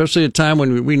especially at a time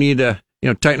when we need to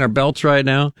tighten our belts right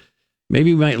now.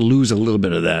 Maybe we might lose a little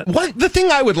bit of that. The thing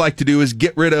I would like to do is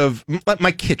get rid of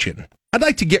my kitchen. I'd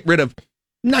like to get rid of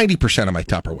 90% of my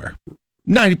Tupperware.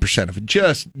 90% of it.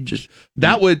 Just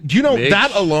that would,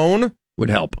 that alone would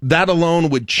help. That alone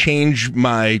would change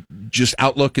my just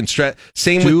outlook and stress.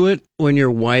 Do it when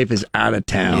your wife is out of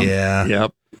town. Yeah.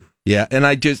 Yep. Yeah. And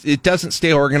it doesn't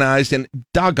stay organized, and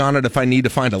doggone it if I need to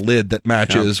find a lid that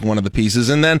matches one of the pieces.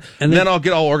 And then I'll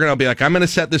get all organized. I'll be like, I'm going to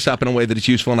set this up in a way that it's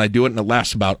useful, and I do it, and it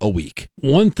lasts about a week.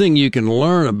 One thing you can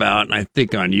learn about, and I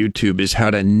think on YouTube, is how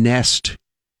to nest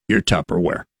your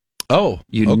Tupperware. Oh,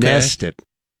 you nest it.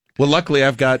 Well, luckily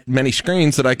I've got many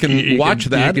screens that I can watch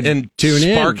that and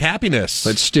spark happiness.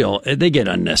 But still, they get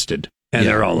unnested, and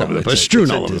they're all over the place, strewn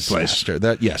all over the place. They're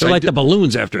like the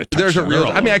balloons after a touchdown. There's a real.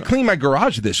 I cleaned my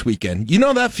garage this weekend. You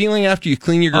know that feeling after you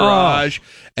clean your garage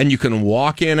and you can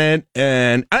walk in it,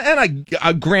 and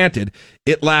I granted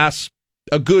it lasts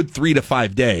a good 3 to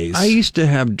 5 days. I used to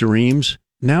have dreams.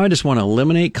 Now I just want to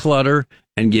eliminate clutter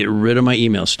and get rid of my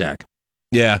email stack.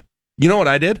 Yeah. You know what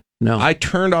I did? No. I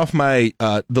turned off my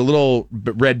the little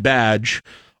red badge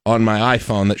on my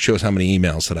iPhone that shows how many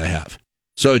emails that I have.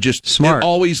 So smart. It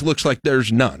always looks like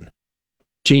there's none.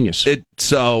 Genius.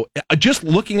 So just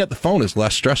looking at the phone is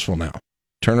less stressful now.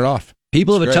 Turn it off.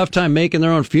 People have a tough time making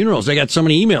their own funerals. They got so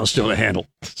many emails still to handle.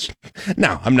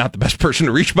 Now, I'm not the best person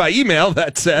to reach by email,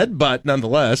 that said, but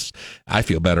nonetheless, I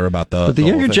feel better about the. But the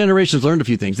younger generations learned a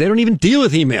few things. They don't even deal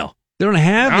with email. They don't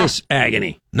have this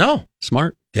agony. No.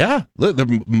 Smart. Yeah. Look,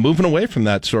 they're moving away from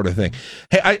that sort of thing.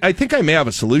 Hey, I think I may have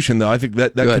a solution, though. I think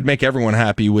that could make everyone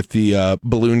happy with the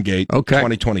Balloon Gate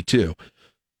 2022.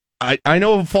 I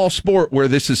know of a fall sport where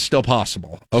this is still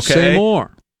possible. Okay. Say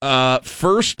more.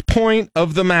 First point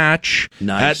of the match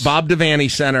at Bob Devaney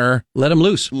Center. Let them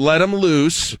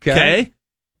loose. Okay.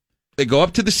 They go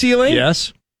up to the ceiling.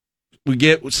 Yes. We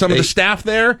get some of the staff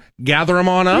there, gather them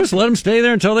on up. Just let them stay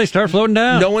there until they start floating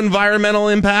down. No environmental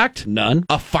impact. None.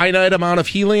 A finite amount of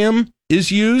helium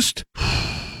is used.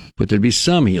 But there'd be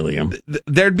some helium.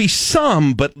 There'd be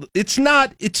some, but it's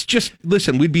not. It's just,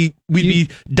 listen, we'd be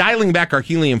dialing back our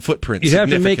helium footprint. You have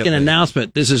to make an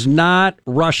announcement. This is not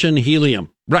Russian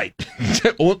helium. Right.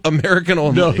 American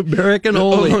only. No, American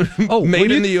only.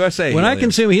 Made in the USA. When I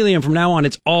consume helium from now on,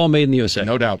 it's all made in the USA.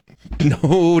 No doubt.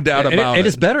 No doubt about it. And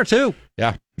it's better, too.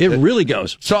 Yeah. It really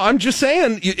goes. So I'm just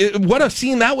saying, what a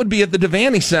scene that would be at the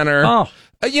Devaney Center. Oh.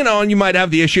 And you might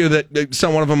have the issue that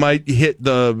some one of them might hit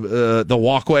the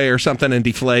walkway or something and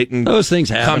deflate and those things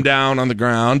happen. Come down on the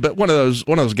ground. But one of those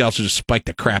gals will just spike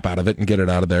the crap out of it and get it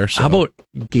out of there. So. How about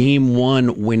game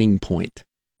one winning point?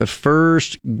 The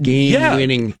first game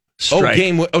winning strike.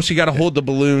 So you got to hold the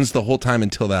balloons the whole time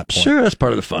until that point. Sure, that's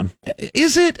part of the fun.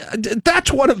 Is it?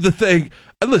 That's one of the things.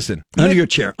 Listen, under your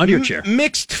chair.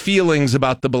 Mixed feelings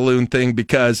about the balloon thing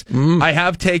because I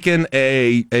have taken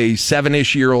a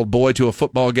 7-ish-year-old boy to a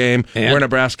football game where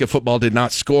Nebraska football did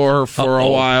not score for a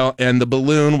while, and the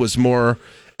balloon was more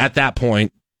at that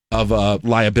point of a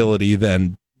liability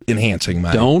than enhancing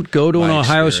my. Don't go to an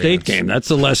Ohio State game. That's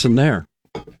the lesson there.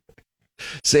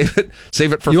 Save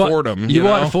it for Fordham. You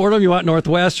want Fordham? You want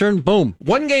Northwestern? Boom.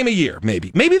 One game a year,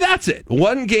 maybe that's it.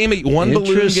 One balloon game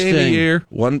a year.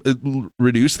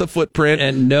 Reduce the footprint,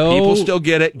 and people still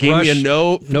get it. Give you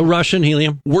no Russian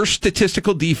helium. Worst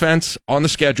statistical defense on the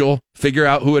schedule. Figure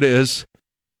out who it is.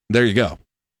 There you go.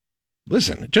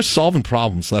 Listen, just solving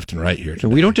problems left and right here. So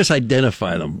we don't just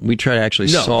identify them; we try to actually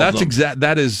solve them.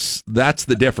 That's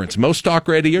the difference. Most talk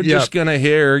radio, you're just going to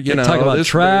hear, talk about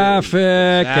traffic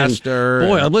and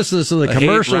boy, I'm listening to some of the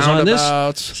commercials on this.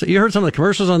 So you heard some of the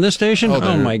commercials on this station?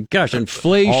 Oh my gosh,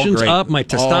 inflation's up, my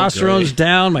testosterone's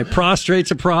down, my prostrate's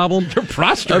a problem. Your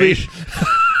prostrate.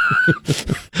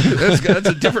 That's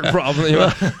a different problem.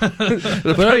 But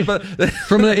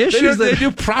from the issues they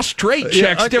do prostrate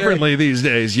checks differently these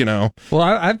days. Well,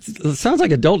 it sounds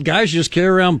like adult guys just carry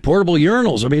around portable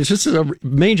urinals. I mean, it's just a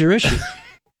major issue.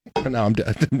 No,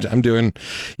 I'm doing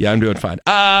fine.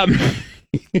 But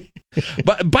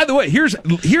by the way, here's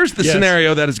the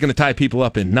scenario that is going to tie people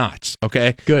up in knots.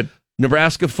 Okay, good.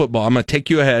 Nebraska football. I'm going to take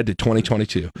you ahead to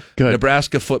 2022. Good.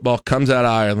 Nebraska football comes out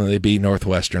of Ireland. They beat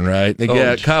Northwestern, right? They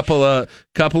get a couple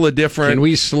of different. Can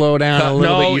we slow down a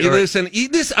little bit? No, listen.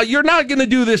 You're not going to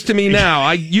do this to me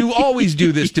now. You always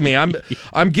do this to me.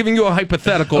 I'm giving you a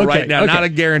hypothetical right now, not a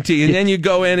guarantee. And then you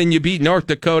go in and you beat North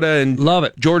Dakota and love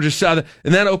it, Georgia Southern,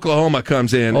 and then Oklahoma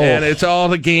comes in, and it's all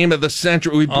the game of the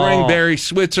century. We bring Barry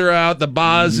Switzer out. The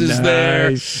Boz is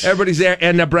there. Everybody's there,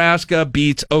 and Nebraska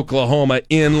beats Oklahoma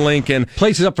in Lincoln.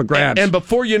 Places up for grabs. And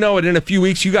before you know it, in a few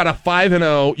weeks, you got a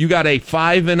 5-0. You got a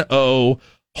 5-0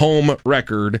 home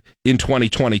record in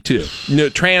 2022.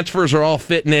 Transfers are all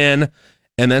fitting in,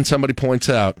 and then somebody points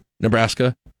out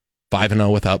Nebraska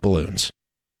 5-0 without balloons.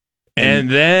 And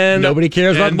then nobody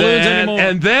cares about balloons anymore.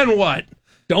 And then what?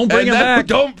 Don't bring them back.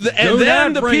 And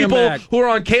then the people who are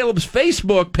on Caleb's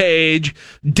Facebook page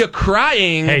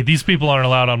decrying. Hey, these people aren't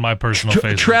allowed on my personal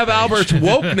Facebook Trev page. Albert's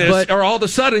wokeness are all of a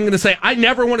sudden going to say, I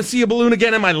never want to see a balloon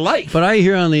again in my life. But I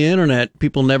hear on the internet,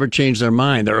 people never change their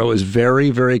mind. They're always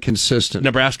very, very consistent.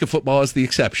 Nebraska football is the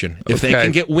exception. If they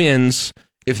can get wins,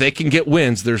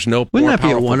 there's no. Wouldn't that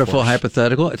be a wonderful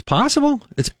hypothetical? It's possible.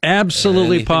 It's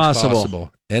absolutely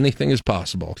possible. Anything is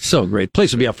possible. So great.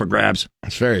 Place will be up for grabs.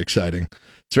 It's very exciting.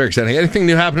 Anything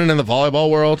new happening in the volleyball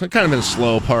world? It's kind of been a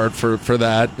slow part for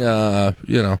that.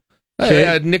 I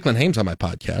had Nick Lynn-Hames on my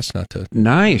podcast. Not to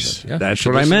nice. That's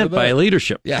what I meant by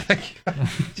leadership. Yeah,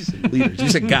 you said leaders. You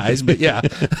said guys, but yeah,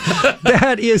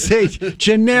 that is a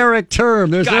generic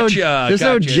term. There's no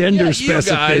gender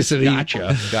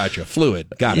specificity. Gotcha.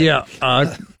 Fluid. Got it. Yeah.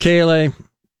 Kayla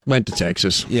went to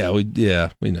Texas. Yeah, we know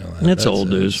that. That's old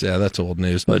news. Yeah, that's old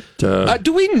news. But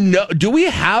do we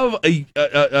have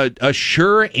a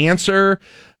sure answer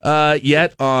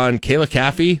yet on Kayla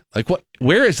Caffey? Like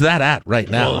where is that at right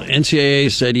now? Well, NCAA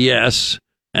said yes,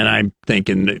 and I'm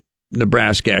thinking that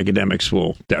Nebraska academics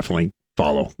will definitely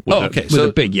follow. With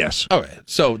a big yes. All right,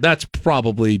 so that's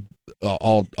probably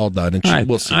all done, and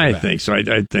we'll see. I think so.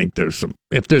 I think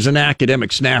if there's an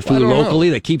academic snafu locally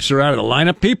that keeps her out of the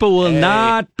lineup, people will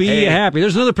not be happy.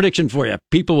 There's another prediction for you.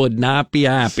 People would not be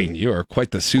happy. You are quite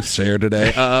the soothsayer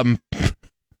today.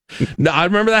 No, I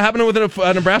remember that happening with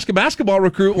a Nebraska basketball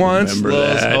recruit once. Remember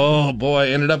that? Oh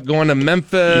boy, ended up going to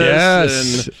Memphis.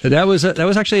 Yes, and that was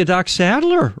actually a Doc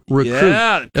Sadler recruit.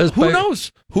 Yeah, who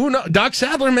knows? Doc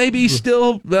Sadler may be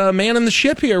still manning the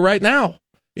ship here right now.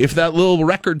 If that little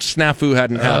record snafu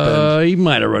hadn't happened, he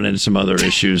might have run into some other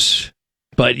issues.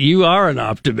 But you are an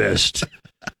optimist.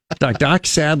 Doc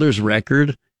Sadler's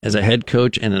record as a head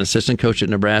coach and an assistant coach at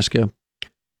Nebraska,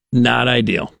 not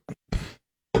ideal.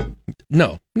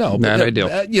 No, not ideal.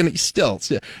 Still,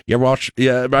 you ever watch?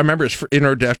 Yeah, I remember his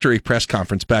introductory press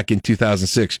conference back in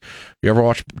 2006. You ever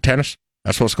watch tennis?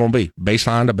 That's what it's going to be,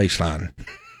 baseline to baseline.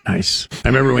 Nice. I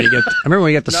remember when you get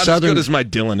the Not Southern. as good as my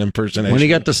Dylan impersonation. When he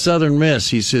got the Southern Miss,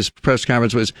 his press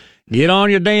conference was, "Get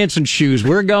on your dancing shoes.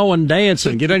 We're going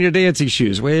dancing. Get on your dancing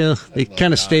shoes." Well, they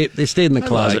kind of stayed. They stayed in the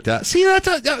closet. Like that. See,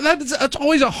 that's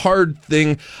always a hard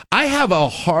thing. I have a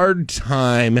hard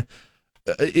time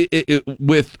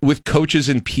with coaches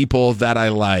and people that I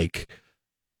like,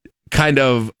 kind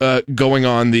of going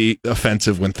on the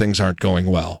offensive when things aren't going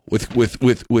well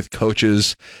with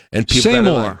coaches and people. Say that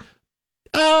more.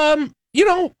 I'll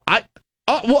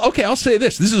say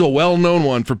this. This is a well-known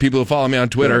one for people who follow me on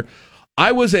Twitter. Yeah.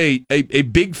 I was a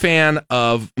big fan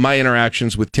of my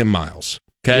interactions with Tim Miles.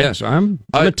 Okay. Yes, I'm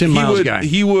a Tim Miles guy.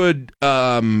 He would,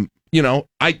 I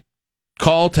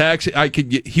call, text.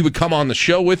 He would come on the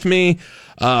show with me.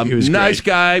 He was nice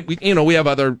great. guy. We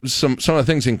have some of the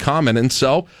things in common, and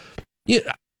so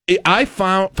I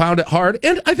found it hard,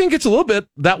 and I think it's a little bit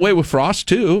that way with Frost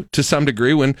too, to some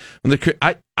degree. When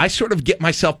I sort of get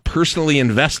myself personally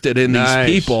invested in these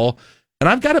people, and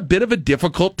I've got a bit of a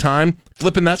difficult time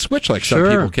flipping that switch like some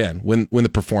people can when the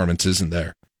performance isn't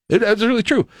there. It's really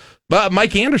true. But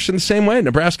Mike Anderson, the same way,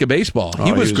 Nebraska baseball.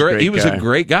 He was great. He was a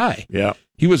great guy. Yeah,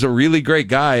 he was a really great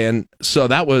guy, and so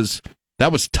that was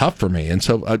tough for me. And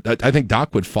so I think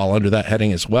Doc would fall under that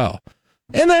heading as well.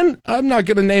 And then I'm not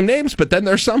going to name names, but then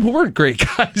there's some who weren't great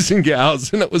guys and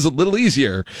gals, and it was a little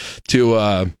easier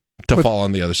to fall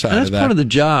on the other side of that. That's part of the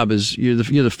job. Is you're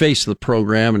the face of the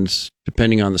program, and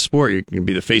depending on the sport, you can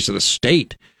be the face of the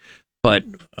state. But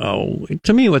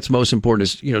to me, what's most important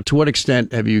is to what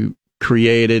extent have you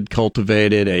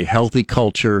cultivated a healthy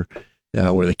culture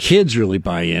where the kids really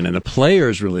buy in and the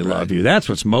players really love you. That's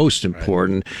what's most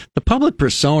important. The public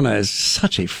persona is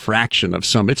such a fraction of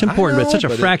somebody. It's important, but it's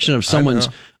such a fraction of someone's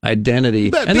identity.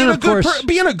 But and then, of course,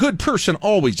 being a good person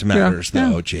always matters,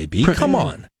 though, JB. Come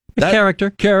on.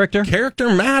 Character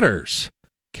matters.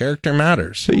 Character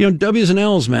matters. But, W's and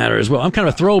L's matter as well. I'm kind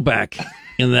of a throwback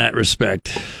in that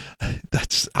respect.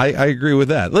 I agree with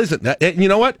that. Listen, you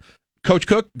know what? Coach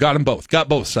Cook got them both. Got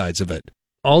both sides of it.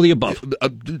 All the above.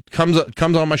 Comes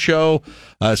on my show.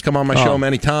 Has come on my show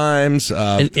many times.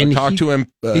 And talked to him.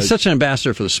 He's such an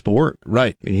ambassador for the sport,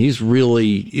 right? I mean, he's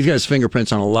got his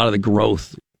fingerprints on a lot of the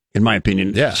growth, in my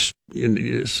opinion. Yes,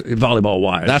 volleyball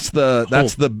wise. That's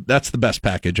the best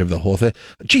package of the whole thing.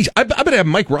 Jeez, I bet I have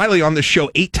Mike Riley on this show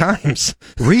 8 times.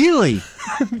 Really?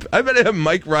 I bet I have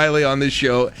Mike Riley on this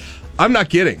show. I'm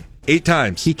not kidding. 8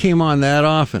 times. He came on that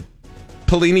often.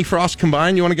 Pelini, Frost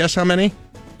combined. You want to guess how many?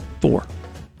 4.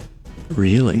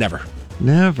 Really? Never.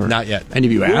 Not yet. And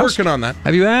have you asked? We're working on that.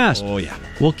 Have you asked? Oh, yeah.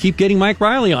 We'll keep getting Mike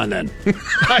Riley on then.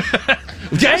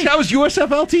 That's how his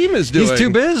USFL team is doing. He's too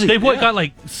busy. They've got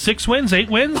like 6 wins, 8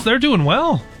 wins. They're doing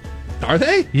well. Are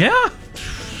they? Yeah.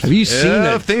 Have you seen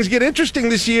that? If things get interesting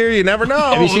this year, you never know.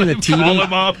 Have you seen the TV? Call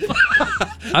them up.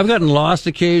 I've gotten lost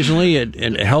occasionally at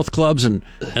health clubs, and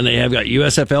they have got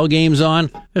USFL games on.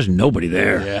 There's nobody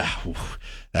there. Yeah.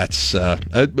 That's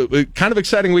kind of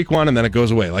exciting week 1, and then it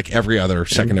goes away like every other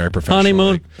secondary professional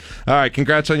honeymoon. league. All right,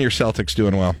 congrats on your Celtics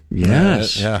doing well.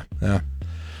 Yes. Yeah.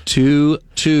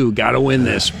 2-2. Got to win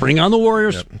this. Bring on the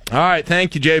Warriors. Yep. All right,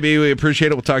 thank you, JB. We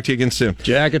appreciate it. We'll talk to you again soon.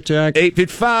 Jack Attack.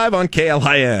 8:55 on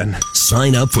KLIN.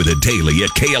 Sign up for the daily at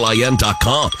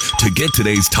KLIN.com to get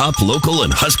today's top local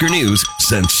and Husker news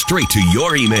sent straight to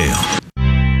your email.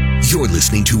 You're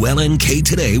listening to LNK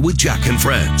Today with Jack and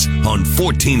Friends on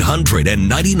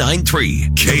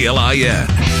 1499.3 KLIN.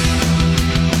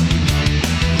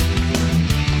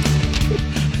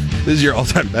 This is your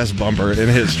all-time best bumper in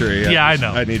history. Yeah, I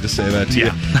know. I need to say that to you.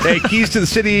 Hey, Keys to the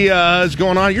City is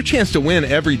going on. Your chance to win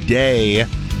every day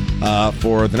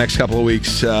for the next couple of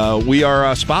weeks. We are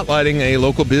spotlighting a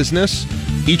local business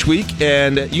each week,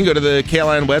 and you can go to the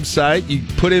KLIN website. You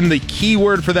put in the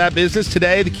keyword for that business.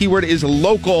 Today, the keyword is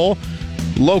local.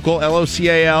 local,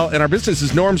 LOCAL, and our business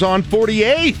is Norm's on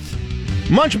 48th.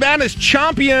 Munch Madness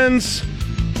champions.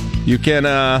 You can,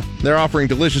 they're offering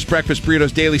delicious breakfast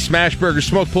burritos, daily smash burgers,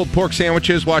 smoked pulled pork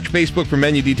sandwiches. Watch Facebook for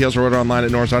menu details or order online at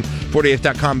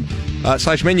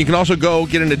normson48th.com/menu. You can also go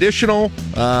get an additional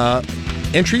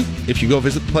entry if you go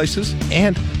visit the places,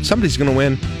 and somebody's going to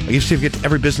win a gift certificate to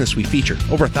every business we feature.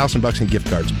 Over $1,000 in gift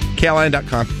cards.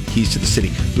 KLIN.com, keys to the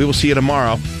city. We will see you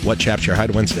tomorrow. What Chapshire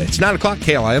Hide Wednesday. It's 9 o'clock,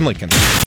 KLIN Lincoln.